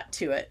there's a lot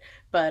to it,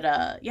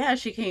 but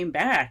she came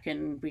back,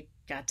 and we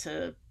got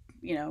to,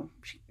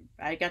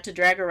 I got to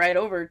drag her right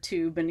over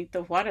to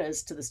Benito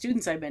Juarez, to the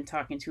students I've been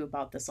talking to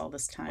about this all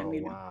this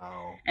time.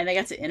 Wow. And they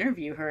got to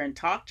interview her and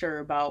talk to her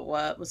about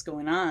what was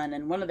going on.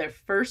 And one of their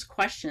first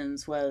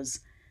questions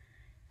was,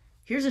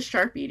 here's a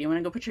Sharpie. Do you want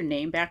to go put your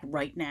name back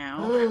right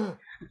now?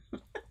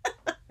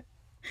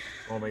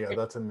 Oh my God,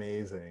 that's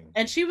amazing.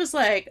 And she was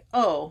like,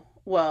 oh,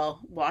 well,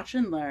 watch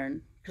and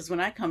learn. Because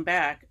when I come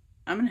back,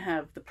 I'm going to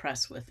have the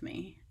press with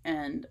me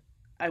and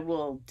I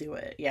will do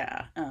it.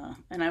 Yeah.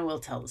 And I will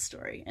tell the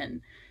story. And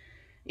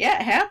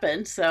yeah, it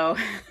happened. So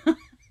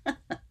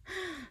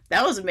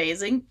that was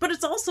amazing. But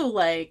it's also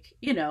like,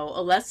 you know,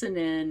 a lesson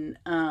in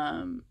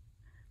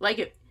like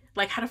it,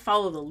 like how to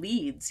follow the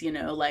leads, you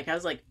know, like I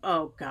was like,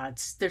 oh God,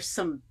 there's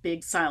some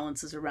big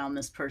silences around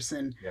this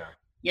person, Yeah.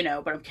 you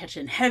know, but I'm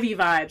catching heavy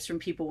vibes from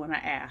people when I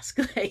ask,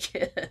 like,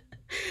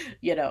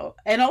 you know,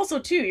 and also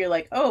too, you're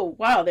like, oh,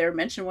 wow, they were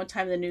mentioned one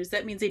time in the news.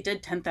 That means they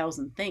did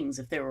 10,000 things.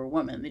 If they were a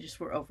woman, they just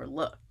were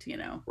overlooked, you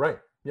know? Right.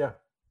 Yeah.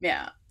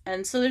 Yeah.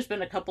 And so there's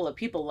been a couple of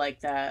people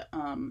like that,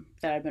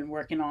 that I've been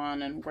working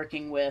on and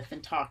working with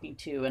and talking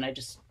to. And I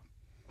just,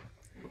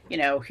 you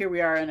know, here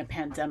we are in a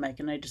pandemic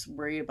and I just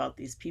worry about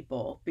these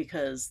people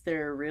because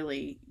they're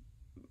really,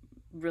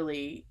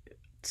 really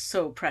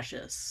so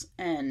precious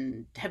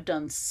and have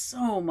done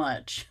so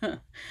much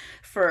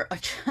for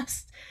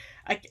just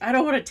I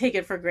don't want to take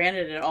it for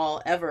granted at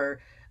all ever,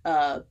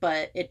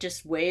 but it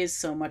just weighs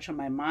so much on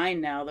my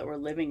mind now that we're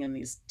living in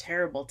these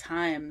terrible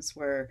times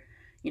where,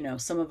 you know,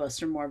 some of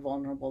us are more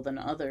vulnerable than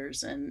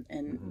others, and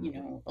you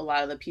know, a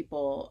lot of the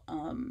people,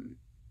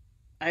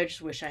 I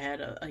just wish I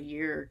had a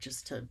year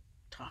just to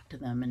talk to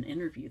them and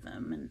interview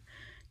them and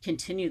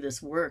continue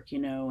this work, you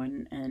know,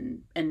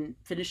 and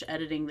finish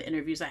editing the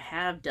interviews I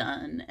have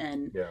done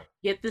and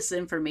get this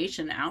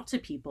information out to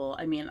people.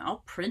 I mean,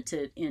 I'll print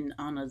it in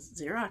on a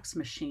Xerox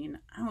machine.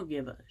 I don't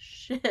give a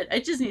shit.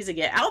 It just needs to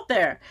get out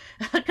there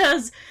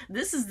because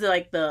this is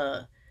like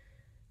the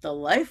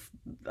life.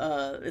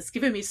 It's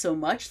given me so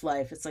much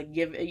life. It's like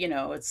you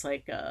know, it's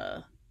like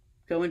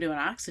going to an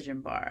oxygen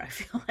bar. I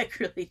feel like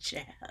really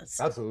jazzed.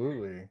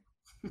 Absolutely.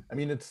 I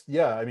mean, it's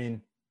yeah. I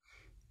mean,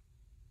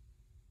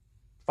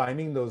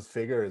 finding those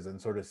figures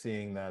and sort of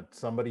seeing that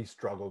somebody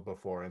struggled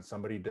before and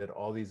somebody did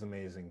all these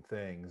amazing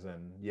things,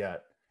 and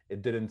yet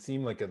it didn't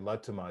seem like it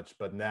led to much,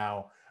 but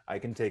now I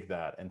can take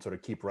that and sort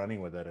of keep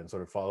running with it and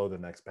sort of follow the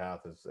next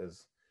path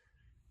is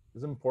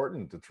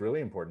important. It's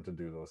really important to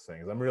do those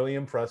things. I'm really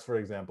impressed, for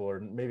example, or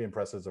maybe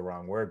impressed is the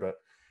wrong word,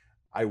 but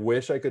I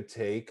wish I could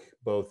take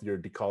both your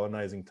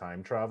decolonizing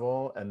time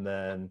travel and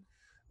then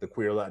the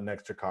Queer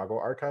Latinx Chicago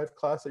archive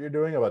class that you're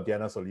doing about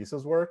Diana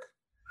Solis's work.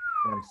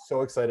 And I'm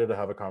so excited to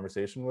have a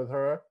conversation with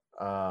her,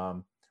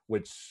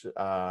 which,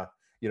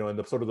 you know, in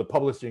the sort of the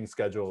publishing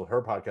schedule,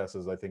 her podcast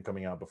is, I think,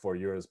 coming out before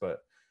yours,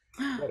 but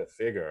what a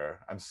figure.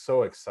 I'm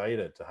so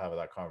excited to have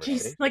that conversation.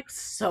 She's like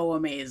so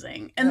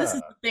amazing. And this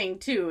is the thing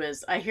too,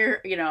 is I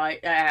hear, you know, I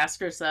ask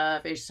her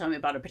stuff, she's telling me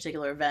about a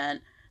particular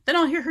event, then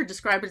I'll hear her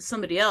describe it to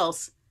somebody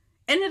else,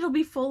 and it'll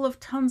be full of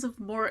tons of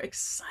more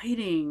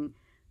exciting,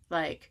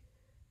 like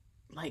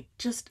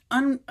just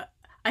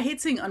I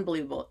hate saying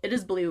unbelievable. It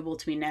is believable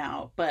to me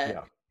now,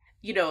 but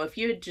you know, if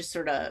you had just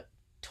sort of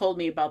told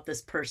me about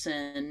this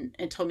person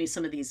and told me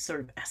some of these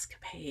sort of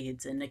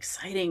escapades and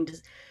exciting,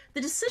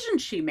 the decision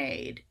she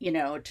made, you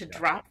know, to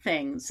drop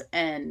things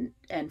and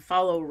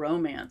follow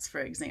romance, for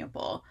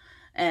example,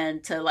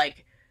 and to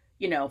like,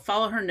 you know,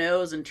 follow her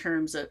nose in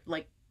terms of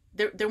like,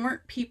 there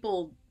weren't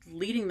people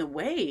leading the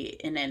way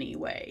in any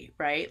way,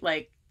 right?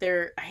 Like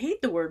I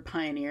hate the word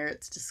pioneer,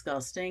 it's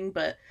disgusting,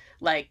 but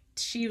like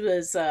she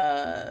was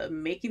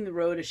making the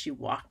road as she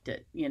walked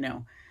it, you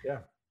know.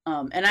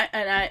 And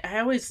I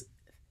always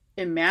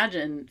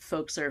imagine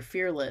folks are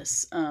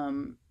fearless,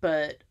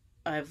 but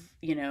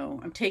you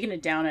know, I'm taking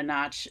it down a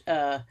notch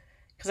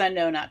because I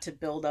know not to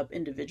build up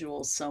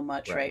individuals so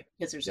much, right?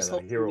 Because there's this whole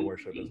hero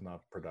worship is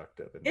not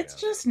productive. It's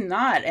just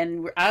not,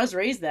 and I was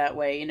raised that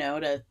way, you know,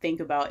 to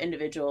think about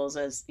individuals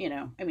as, you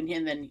know, I mean,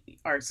 and then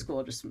art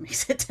school just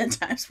makes it 10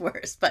 times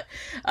worse. But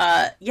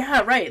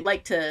yeah, right,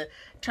 like to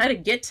try to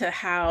get to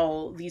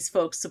how these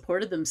folks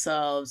supported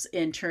themselves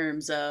in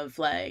terms of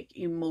like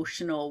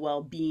emotional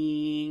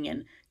well-being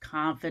and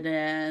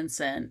confidence,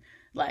 and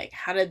like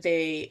how did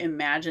they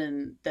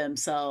imagine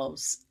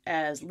themselves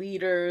as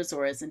leaders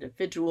or as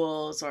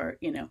individuals, or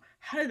you know,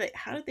 how did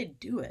they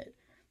do it?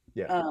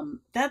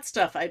 That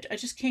stuff I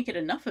just can't get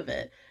enough of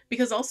it,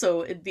 because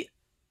also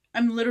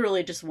I'm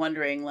literally just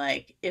wondering,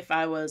 like, if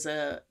I was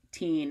a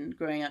teen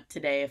growing up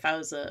today, if I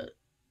was an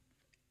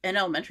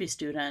elementary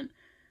student,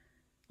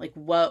 like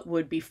what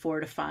would be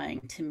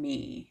fortifying to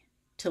me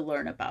to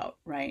learn about,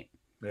 right?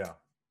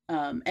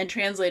 And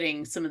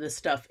translating some of this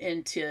stuff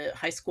into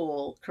high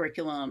school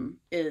curriculum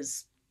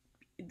is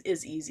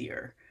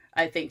easier,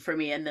 I think, for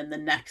me. And then the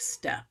next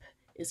step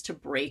is to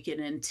break it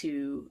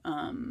into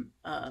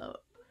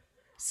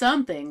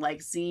something like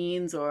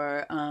zines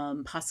or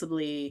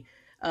possibly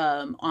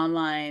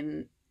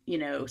online, you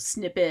know,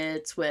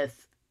 snippets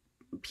with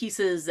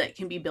pieces that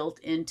can be built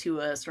into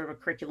a sort of a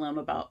curriculum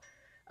about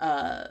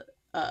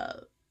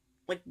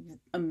like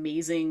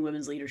amazing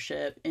women's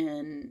leadership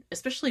in,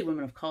 especially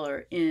women of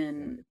color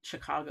in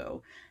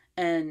Chicago.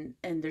 And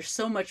there's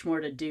so much more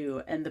to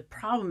do. And the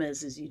problem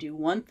is you do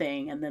one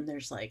thing and then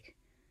there's like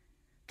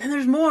then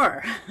there's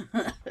more.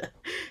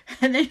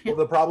 And then well,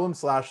 the problem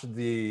 /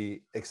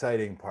 the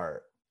exciting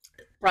part.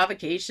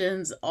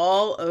 Provocations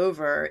all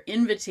over,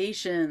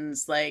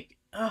 invitations, like,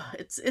 oh,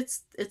 it's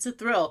a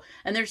thrill.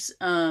 And there's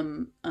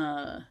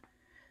I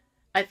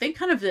think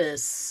kind of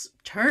this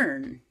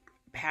turn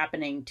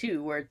happening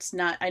too, where it's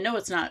not, I know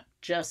it's not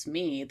just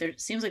me. There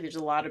seems like there's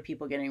a lot of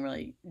people getting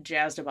really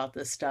jazzed about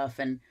this stuff,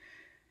 and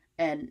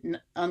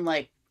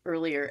unlike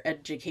earlier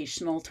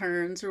educational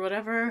turns or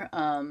whatever,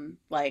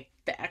 like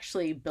the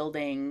actually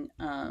building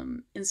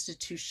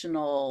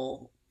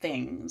institutional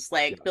things,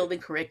 like building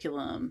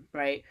curriculum,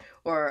 right?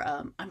 Or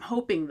I'm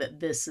hoping that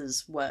this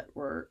is what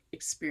we're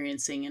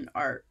experiencing in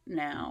art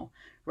now,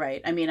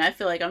 right? I mean, I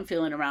feel like I'm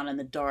feeling around in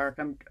the dark.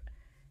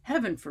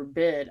 Heaven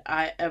forbid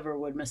I ever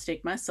would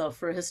mistake myself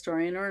for a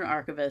historian or an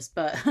archivist,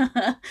 but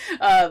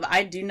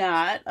I do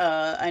not.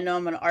 I know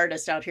I'm an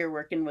artist out here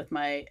working with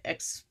my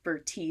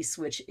expertise,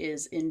 which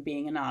is in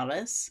being a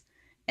novice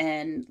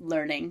and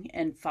learning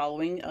and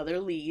following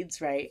other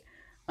leads, right?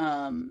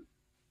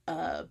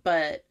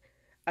 But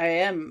I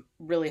am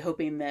really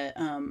hoping that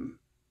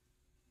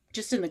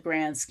just in the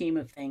grand scheme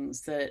of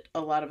things, that a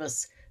lot of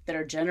us that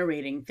are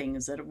generating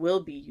things that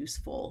will be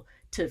useful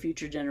to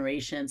future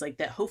generations, like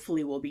that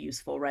hopefully will be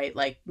useful, right?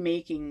 Like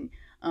making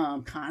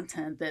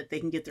content that they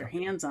can get their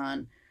hands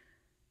on,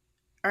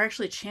 are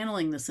actually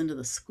channeling this into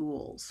the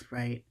schools,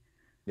 right?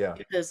 Yeah.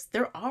 Because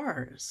they're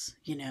ours,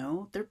 you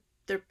know,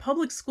 they're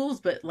public schools,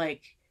 but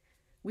like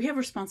we have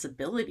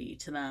responsibility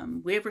to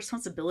them. We have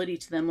responsibility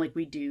to them like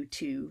we do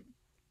to,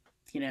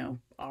 you know,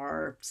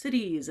 our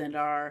cities and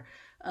our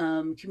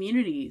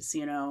communities,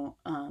 you know,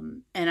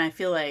 and I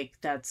feel like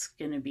that's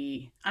going to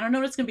be, I don't know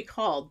what it's going to be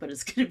called, but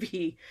it's going to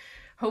be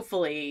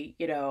hopefully,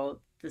 you know,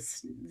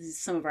 this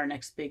some of our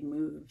next big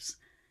moves.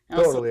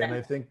 And totally. And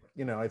I think,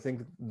 you know, I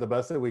think the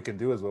best that we can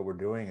do is what we're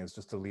doing, is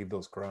just to leave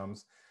those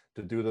crumbs,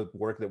 to do the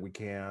work that we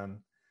can,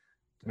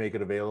 to make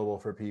it available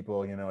for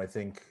people. You know, I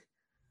think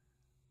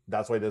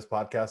that's why this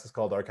podcast is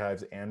called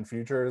Archives and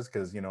Futures,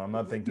 because, you know, I'm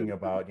not thinking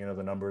about, you know,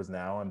 the numbers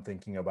now. I'm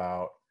thinking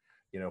about,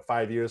 you know,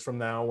 5 years from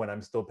now, when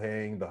I'm still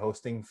paying the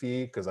hosting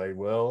fee, because I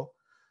will,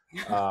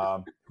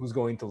 who's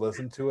going to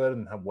listen to it,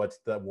 and what's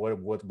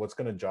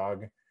going to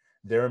jog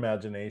their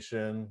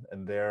imagination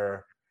and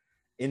their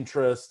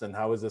interest, and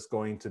how is this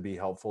going to be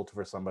helpful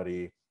for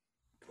somebody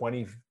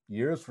 20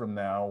 years from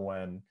now,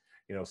 when,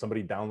 you know,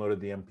 somebody downloaded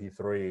the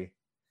MP3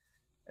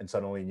 and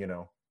suddenly, you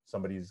know,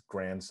 somebody's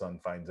grandson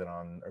finds it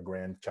on, or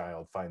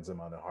grandchild finds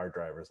them on a hard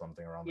drive or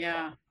something around the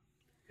clock.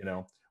 You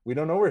know, we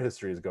don't know where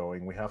history is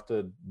going. We have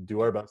to do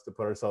our best to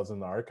put ourselves in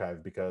the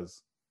archive,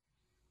 because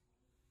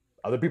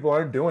other people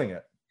aren't doing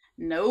it.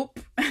 Nope.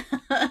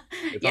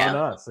 It's on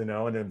us, you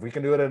know, and if we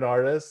can do it in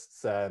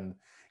artists, and,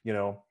 you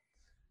know,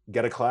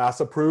 get a class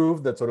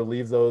approved that sort of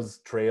leaves those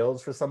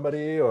trails for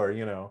somebody, or,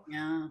 you know,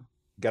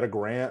 get a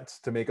grant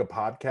to make a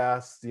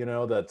podcast, you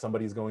know, that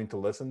somebody's going to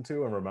listen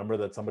to and remember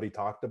that somebody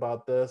talked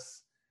about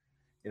this.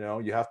 You know,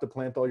 you have to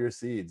plant all your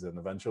seeds, and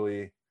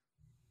eventually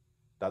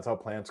that's how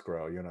plants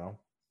grow, you know?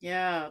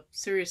 Yeah,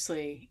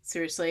 seriously.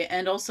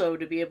 And also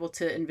to be able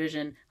to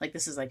envision, like,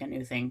 this is like a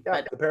new thing. Yeah,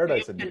 but the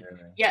Paradise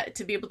Engineering. Yeah,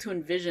 to be able to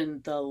envision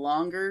the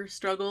longer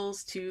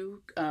struggles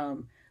too,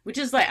 which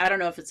is like, I don't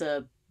know if it's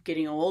a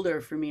getting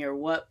older for me or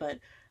what, but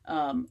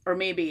or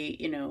maybe,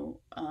 you know,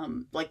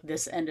 like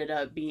this ended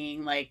up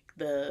being like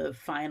the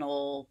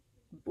final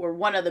or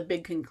one of the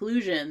big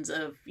conclusions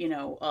of, you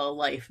know, a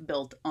life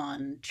built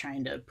on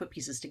trying to put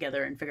pieces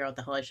together and figure out what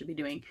the hell I should be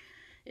doing,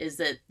 is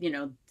that, you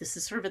know, this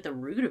is sort of at the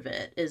root of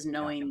it, is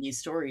knowing these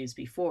stories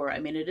before. I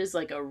mean, it is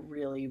like a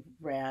really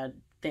rad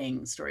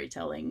thing,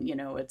 storytelling, you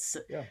know, it's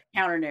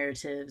counter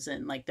narratives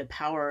and like the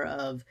power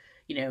of,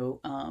 you know,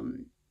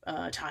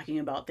 talking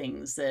about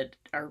things that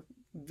are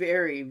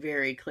very,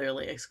 very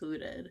clearly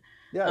excluded.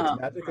 Yeah,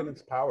 it's magic and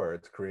its power.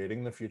 It's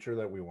creating the future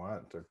that we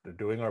want. They're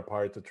doing our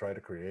part to try to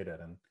create it.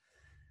 And,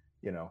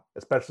 you know,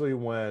 especially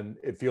when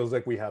it feels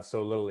like we have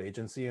so little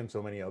agency in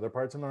so many other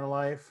parts in our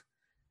life.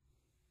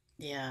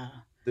 Yeah.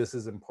 This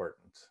is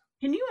important.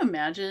 Can you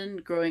imagine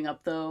growing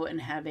up though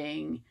and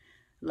having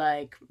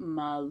like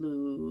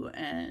Malu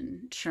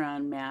and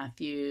Sharon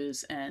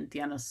Matthews and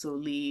Diana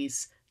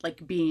Solis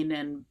like being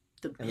in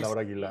the and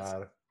Laura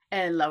Aguilar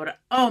and Laura,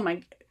 oh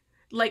my,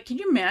 like, can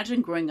you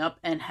imagine growing up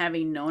and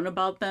having known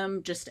about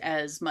them just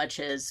as much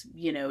as,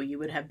 you know, you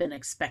would have been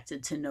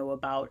expected to know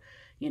about,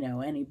 you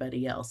know,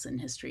 anybody else in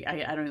history?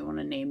 I don't even want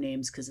to name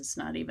names because it's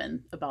not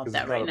even about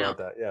that right now.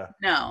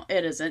 No,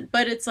 it isn't.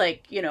 But it's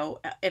like, you know,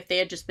 if they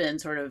had just been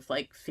sort of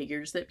like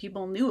figures that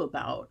people knew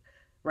about,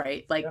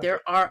 right? Like there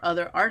are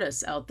other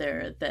artists out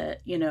there that,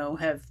 you know,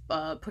 have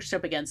pushed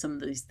up against some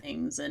of these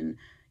things, and,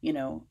 you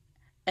know,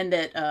 and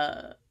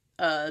that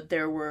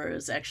there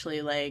was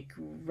actually like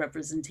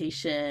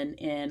representation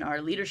in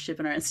our leadership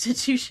in our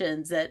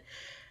institutions that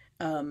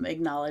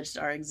acknowledged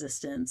our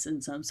existence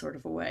in some sort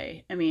of a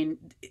way. I mean,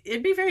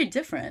 it'd be very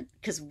different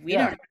because we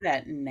don't have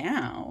that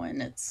now,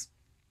 and it's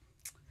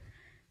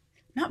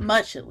not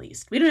much. At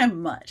least we don't have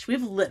much. We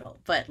have little,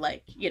 but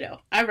like, you know,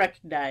 I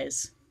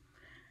recognize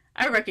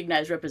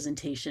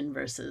representation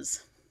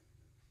versus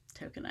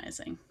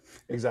tokenizing.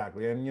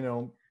 Exactly.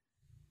 And,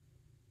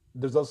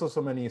 there's also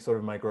so many sort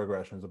of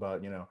microaggressions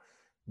about,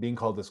 being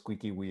called a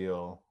squeaky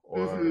wheel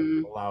or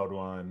a loud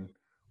one,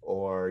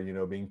 or,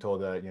 being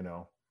told that,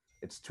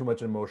 it's too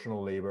much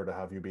emotional labor to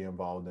have you be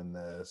involved in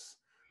this,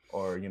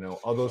 or,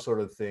 all those sort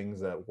of things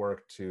that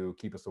work to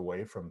keep us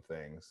away from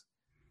things.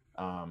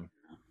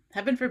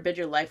 Heaven forbid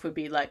your life would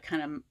be like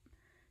kind of,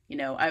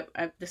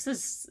 this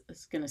is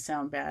it's gonna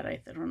sound bad. I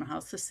don't know how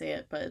else to say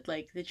it, but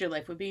like that your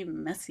life would be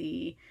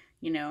messy,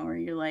 or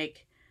you're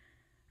like,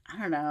 I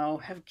don't know,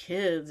 have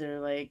kids or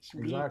like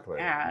be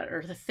bad,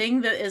 or the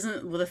thing that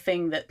isn't the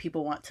thing that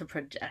people want to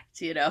project,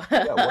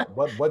 Yeah,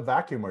 what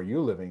vacuum are you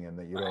living in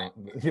that you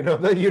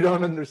don't, that you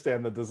don't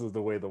understand that this is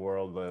the way the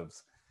world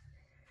lives?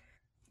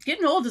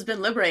 Getting old has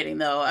been liberating,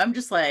 though. I'm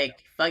just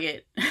like, fuck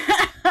it.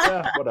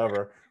 Yeah,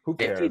 whatever. Who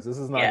cares? This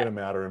is not going to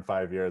matter in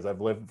 5 years.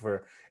 I've lived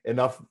for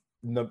enough,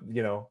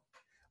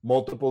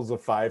 multiples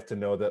of 5 to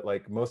know that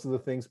like most of the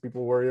things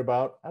people worry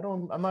about,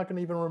 I'm not going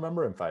to even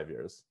remember in 5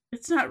 years.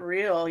 It's not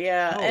real.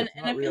 Yeah. No, and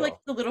I feel like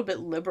it's a little bit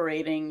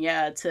liberating.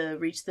 Yeah. To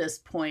reach this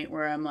point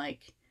where I'm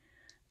like,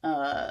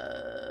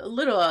 a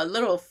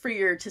little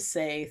freer to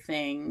say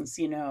things,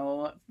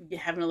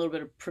 having a little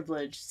bit of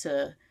privilege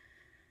to,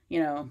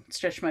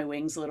 stretch my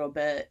wings a little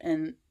bit,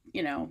 and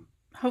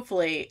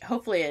hopefully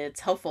it's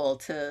helpful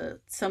to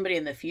somebody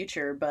in the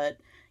future. But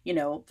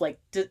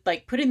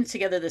like putting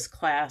together this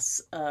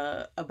class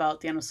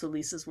about Diana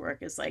Solis's work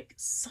is like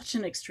such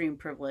an extreme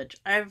privilege.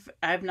 I've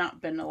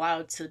not been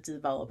allowed to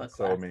develop a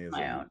class of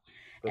my own.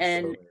 That's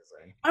and so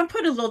amazing. I'm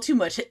putting a little too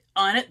much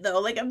on it though.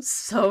 Like I'm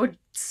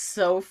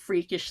so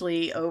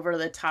freakishly over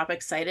the top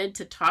excited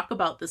to talk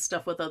about this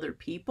stuff with other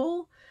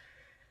people.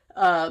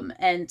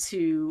 And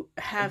to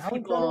have and how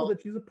people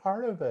that she's a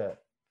part of it.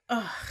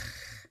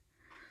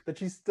 That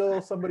she's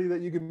still somebody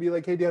that you can be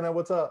like, hey Diana,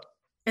 what's up?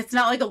 It's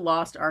not like a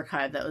lost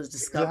archive that was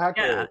discovered.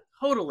 Exactly. Yeah,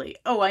 totally.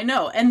 Oh, I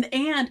know.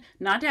 And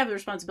not to have the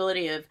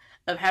responsibility of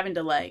having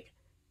to like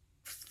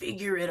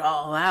figure it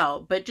all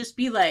out, but just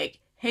be like,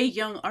 hey,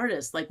 young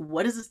artist, like,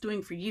 what is this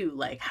doing for you?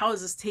 Like, how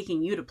is this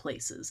taking you to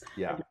places?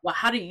 Yeah. Well,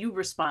 how do you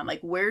respond?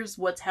 Like,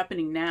 what's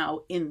happening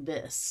now in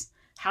this?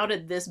 How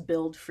did this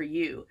build for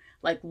you?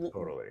 Like,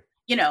 totally.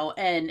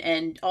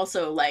 And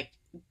also like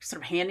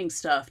sort of handing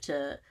stuff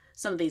to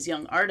some of these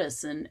young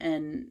artists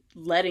and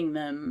letting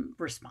them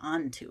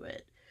respond to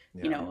it.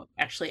 Yeah.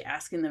 Actually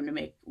asking them to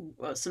make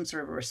some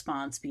sort of a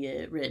response, be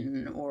it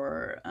written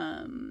or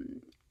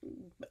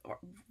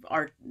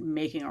art,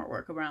 making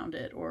artwork around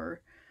it,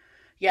 or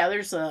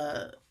there's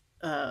a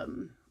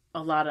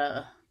lot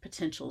of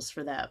potentials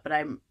for that. But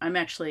I'm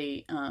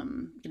actually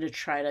gonna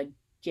try to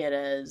get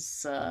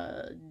as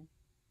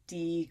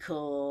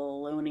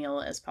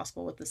decolonial as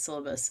possible with the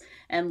syllabus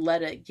and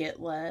let it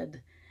get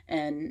led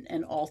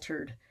and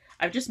altered.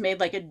 I've just made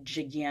like a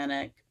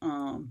gigantic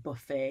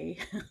buffet.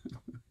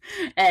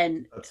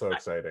 And that's so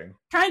exciting.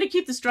 Trying to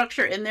keep the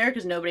structure in there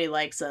because nobody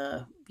likes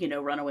a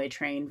runaway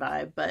train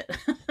vibe, but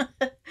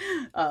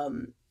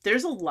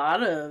there's a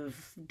lot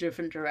of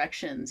different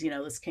directions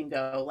this can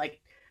go. Like,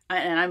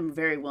 and I'm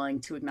very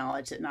willing to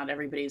acknowledge that not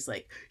everybody's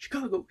like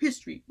Chicago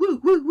history, woo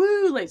woo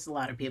woo. Like, there's a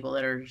lot of people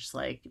that are just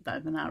like,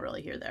 I'm not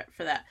really here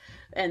for that,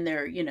 and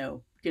they're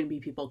going to be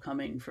people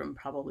coming from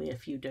probably a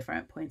few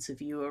different points of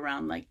view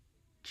around like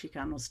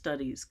Chicano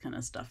studies kind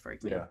of stuff, for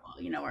example.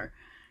 Or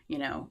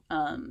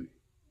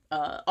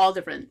all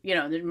different.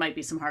 There might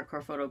be some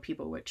hardcore photo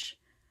people, which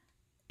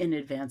in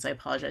advance I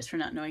apologize for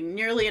not knowing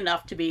nearly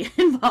enough to be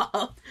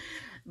involved.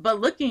 But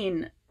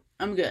looking,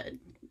 I'm good.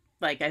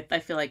 Like I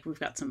feel like we've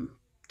got some.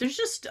 There's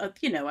just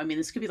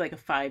this could be like a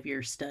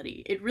 5-year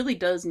study. It really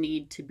does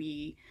need to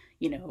be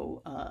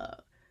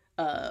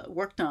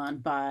worked on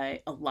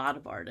by a lot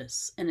of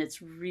artists, and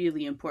it's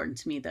really important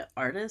to me that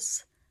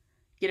artists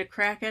get a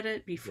crack at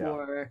it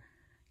before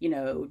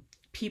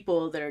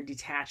people that are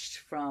detached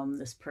from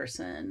this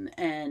person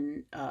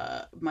and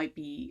might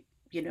be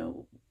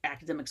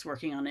academics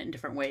working on it in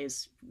different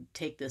ways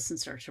take this and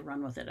start to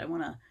run with it. I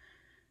want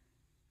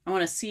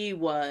to see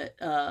what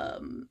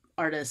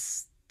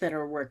artists that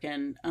are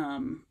working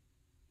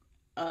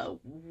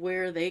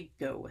where they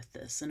go with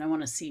this, and I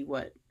want to see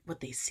what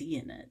they see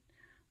in it.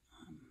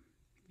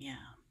 Yeah.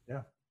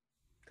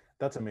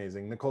 That's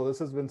amazing. Nicole, this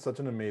has been such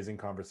an amazing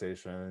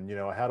conversation.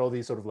 I had all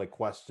these sort of like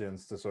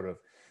questions to sort of,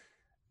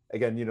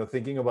 again,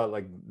 thinking about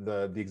like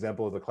the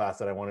example of the class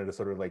that I wanted to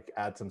sort of like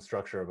add some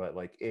structure, but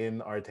like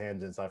in our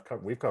tangents,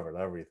 we've covered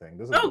everything.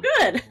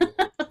 Good.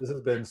 This has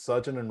been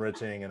such an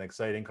enriching and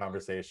exciting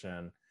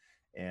conversation.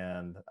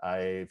 And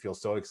I feel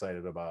so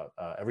excited about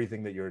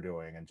everything that you're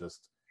doing, and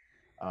just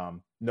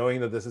knowing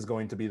that this is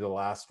going to be the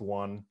last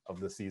one of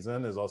the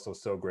season is also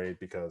so great,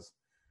 because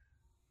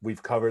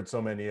we've covered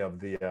so many of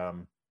the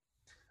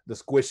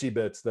squishy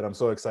bits that I'm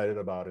so excited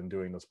about in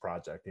doing this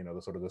project,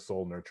 the sort of the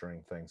soul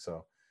nurturing thing.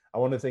 So I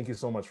want to thank you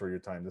so much for your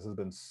time. This has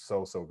been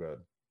so good.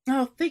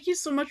 Oh, thank you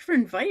so much for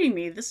inviting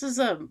me. This has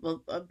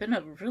been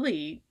a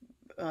really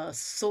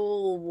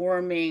soul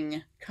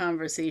warming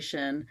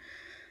conversation.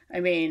 I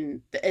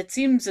mean, it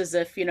seems as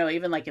if,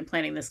 even like in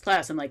planning this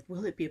class, I'm like,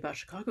 will it be about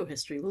Chicago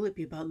history? Will it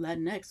be about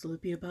Latinx? Will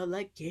it be about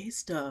like gay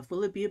stuff?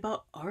 Will it be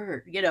about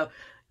art?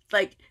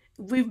 Like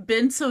we've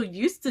been so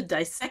used to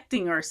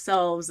dissecting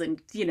ourselves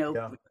and,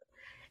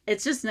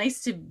 it's just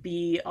nice to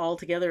be all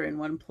together in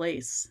one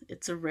place.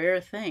 It's a rare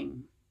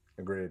thing.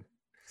 Agreed.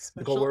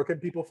 Nicole, where can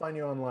people find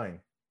you online?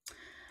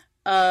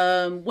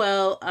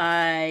 Well,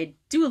 I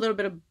do a little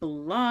bit of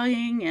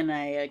blogging and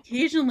I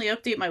occasionally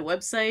update my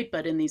website,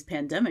 but in these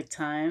pandemic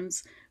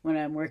times when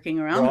I'm working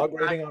around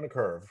grading on a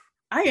curve.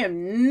 I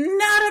am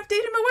not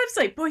updating my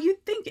website. Boy,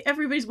 you'd think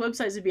everybody's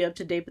websites would be up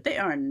to date, but they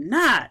are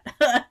not.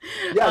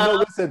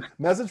 Listen,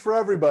 message for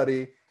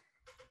everybody.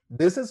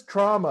 This is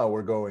trauma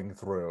we're going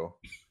through.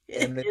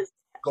 And it's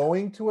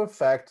going to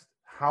affect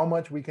how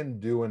much we can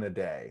do in a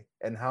day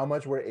and how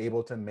much we're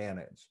able to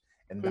manage.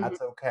 And that's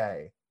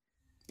okay.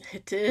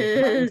 It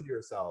is. To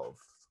yourself.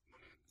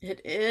 It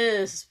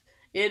is.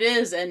 It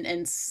is.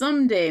 And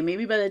someday,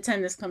 maybe by the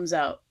time this comes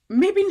out,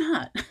 maybe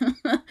not,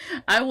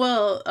 I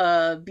will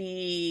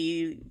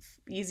be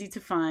easy to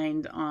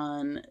find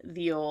on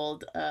the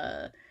old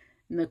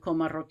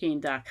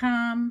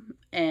NicoleMarroquin.com,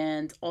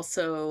 and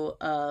also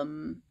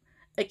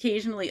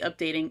occasionally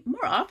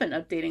more often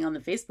updating on the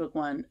Facebook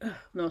one, the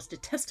most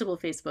detestable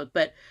Facebook,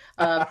 but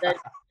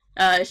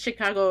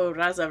Chicago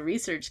Raza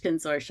Research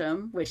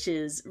Consortium, which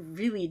is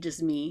really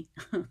just me.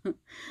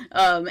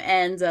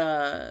 Around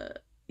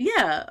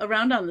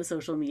on the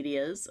social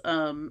medias.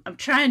 I'm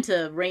trying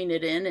to rein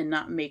it in and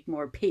not make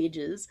more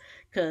pages,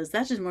 because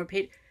that's just more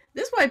paid.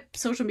 This is why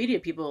social media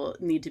people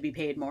need to be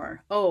paid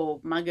more.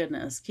 Oh my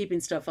goodness, keeping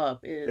stuff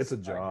up it's a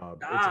job.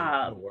 It's a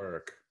lot of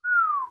work.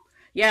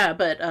 Yeah,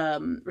 but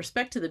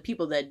respect to the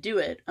people that do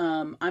it.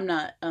 I'm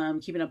not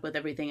keeping up with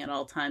everything at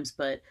all times,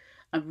 but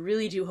I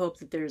really do hope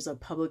that there's a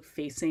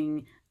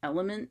public-facing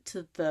element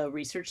to the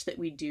research that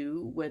we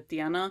do with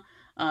Diana,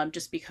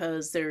 just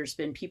because there's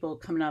been people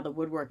coming out of the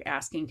woodwork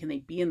asking, can they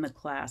be in the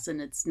class?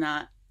 And it's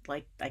not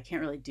like, I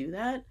can't really do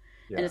that.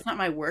 Yeah. And it's not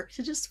my work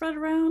to just spread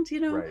around,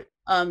 Right.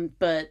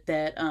 But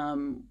that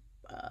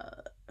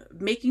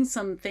making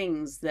some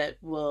things that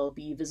will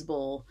be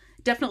visible,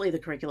 definitely the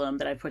curriculum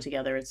that I put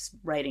together, it's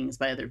writings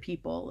by other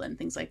people and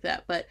things like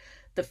that, but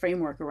the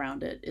framework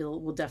around it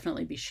will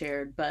definitely be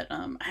shared. But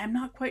I'm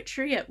not quite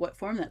sure yet what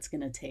form that's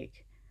going to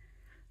take.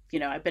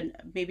 I've been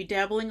maybe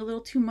dabbling a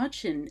little too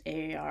much in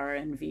AR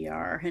and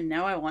VR, and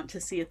now I want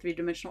to see a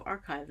 3-dimensional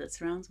archive that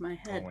surrounds my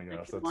head. Oh my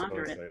gosh, that's so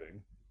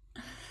exciting.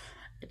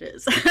 It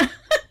is.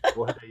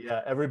 Well,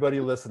 yeah, everybody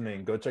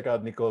listening, go check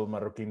out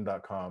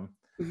NicoleMarroquin.com.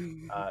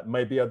 It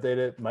might be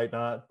updated, might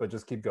not, but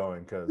just keep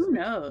going, because who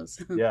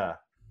knows? Yeah.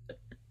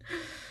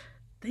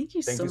 Thank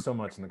you so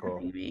much, Nicole.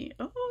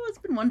 Oh, it's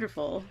been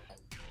wonderful.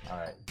 All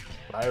right.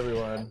 Bye,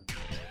 everyone.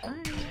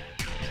 Bye.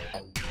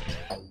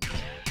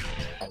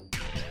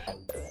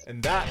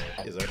 And that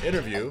is our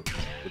interview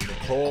with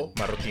Nicole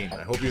Marroquin.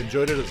 I hope you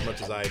enjoyed it as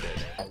much as I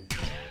did.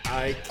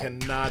 I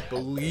cannot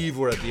believe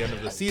we're at the end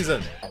of the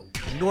season.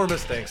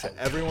 Enormous thanks to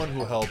everyone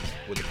who helped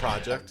with the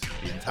project,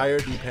 the entire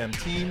DPAM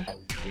team,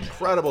 the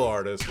incredible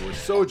artists who were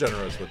so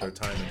generous with their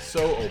time and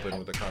so open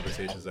with the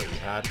conversations that we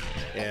had,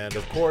 and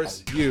of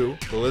course, you,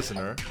 the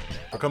listener,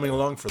 for coming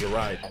along for the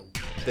ride.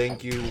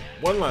 Thank you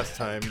one last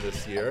time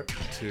this year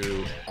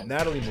to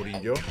Natalie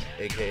Murillo,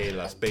 aka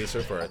La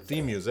Spacer, for our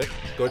theme music.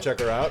 Go check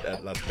her out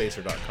at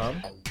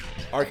laspacer.com.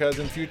 Archives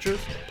and Futures,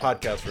 a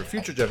podcast for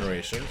future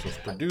generations, was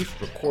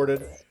produced,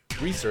 recorded,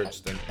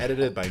 researched, and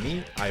edited by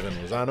me, Ivan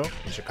Lozano,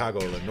 in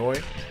Chicago,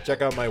 Illinois.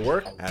 Check out my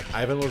work at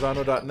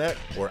ivanlozano.net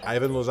or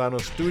Ivan Lozano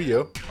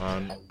Studio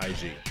on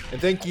IG. And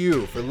thank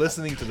you for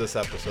listening to this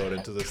episode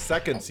and to the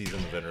second season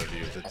of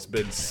interviews. It's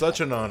been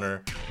such an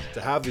honor to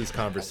have these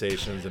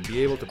conversations and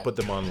be able to put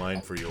them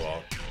online for you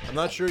all. I'm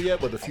not sure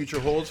yet what the future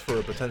holds for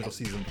a potential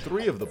season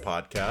 3 of the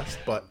podcast,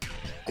 but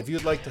if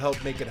you'd like to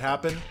help make it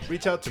happen,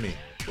 reach out to me.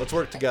 Let's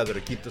work together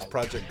to keep this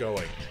project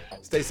going.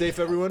 Stay safe,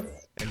 everyone,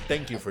 and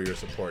thank you for your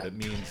support. It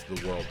means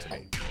the world to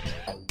me.